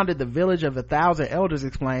 who founded the Village of 1,000 Elders,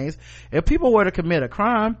 explains, if people were to commit a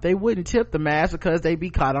crime, they wouldn't tip the mask because they'd be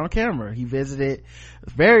caught on camera. He visited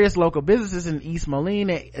various local businesses in East Moline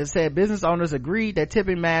and said business owners agreed that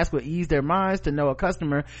tipping masks would ease their minds to know a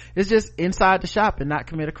customer is just inside the shop and not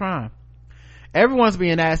commit a crime. Everyone's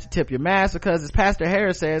being asked to tip your mask because, as Pastor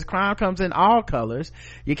Harris says, crime comes in all colors.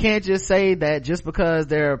 You can't just say that just because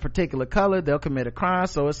they're a particular color they'll commit a crime.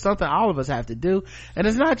 So it's something all of us have to do, and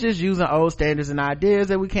it's not just using old standards and ideas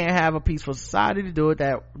that we can't have a peaceful society to do it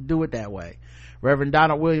that way. Reverend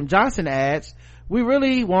Donald William Johnson adds, we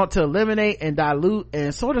really want to eliminate and dilute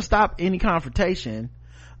and sort of stop any confrontation.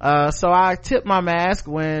 So I tip my mask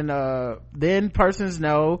when then persons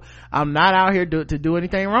know I'm not out here to do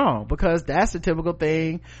anything wrong, because that's the typical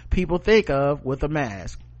thing people think of with a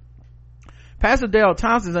mask. Pastor Dale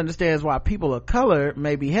Thompson understands why people of color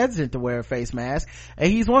may be hesitant to wear a face mask,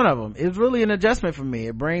 and he's one of them. It's really an adjustment for me.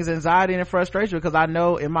 It brings anxiety and frustration because I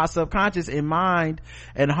know in my subconscious, in mind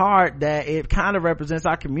and heart, that it kind of represents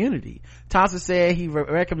our community. Thompson said he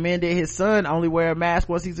recommended his son only wear a mask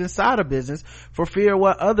once he's inside a business for fear of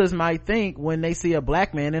what others might think when they see a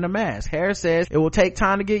black man in a mask. Harris says it will take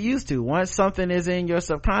time to get used to. Once something is in your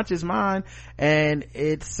subconscious mind and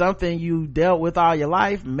it's something you dealt with all your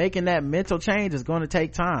life, making that mental change is going to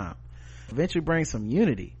take time. Eventually bring some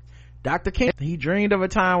unity. Dr. King, he dreamed of a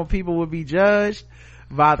time when people would be judged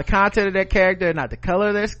by the content of their character and not the color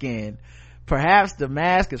of their skin. Perhaps the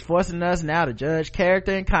mask is forcing us now to judge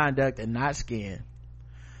character and conduct and not skin.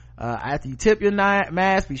 After you tip your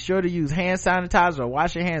mask, be sure to use hand sanitizer or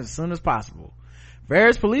wash your hands as soon as possible.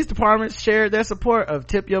 Various police departments shared their support of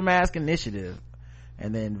Tip Your Mask initiative.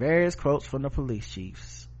 And then various quotes from the police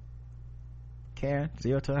chiefs. Karen,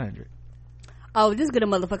 0 to 100. Oh, just get a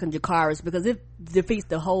motherfucking Jakaris, because it defeats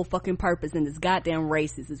the whole fucking purpose, and it's goddamn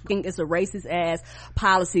racist. It's a racist ass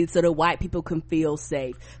policy so that white people can feel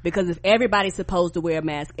safe. Because if everybody's supposed to wear a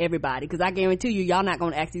mask, everybody, because I guarantee you, y'all not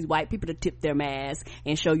gonna ask these white people to tip their mask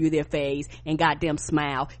and show you their face and goddamn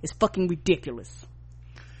smile. It's fucking ridiculous.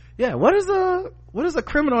 Yeah, what does a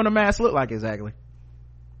criminal in a mask look like exactly?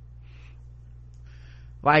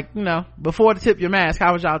 Like, you know, before the tip your mask,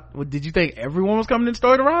 how was y'all, did you think everyone was coming in the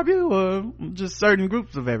store to rob you, or just certain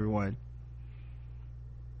groups of everyone?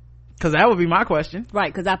 Because that would be my question.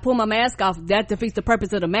 Right, because I pull my mask off, that defeats the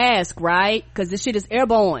purpose of the mask, right? Because this shit is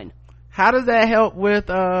airborne. How does that help with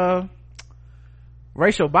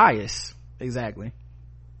racial bias exactly?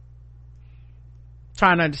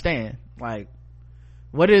 Trying to understand, like,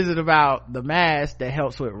 what is it about the mask that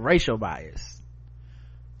helps with racial bias?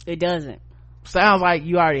 It doesn't. Sounds like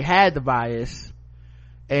you already had the bias,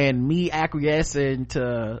 and me acquiescing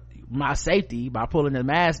to my safety by pulling the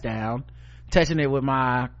mask down, touching it with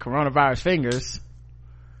my coronavirus fingers,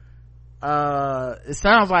 it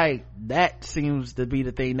sounds like that seems to be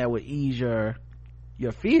the thing that would ease your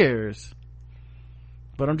fears,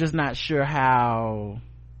 but I'm just not sure how.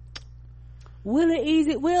 Will it ease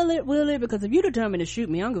it? Will it? Because if you determined to shoot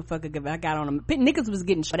me, I'm gonna fuck if I got on them. Niggas was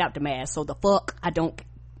getting shot out the mask, so the fuck I don't.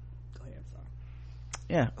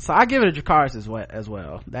 Yeah, so I give it a Jakaris as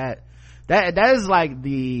well. That is like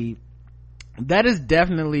that is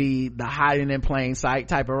definitely the hiding in plain sight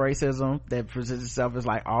type of racism that presents itself as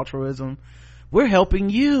like altruism. We're helping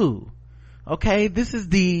you, okay? This is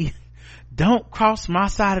the don't cross my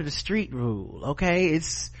side of the street rule, okay?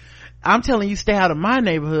 I'm telling you stay out of my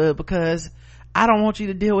neighborhood because I don't want you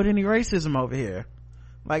to deal with any racism over here.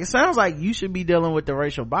 Like, it sounds like you should be dealing with the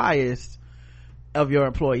racial bias of your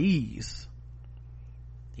employees,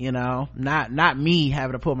 you know, not me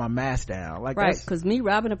having to put my mask down. Like, right, because me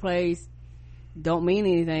robbing a place don't mean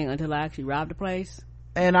anything until I actually rob the place.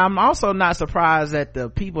 And I'm also not surprised that the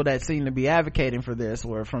people that seem to be advocating for this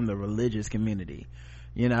were from the religious community.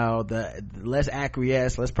 You know, the let's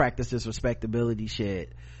acquiesce, let's practice this respectability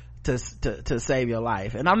shit to save your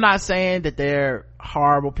life. And I'm not saying that they're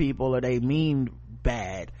horrible people or they mean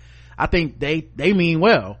bad. I think they mean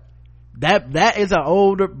well. That is an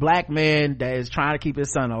older black man that is trying to keep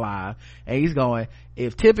his son alive, and he's going,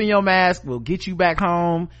 if tipping your mask will get you back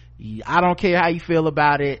home, I don't care how you feel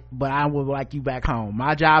about it, but I would like you back home.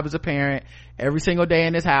 My job as a parent every single day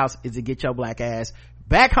in this house is to get your black ass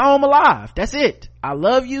back home alive. That's it. I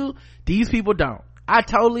love you. These people don't. I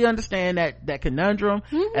totally understand that conundrum,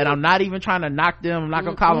 and I'm not even trying to knock them. I'm not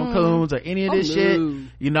gonna call them coons or any of this shit.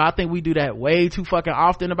 You know, I think we do that way too fucking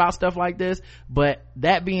often about stuff like this. But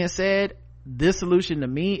that being said, this solution to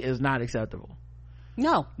me is not acceptable.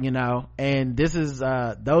 No. You know, and this is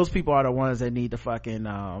those people are the ones that need to fucking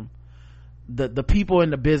the people in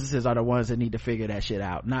the businesses are the ones that need to figure that shit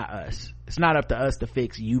out, not us. It's not up to us to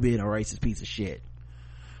fix you being a racist piece of shit.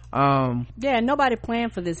 Yeah, nobody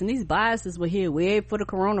planned for this, and these biases were here way before the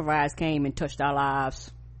coronavirus came and touched our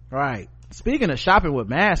lives. Right. Speaking of shopping with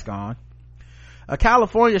masks on, a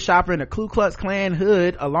California shopper in a Ku Klux Klan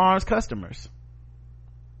hood alarms customers.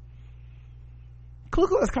 Ku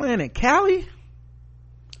Klux Klan in Cali?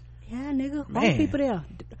 Yeah, nigga, all people there.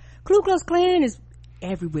 Ku Klux Klan is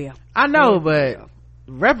everywhere. I know, but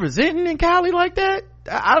representing in Cali like that,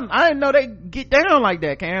 I didn't know they get down like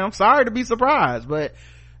that, Cam. I'm sorry to be surprised, but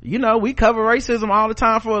you know, we cover racism all the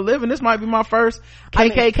time for a living. This might be my first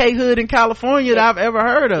KKK hood in California that I've ever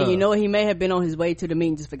heard of. You know, he may have been on his way to the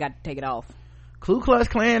meeting, just forgot to take it off. Ku Klux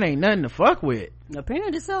Klan ain't nothing to fuck with.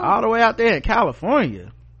 Apparently so. All the way out there in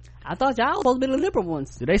California. I thought y'all were supposed to be the liberal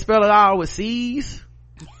ones. Do they spell it all with C's?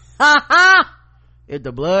 If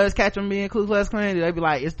the Bloods catch them being Ku Klux Klan, do they be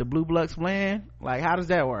like, it's the Blue Bloods Klan? Like, how does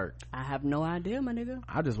that work? I have no idea, my nigga.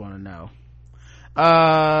 I just want to know.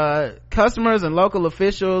 Customers and local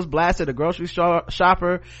officials blasted a grocery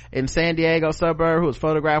shopper in San Diego suburb who was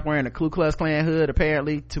photographed wearing a Ku Klux Klan hood,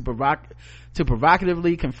 apparently to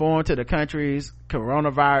provocatively conform to the country's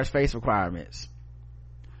coronavirus face requirements.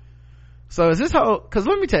 So is this whole, cause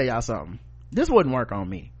let me tell y'all something, this wouldn't work on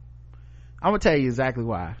me. I'm gonna tell you exactly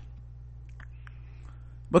why.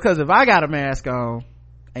 Because if I got a mask on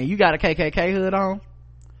and you got a KKK hood on,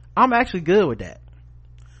 I'm actually good with that.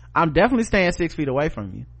 I'm definitely staying 6 feet away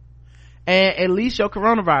from you, and at least your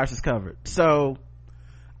coronavirus is covered, so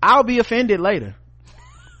I'll be offended later.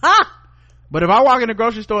 But if I walk in the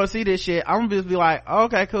grocery store and see this shit, I'm gonna just be like, oh,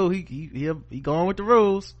 okay, cool, he going with the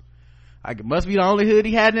rules. Like, it must be the only hood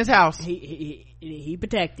he had in his house. He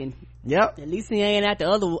protecting. Yep. At least he ain't out there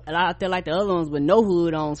like the other ones with no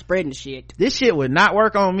hood on spreading shit. This shit would not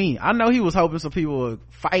work on me. I know he was hoping some people would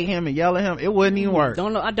fight him and yell at him. It wouldn't even work.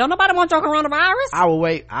 Don't nobody want your coronavirus. I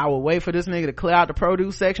will wait for this nigga to clear out the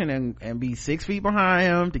produce section and be 6 feet behind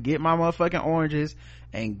him to get my motherfucking oranges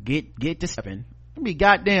and get to stepping. Be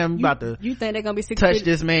goddamn about to you think they're gonna be 6 touch feet?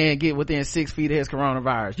 This man, get within 6 feet of his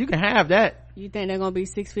coronavirus. You can have that. You think they're gonna be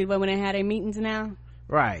 6 feet away when they have their meetings now?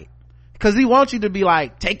 Right. Cause he wants you to be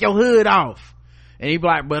like, take your hood off. And he be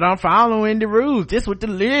like, but I'm following the rules. This what the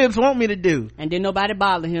libs want me to do. And then nobody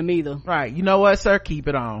bother him either. Right. You know what, sir? Keep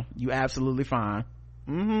it on. You absolutely fine.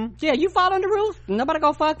 Yeah, you following the rules. Nobody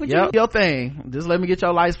gonna fuck with you. Your thing. Just let me get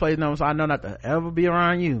your license plate number so I know not to ever be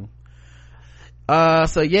around you.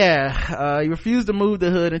 He refused to move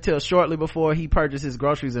the hood until shortly before he purchased his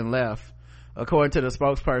groceries and left, according to the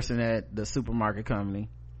spokesperson at the supermarket company.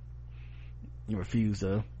 He refused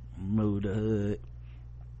to move the hood.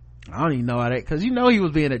 I don't even know how that, cause you know he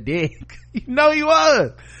was being a dick. You know he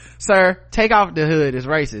was. Sir, take off the hood, it's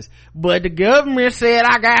racist. But the government said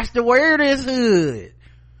I got to wear this hood.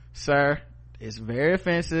 Sir, it's very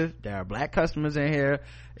offensive. There are black customers in here.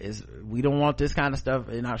 We don't want this kind of stuff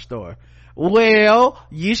in our store. Well,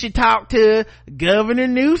 you should talk to Governor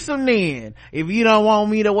Newsom then. If you don't want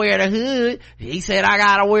me to wear the hood, he said I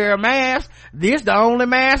gotta wear a mask. This the only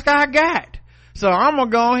mask I got. So I'm gonna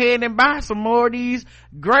go ahead and buy some more of these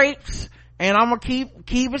grapes, and I'm gonna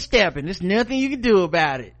keep it stepping. There's nothing you can do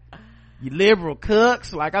about it. You liberal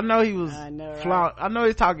cucks. Like, I know he was I know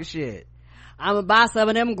he's talking shit. I'm gonna buy some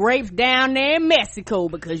of them grapes down there in Mexico,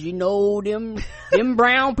 because you know them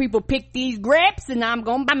brown people pick these grapes, and I'm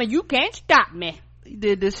gonna buy them. You can't stop me. He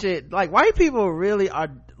did this shit. Like, white people really are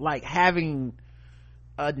like having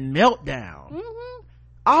a meltdown.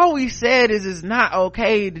 All we said is it's not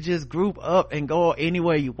okay to just group up and go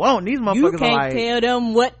anywhere you want. These motherfuckers you can't are like, tell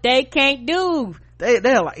them what they can't do.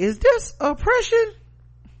 They're like, is this oppression?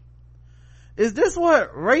 Is this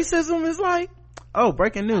what racism is like? Oh,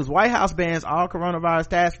 breaking news. White House bans all coronavirus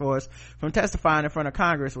task force from testifying in front of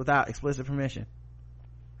Congress without explicit permission.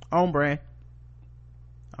 On brand.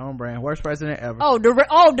 Worst president ever.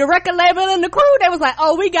 The record label and the crew, they was like,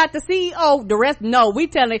 we got the CEO. The rest, no, we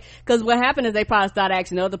telling, because what happened is they probably started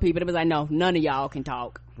asking other people. They was like, no, none of y'all can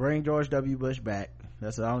talk. Bring George W. Bush back.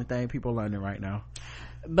 That's the only thing people are learning right now.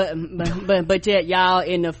 But yet y'all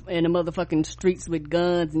in the motherfucking streets with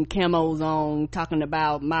guns and camos on, talking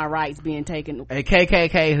about my rights being taken. A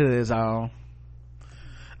KKK hoods on.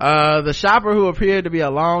 The shopper, who appeared to be a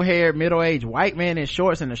long-haired, middle-aged white man in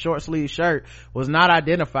shorts and a short-sleeved shirt, was not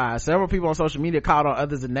identified. Several people on social media called on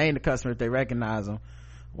others to name the customer if they recognize him.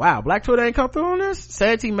 Wow, Black Twitter ain't come through on this?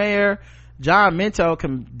 Santee Mayor John Minto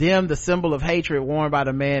condemned the symbol of hatred worn by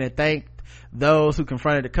the man and thanked those who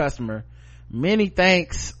confronted the customer. Many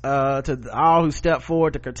thanks to all who stepped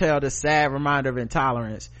forward to curtail this sad reminder of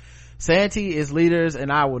intolerance. Santee is leaders,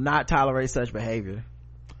 and I will not tolerate such behavior.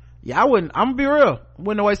 Yeah, I'm gonna be real,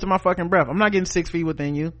 wouldn't waste my fucking breath. I'm not getting 6 feet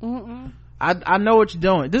within you. I know what you're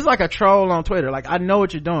doing. This is like a troll on Twitter. Like, I know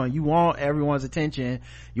what you're doing. You want everyone's attention.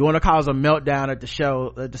 You want to cause a meltdown at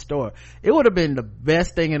the store. It would have been the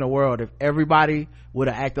best thing in the world if everybody would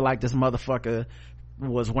have acted like this motherfucker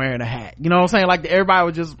was wearing a hat. You know what I'm saying? Like, everybody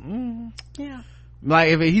would just yeah, like,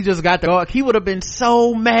 if he just got the, he would have been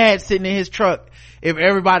so mad sitting in his truck if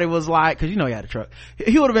everybody was like, cause you know he had a truck,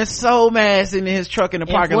 he would have been so mad sitting in his truck in the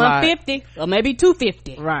parking lot. 150 or maybe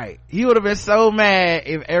 250, right? He would have been so mad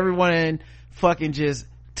if everyone fucking just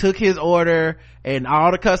took his order and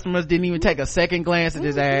all the customers didn't even take a second glance at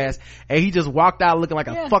his ass, and he just walked out looking like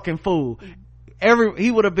a fucking fool.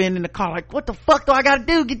 He would have been in the car like, what the fuck do I gotta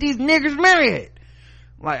do? Get these niggers married?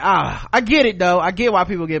 Like, I get it though. I get why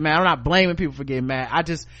people get mad. I'm not blaming people for getting mad. I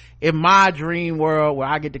just, in my dream world where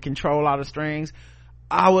I get to control all the strings,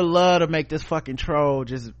 I would love to make this fucking troll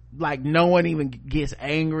just like, no one even gets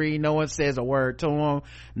angry, no one says a word to him,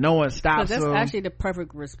 no one stops him. That's actually the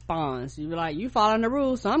perfect response. You're like, you following the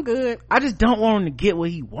rules, so I'm good. I just don't want him to get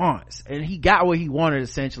what he wants, and he got what he wanted.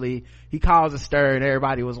 Essentially, he caused a stir and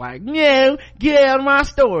everybody was like, no, get out of my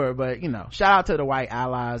store. But you know, shout out to the white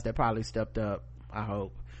allies that probably stepped up. I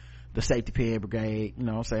hope the safety pin brigade, you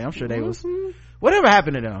know what I'm saying, I'm sure they was, whatever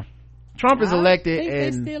happened to them. Trump is elected,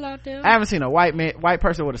 and still out there. I haven't seen a white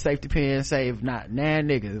person with a safety pin save not 9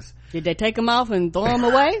 niggas. Did they take them off and throw them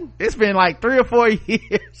away? It's been like 3 or 4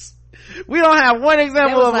 years. We don't have one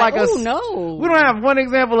example of like we don't have one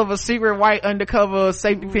example of a secret white undercover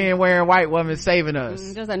safety pin wearing white woman saving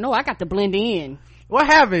us. Just like, no, I got to blend in. What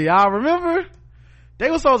happened, y'all? Remember,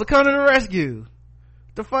 they were supposed to come to the rescue.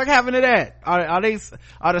 The fuck happened to that?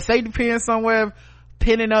 Are the safety pins somewhere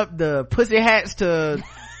pinning up the pussy hats to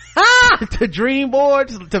to dream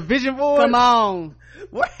boards, to vision boards? Come on,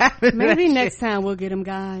 what happened? Maybe next time we'll get them,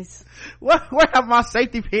 guys. Where have my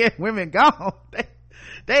safety pin women gone?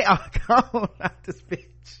 They are gone out this bitch.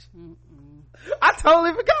 I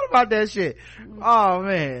totally forgot about that shit. Oh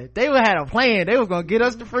man, they had a plan. They was gonna get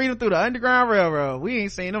us to freedom through the Underground Railroad. We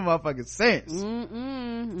ain't seen them motherfuckers since.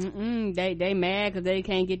 They mad because they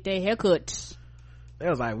can't get their haircuts. They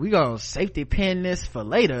was like, we gonna safety pin this for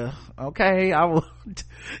later. Okay,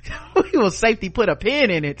 we will safety put a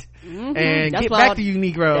pin in it and get back to you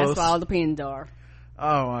Negroes. That's what all the pins are.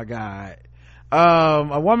 Oh my god.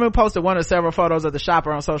 A woman posted one of several photos of the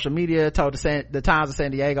shopper on social media, told the Times of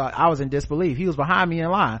San Diego, I was in disbelief. He was behind me in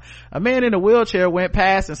line. A man in a wheelchair went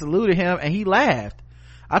past and saluted him, and he laughed.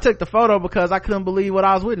 I took the photo because I couldn't believe what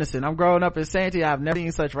I was witnessing. I'm growing up in Santee. I've never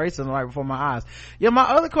seen such racism right before my eyes. Yeah, my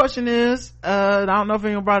other question is, I don't know if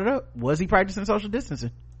anyone brought it up, was he practicing social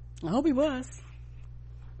distancing? I hope he was.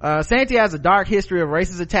 Santee has a dark history of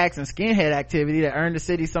racist attacks and skinhead activity that earned the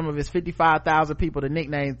city some of its 55,000 people the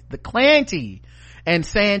nicknames the Clanty and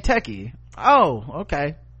Santucky. Oh,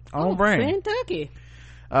 okay. On brand. Santucky.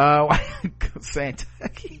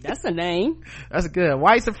 Santucky. That's a name. That's good.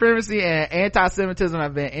 White supremacy and anti-Semitism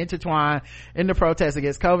have been intertwined in the protests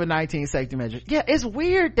against COVID-19 safety measures. Yeah, it's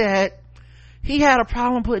weird that he had a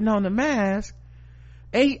problem putting on the mask,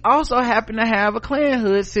 and he also happened to have a Klan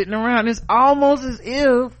hood sitting around. It's almost as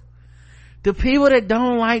if the people that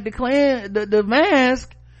don't like the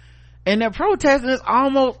mask and they're protesting, it's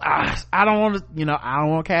almost, I don't want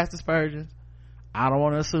to cast aspersions. I don't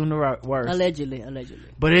want to assume the worst. Allegedly.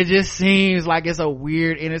 But it just seems like it's a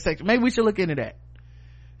weird intersection. Maybe we should look into that.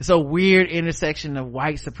 It's a weird intersection of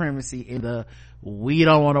white supremacy in the we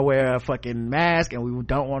don't want to wear a fucking mask and we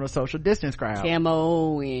don't want a social distance crowd.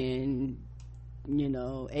 Camo and,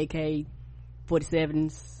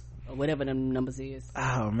 AK-47s or whatever them numbers is.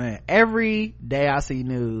 Oh man. Every day I see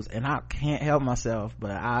news and I can't help myself,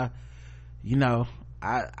 but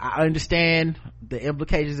I understand the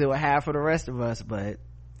implications it would have for the rest of us, but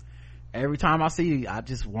every time I see you, I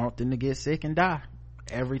just want them to get sick and die.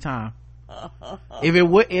 Every time.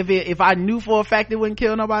 If I knew for a fact it wouldn't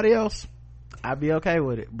kill nobody else, I'd be okay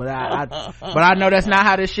with it. But I know that's not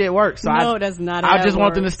how this shit works. So no, that's not how I just it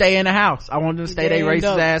want them to works. stay in the house. I want them to stay their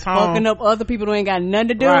racist ass home. Fucking up other people who ain't got nothing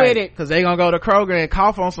to do Right. with it. Cause they gonna go to Kroger and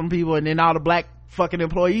cough on some people, and then all the black fucking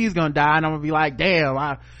employees gonna die, and I'm gonna be like,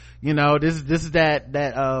 damn, this is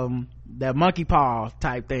that monkey paw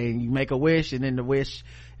type thing. You make a wish, and then the wish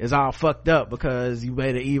is all fucked up because you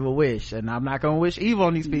made an evil wish, and I'm not gonna wish evil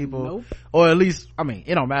on these people. Nope. Or at least, I mean,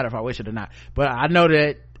 it don't matter if I wish it or not, but I know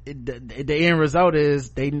that the end result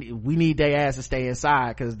is we need their ass to stay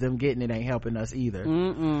inside, because them getting it ain't helping us either.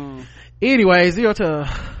 Anyway, 0 to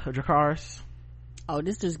Dracarys. Oh,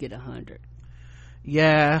 this just get 100.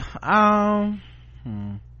 Yeah. I'm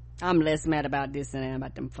less mad about this than I am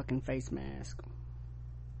about them fucking face masks.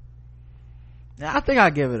 I think I'll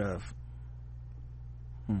give it a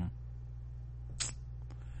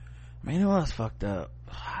man, it was fucked up.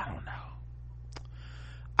 I don't know.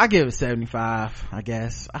 I give it 75, I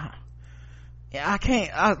guess. I can't,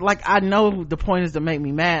 I know the point is to make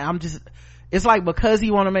me mad. It's like, because he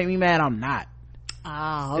want to make me mad, I'm not.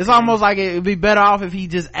 Ah, okay. It's almost like it'd be better off if he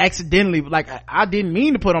just accidentally, like, I didn't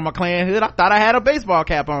mean to put on my Klan hood. I thought I had a baseball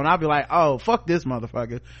cap on. I'd be like, oh, fuck this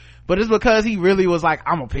motherfucker. But it's because he really was like,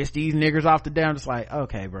 I'm gonna piss these niggers off to death. I'm just like,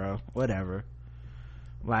 okay, bro, whatever.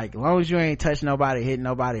 Like, as long as you ain't touch nobody, hit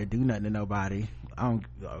nobody, or do nothing to nobody,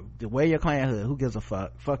 wear your Klan hood. Who gives a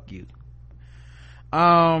fuck? Fuck you.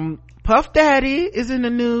 Puff Daddy is in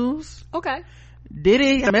the news. Okay.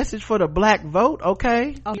 Diddy a message for the black vote.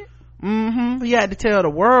 Okay. He had to tell the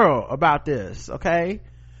world about this. Okay.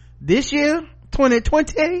 This year,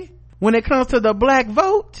 2020, when it comes to the black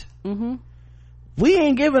vote, we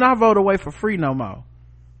ain't giving our vote away for free no more.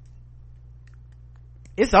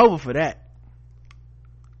 It's over for that.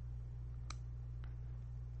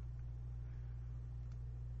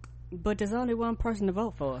 But there's only one person to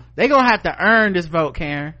vote for. They gonna have to earn this vote,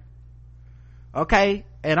 Karen. Okay?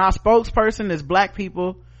 And our spokesperson is black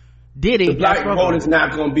people. Diddy. The black vote is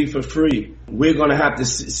not gonna be for free. We're gonna have to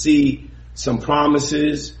see some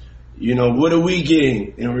promises. You know, what are we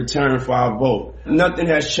getting in return for our vote? Nothing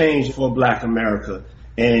has changed for black America.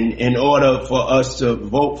 And in order for us to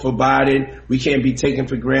vote for Biden, we can't be taken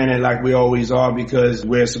for granted like we always are because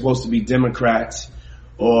we're supposed to be Democrats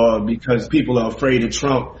or because people are afraid of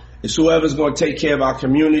Trump. It's whoever's going to take care of our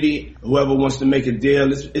community, whoever wants to make a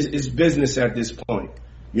deal. It's business at this point.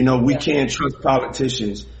 You know, we can't trust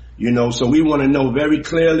politicians, you know, so we want to know very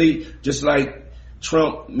clearly, just like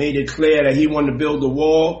Trump made it clear that he wanted to build a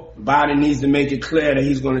wall, Biden needs to make it clear that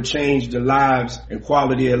he's going to change the lives and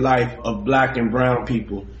quality of life of black and brown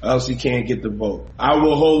people, or else he can't get the vote. I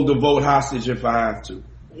will hold the vote hostage if I have to.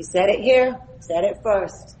 You said it here, said it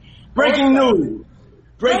first. Breaking news.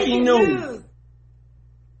 Breaking news.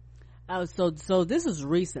 Oh, so this is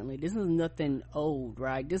recently. This is nothing old,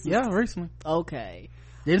 right? This is recently. Okay.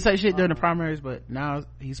 Didn't say shit during the primaries, but now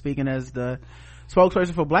he's speaking as the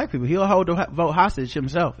spokesperson for black people. He'll hold the vote hostage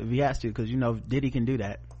himself if he has to, because you know Diddy can do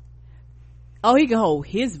that. Oh, he can hold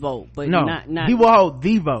his vote, but no, not he will hold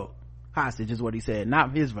the vote hostage is what he said,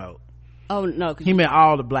 not his vote. Oh no, he meant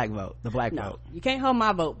all the black vote, vote. You can't hold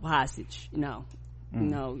my vote hostage. No,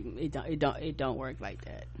 it don't work like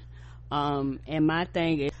that. And my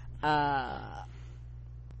thing is, I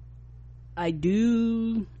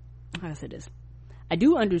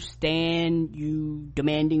do understand you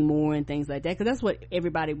demanding more and things like that, because that's what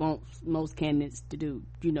everybody wants most candidates to do.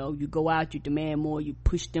 You know, you go out, you demand more, you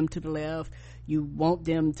push them to the left, you want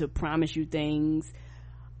them to promise you things,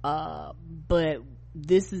 but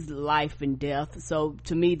this is life and death. So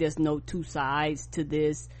to me, there's no two sides to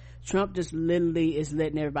this. Trump just literally is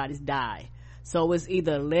letting everybody die. So it's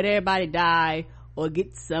either let everybody die or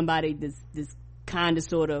get somebody that's kind of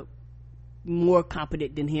sort of more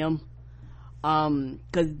competent than him.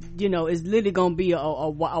 Cause you know, it's literally gonna be a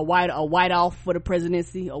white off for the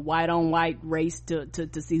presidency, a white on white race to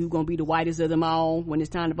see who's gonna be the whitest of them all when it's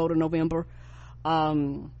time to vote in November.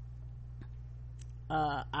 I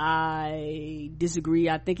disagree.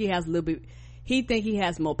 I think he has he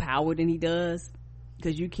has more power than he does,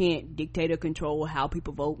 because you can't dictate or control how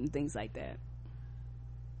people vote and things like that.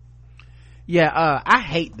 I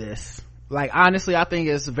hate this. Like, honestly, I think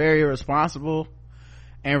it's very irresponsible,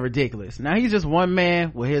 and ridiculous. Now he's just one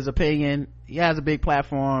man with his opinion. He has a big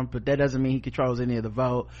platform, but that doesn't mean he controls any of the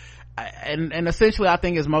vote. And essentially I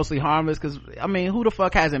think it's mostly harmless because I mean, who the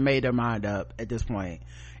fuck hasn't made their mind up at this point?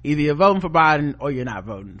 Either you're voting for Biden or you're not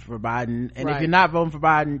voting for Biden, and if you're not voting for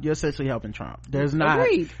Biden, you're essentially helping Trump. There's not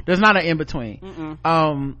an in-between.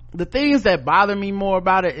 The things that bother me more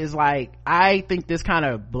about it is like, I think this kind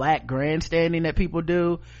of black grandstanding that people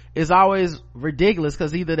do is always ridiculous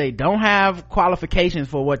because either they don't have qualifications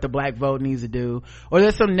for what the black vote needs to do, or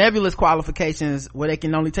there's some nebulous qualifications where they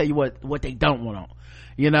can only tell you what they don't want.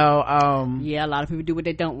 You know, yeah, a lot of people do what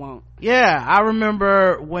they don't want. Yeah, I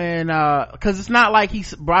remember when because it's not like he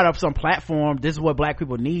brought up some platform, this is what black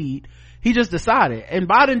people need. He just decided. And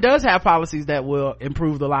Biden does have policies that will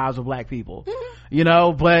improve the lives of black people. You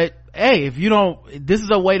know, but hey, if you don't, this is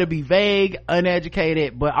a way to be vague,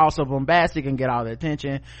 uneducated, but also bombastic and get all the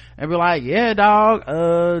attention and be like, yeah,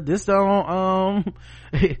 dog, this don't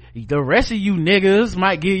the rest of you niggas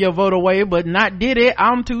might give your vote away, but not did it.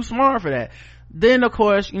 I'm too smart for that. Then of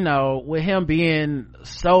course, you know, with him being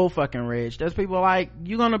so fucking rich, there's people like,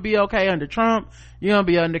 you're gonna be okay under Trump, you're gonna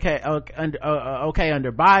be okay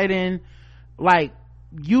under Biden. Like,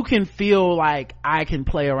 you can feel like I can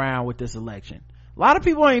play around with this election. A lot of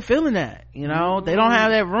people ain't feeling that, you know. They don't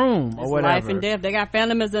have that room or whatever. Life and death. They got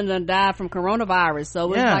family members that died from coronavirus,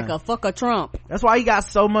 so it's like a fuck a Trump. That's why he got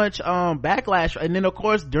so much backlash. And then of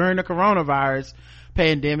course during the coronavirus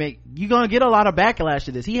pandemic, you're gonna get a lot of backlash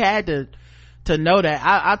to this. He had to know that.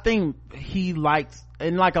 I think he likes,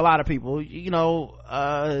 and like a lot of people, you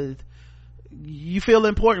know, you feel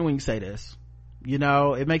important when you say this, you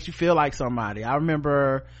know, it makes you feel like somebody. I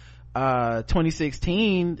remember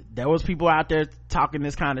 2016, there was people out there talking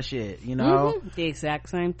this kind of shit, you know. The exact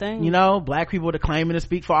same thing, you know, black people claiming to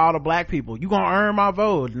speak for all the black people. You gonna earn my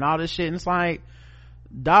vote and all this shit. And it's like,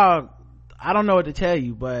 dog, I don't know what to tell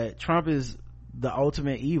you, but Trump is the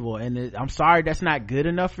ultimate evil, and I'm sorry that's not good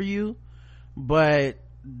enough for you, but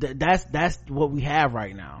that's what we have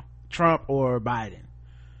right now, Trump or Biden,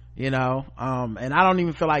 you know. And I don't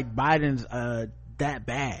even feel like Biden's that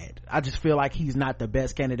bad. I just feel like he's not the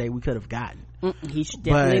best candidate we could have gotten. He's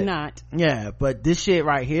definitely not. Yeah, but this shit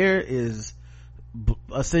right here is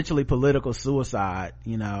essentially political suicide,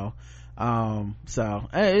 you know. So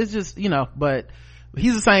it's just, you know, but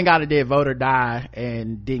he's the same guy that did Vote or Die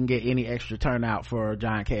and didn't get any extra turnout for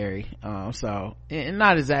John Kerry. So, and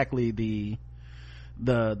not exactly the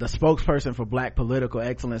spokesperson for black political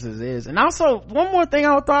excellence is. And also, one more thing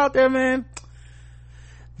I'll throw out there, man.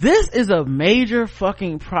 This is a major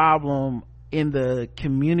fucking problem in the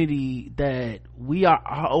community, that we are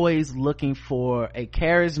always looking for a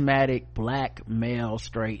charismatic black male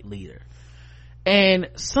straight leader. And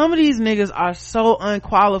some of these niggas are so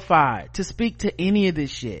unqualified to speak to any of this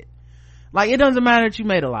shit. Like, it doesn't matter that you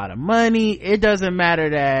made a lot of money. It doesn't matter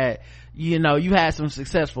that, you know, you had some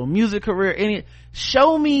successful music career.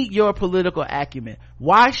 Show me your political acumen.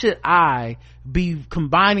 Why should I be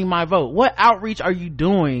combining my vote? What outreach are you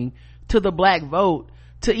doing to the black vote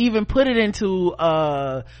to even put it into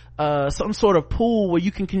some sort of pool where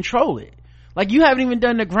you can control it? Like, you haven't even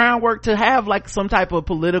done the groundwork to have like some type of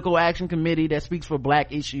political action committee that speaks for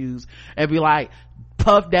black issues and be like,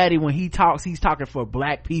 Puff Daddy, when he talks, he's talking for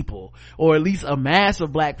black people, or at least a mass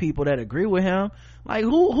of black people that agree with him. Like,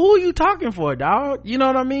 who are you talking for, dog? You know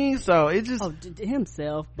what I mean? So it just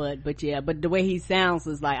himself, but yeah, but the way he sounds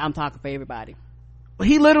is like, I'm talking for everybody.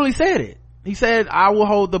 He literally said it. He said, I will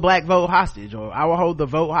hold the black vote hostage, or I will hold the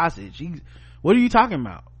vote hostage. What are you talking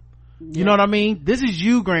about? You know what I mean? This is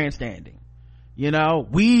you grandstanding. You know,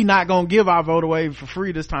 we not gonna give our vote away for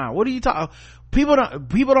free this time. What are you talking? People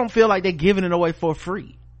don't feel like they're giving it away for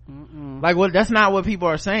free. Like, well, that's not what people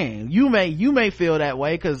are saying. You may feel that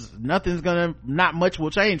way because not much will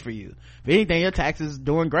change for you. If anything, your taxes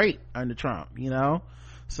doing great under Trump, you know?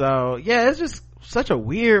 So yeah, it's just such a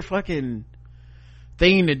weird fucking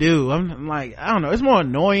thing to do. I'm like, I don't know, it's more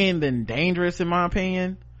annoying than dangerous in my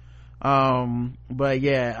opinion. But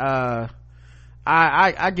yeah,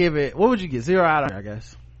 I give it, what would you get? 0 out of, I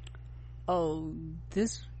guess. Oh,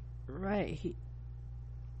 this right,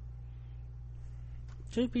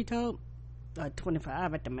 truth be told,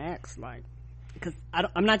 25 at the max. Like, because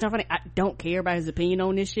I'm not trying to, I don't care about his opinion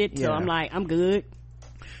on this shit, so I'm like, I'm good.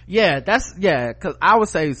 Yeah, because I would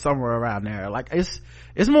say somewhere around there. Like, it's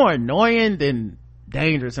more annoying than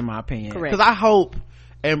dangerous in my opinion. Correct. Because I hope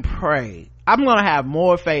and pray, I'm gonna have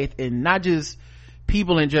more faith in not just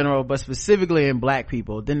people in general, but specifically in black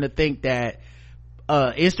people, than to think that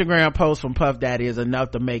Instagram post from Puff Daddy is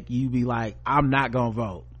enough to make you be like, I'm not gonna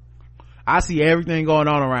vote. I see everything going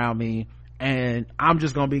on around me and I'm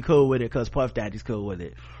just gonna be cool with it because Puff Daddy's cool with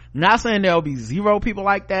it. Not saying there'll be zero people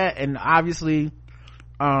like that, and obviously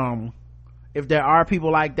if there are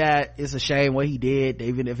people like that, it's a shame what he did,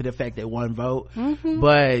 even if it affected one vote.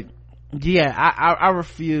 But yeah, I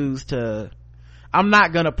refuse to. I'm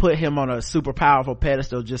not gonna put him on a super powerful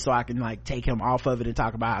pedestal just so I can like take him off of it and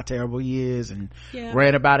talk about how terrible he is and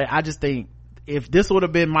rant about it. I just think if this would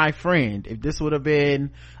have been my friend, if this would have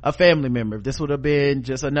been a family member, if this would have been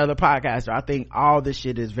just another podcaster, I think all this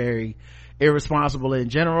shit is very irresponsible in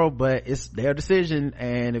general, but it's their decision,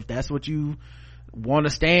 and if that's what you want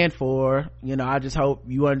to stand for, you know, I just hope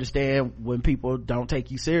you understand when people don't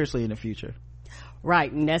take you seriously in the future.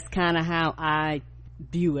 Right, and that's kind of how I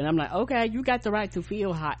view it. I'm like, okay, you got the right to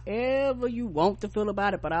feel however you want to feel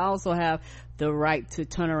about it, but I also have the right to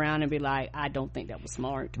turn around and be like, I don't think that was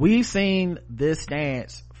smart. We've seen this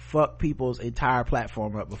stance fuck people's entire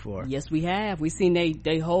platform up before. Yes, we have. We've seen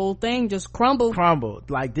they whole thing just crumble.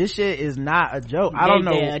 Like, this shit is not a joke. I don't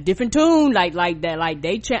know, a different tune like that. Like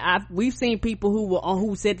we've seen people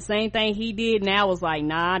who said the same thing he did. Now it's like,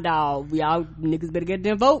 nah, dog, we all niggas better get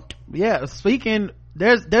them vote. Yeah, speaking,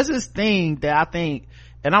 there's this thing that I think,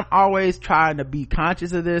 and I'm always trying to be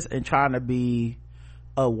conscious of this and trying to be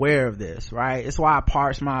aware of this, right? It's why I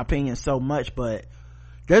parse my opinion so much, but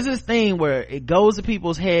there's this thing where it goes to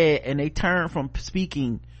people's head and they turn from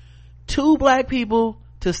speaking to black people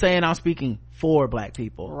to saying I'm speaking for black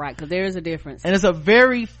people. Right, because there is a difference. And it's a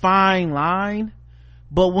very fine line,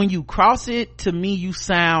 but when you cross it, to me, you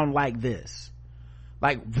sound like this.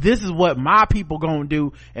 Like, this is what my people gonna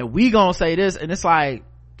do, and we gonna say this, and it's like,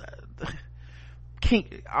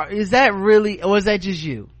 is that really, or is that just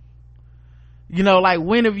you? You know, like,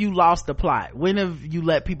 when have you lost the plot? When have you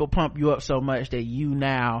let people pump you up so much that you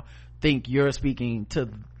now think you're speaking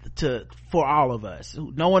for all of us?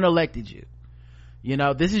 No one elected you. You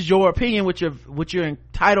know, this is your opinion, what you're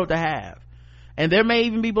entitled to have. And there may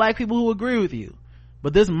even be black people who agree with you.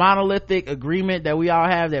 But this monolithic agreement that we all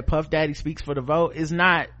have that Puff Daddy speaks for the vote is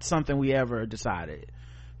not something we ever decided.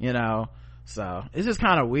 You know? So, it's just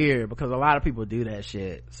kind of weird because a lot of people do that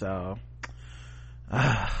shit. So,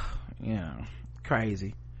 you know,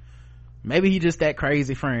 crazy. Maybe he just that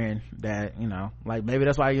crazy friend that, you know, like, maybe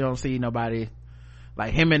that's why you don't see nobody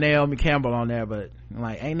like him and Naomi Campbell on there, but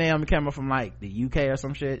like, ain't Naomi Campbell from like the UK or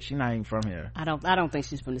some shit? She not even from here. I don't think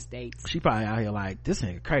she's from the States. She probably out here like, this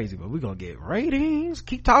nigga crazy, but we gonna get ratings.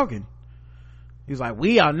 Keep talking. He's like,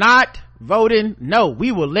 we are not voting. No,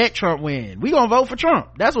 we will let Trump win. We gonna vote for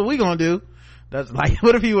Trump. That's what we gonna do. That's like,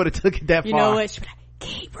 what if he would have took it that far? You know what?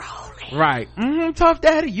 Keep rolling. Right. Tough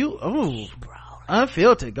Daddy,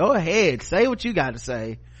 unfiltered. Go ahead. Say what you got to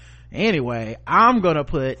say. Anyway, I'm gonna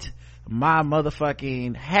put my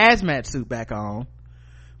motherfucking hazmat suit back on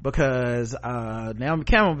because Naomi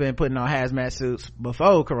Campbell been putting on hazmat suits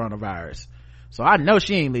before coronavirus, so I know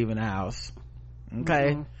she ain't leaving the house.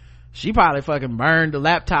 Okay. She probably fucking burned the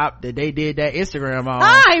laptop that they did that Instagram on.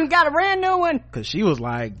 I even got a brand new one. Cause she was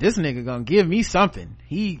like, this nigga gonna give me something.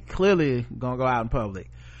 He clearly gonna go out in public.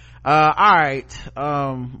 All right.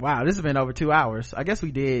 Wow, this has been over 2 hours. I guess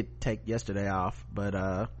we did take yesterday off, but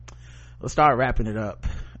let's start wrapping it up.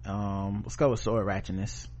 Let's go with sword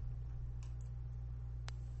ratchetness.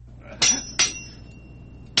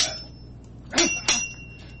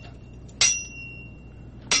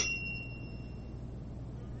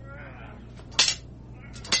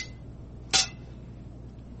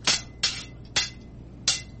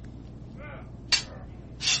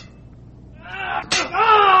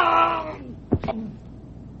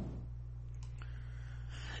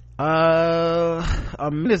 A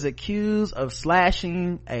man is accused of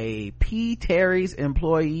slashing a P. Terry's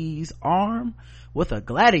employee's arm with a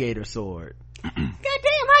gladiator sword. God damn,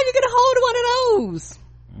 how you get a hold of one of those?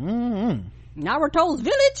 Naruto's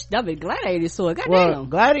village? That'd be gladiator sword. God damn.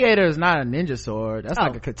 Gladiator is not a ninja sword. That's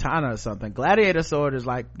like a katana or something. Gladiator sword is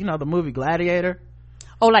like, you know, the movie Gladiator.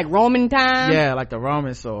 Oh, like Roman time? Yeah, like the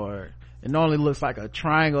Roman sword. It normally looks like a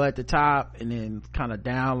triangle at the top and then kind of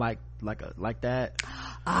down like that.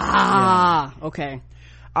 Okay.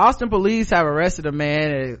 Austin police have arrested a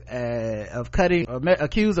man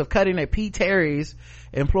accused of cutting a P. Terry's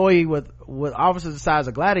employee with officers the size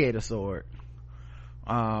of gladiator sword.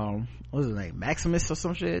 What was his name? Maximus or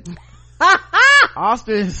some shit?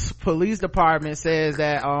 Austin's police department says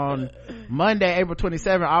that on Monday, April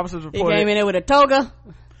 27, officers reported he came in there with a toga.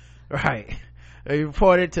 Right. They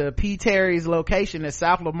reported to P. Terry's location at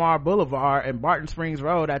South Lamar Boulevard and Barton Springs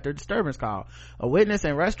Road after a disturbance call. A witness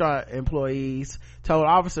and restaurant employees told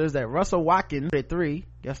officers that Russell Watkins, 33,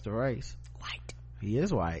 guess the race. White. He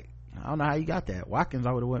is white. I don't know how you got that. Watkins,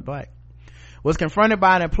 I would have went black. was confronted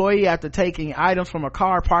by an employee after taking items from a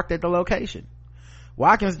car parked at the location.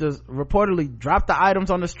 Watkins reportedly dropped the items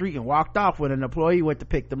on the street and walked off when an employee went to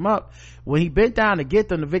pick them up. When he bent down to get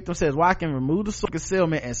them, the victim says Watkins removed the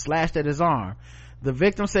concealment and slashed at his arm. The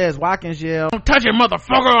victim says Watkins yelled, "Don't touch it,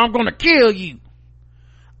 motherfucker, I'm gonna kill you."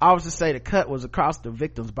 Officers say the cut was across the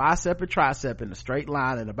victim's bicep and tricep in a straight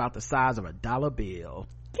line and about the size of a dollar bill.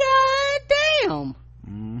 God damn.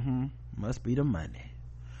 Must be the money.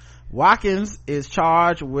 Watkins is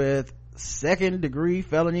charged with second-degree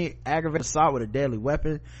felony aggravated assault with a deadly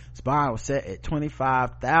weapon. His bond was set at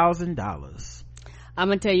 $25,000. I'm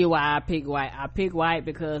gonna tell you why I picked white. I picked white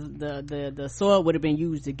because the sword would have been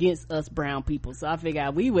used against us brown people, so I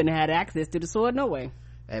figured we wouldn't have had access to the sword no way.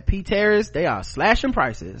 At P. Terrace, they are slashing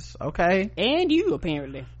prices, okay? And you,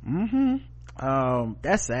 apparently.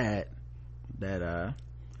 That's sad that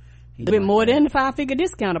he a bit more than the 5-figure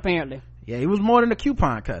discount, apparently. Yeah, he was more than a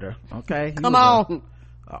coupon cutter, okay? Come on.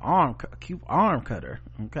 Arm cutter,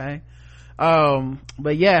 okay?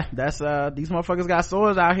 But yeah, that's these motherfuckers got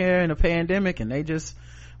swords out here in a pandemic and they just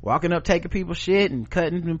walking up taking people's shit and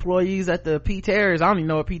cutting employees at the P. Terrace. I don't even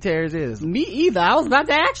know what P. Terrace is. Me either. I was about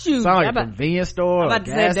to ask you. Sound like a convenience store. I'm about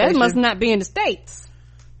to say that must not be in the States.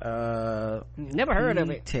 Never heard of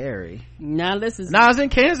it. Terry. Now this is it's in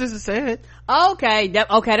Kansas, it said. Okay, that's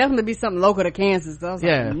gonna be something local to Kansas. So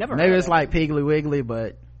maybe it's like Piggly Wiggly,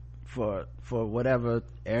 but for whatever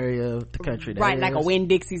area of the country that right is. Like a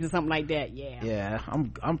Winn-Dixie's or something like that. Yeah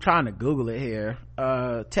I'm trying to Google it here.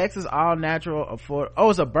 Texas all natural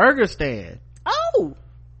it's a burger stand.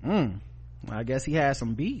 I guess he had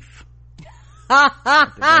some beef at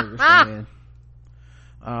the burger stand.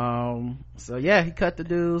 So yeah, he cut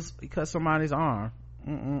somebody's arm.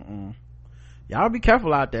 Y'all be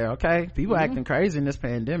careful out there, okay? People acting crazy in this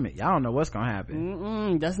pandemic. Y'all don't know what's gonna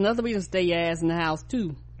happen. That's another reason to stay your ass in the house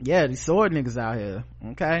too. Yeah, these sword niggas out here,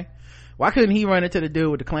 okay? Why couldn't he run into the dude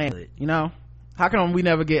with the Klan, you know? How come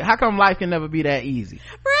life can never be that easy?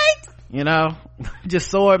 Right. You know? Just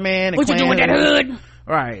sword man and what Klan you doing with that hood?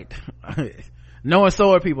 Right. Knowing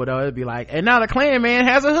sword people though, it'd be like, and now the Klan man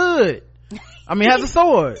has a hood. Has a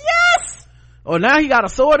sword. Yes. Or now he got a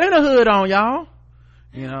sword and a hood on, y'all.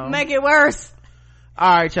 You know? Make it worse. All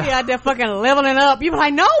right, y'all. He out there fucking leveling up. You be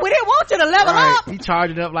like, no, we didn't want you to level up. He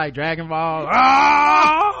charging up like Dragon Ball.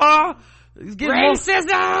 He's getting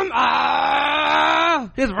racism.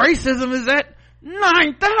 His racism is at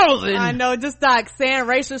 9,000. I know, just like saying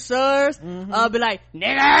racial slurs. Be like,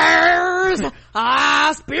 niggers.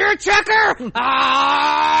 Spirit checker.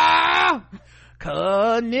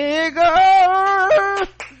 Nigger.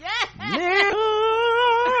 Yeah.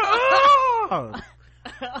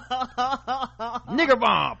 Nigger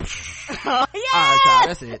bomb. Yes! All right, y'all,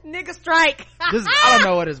 that's it. Nigger strike. I don't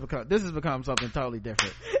know what it's become. This has become something totally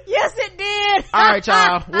different. Yes, it did. All right,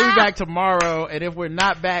 y'all, we'll be back tomorrow, and if we're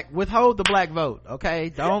not back, withhold the black vote, okay?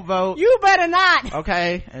 Don't vote. You better not.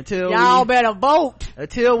 Okay, y'all better vote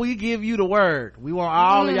until we give you the word. We want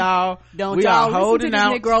all of y'all. We are y'all holding listen to out.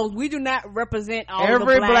 these Negroes. We do not represent all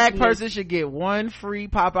every the black person should get one free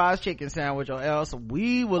Popeye's chicken sandwich, or else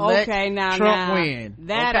we will let Trump win.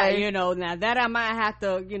 That okay? that I might have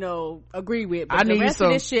to agree with, but I the need rest some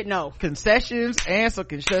of this shit, no. Concessions and some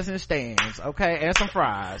concession stands, okay, and some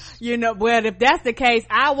fries. Well, if that's the case,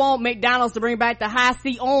 I want McDonald's to bring back the High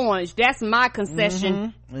C Orange. That's my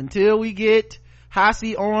concession. Until we get High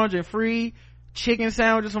C Orange and free chicken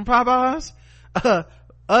sandwiches from Popeyes,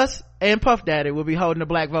 us and Puff Daddy will be holding the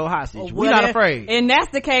black vote hostage. We're not afraid. And that's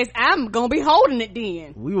the case, I'm gonna be holding it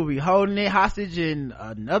then. We will be holding it hostage in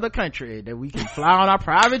another country that we can fly on our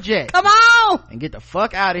private jet. Come on! And get the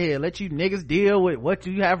fuck out of here. Let you niggas deal with what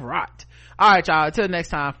you have wrought. All right, y'all. Until next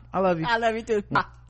time. I love you. I love you too.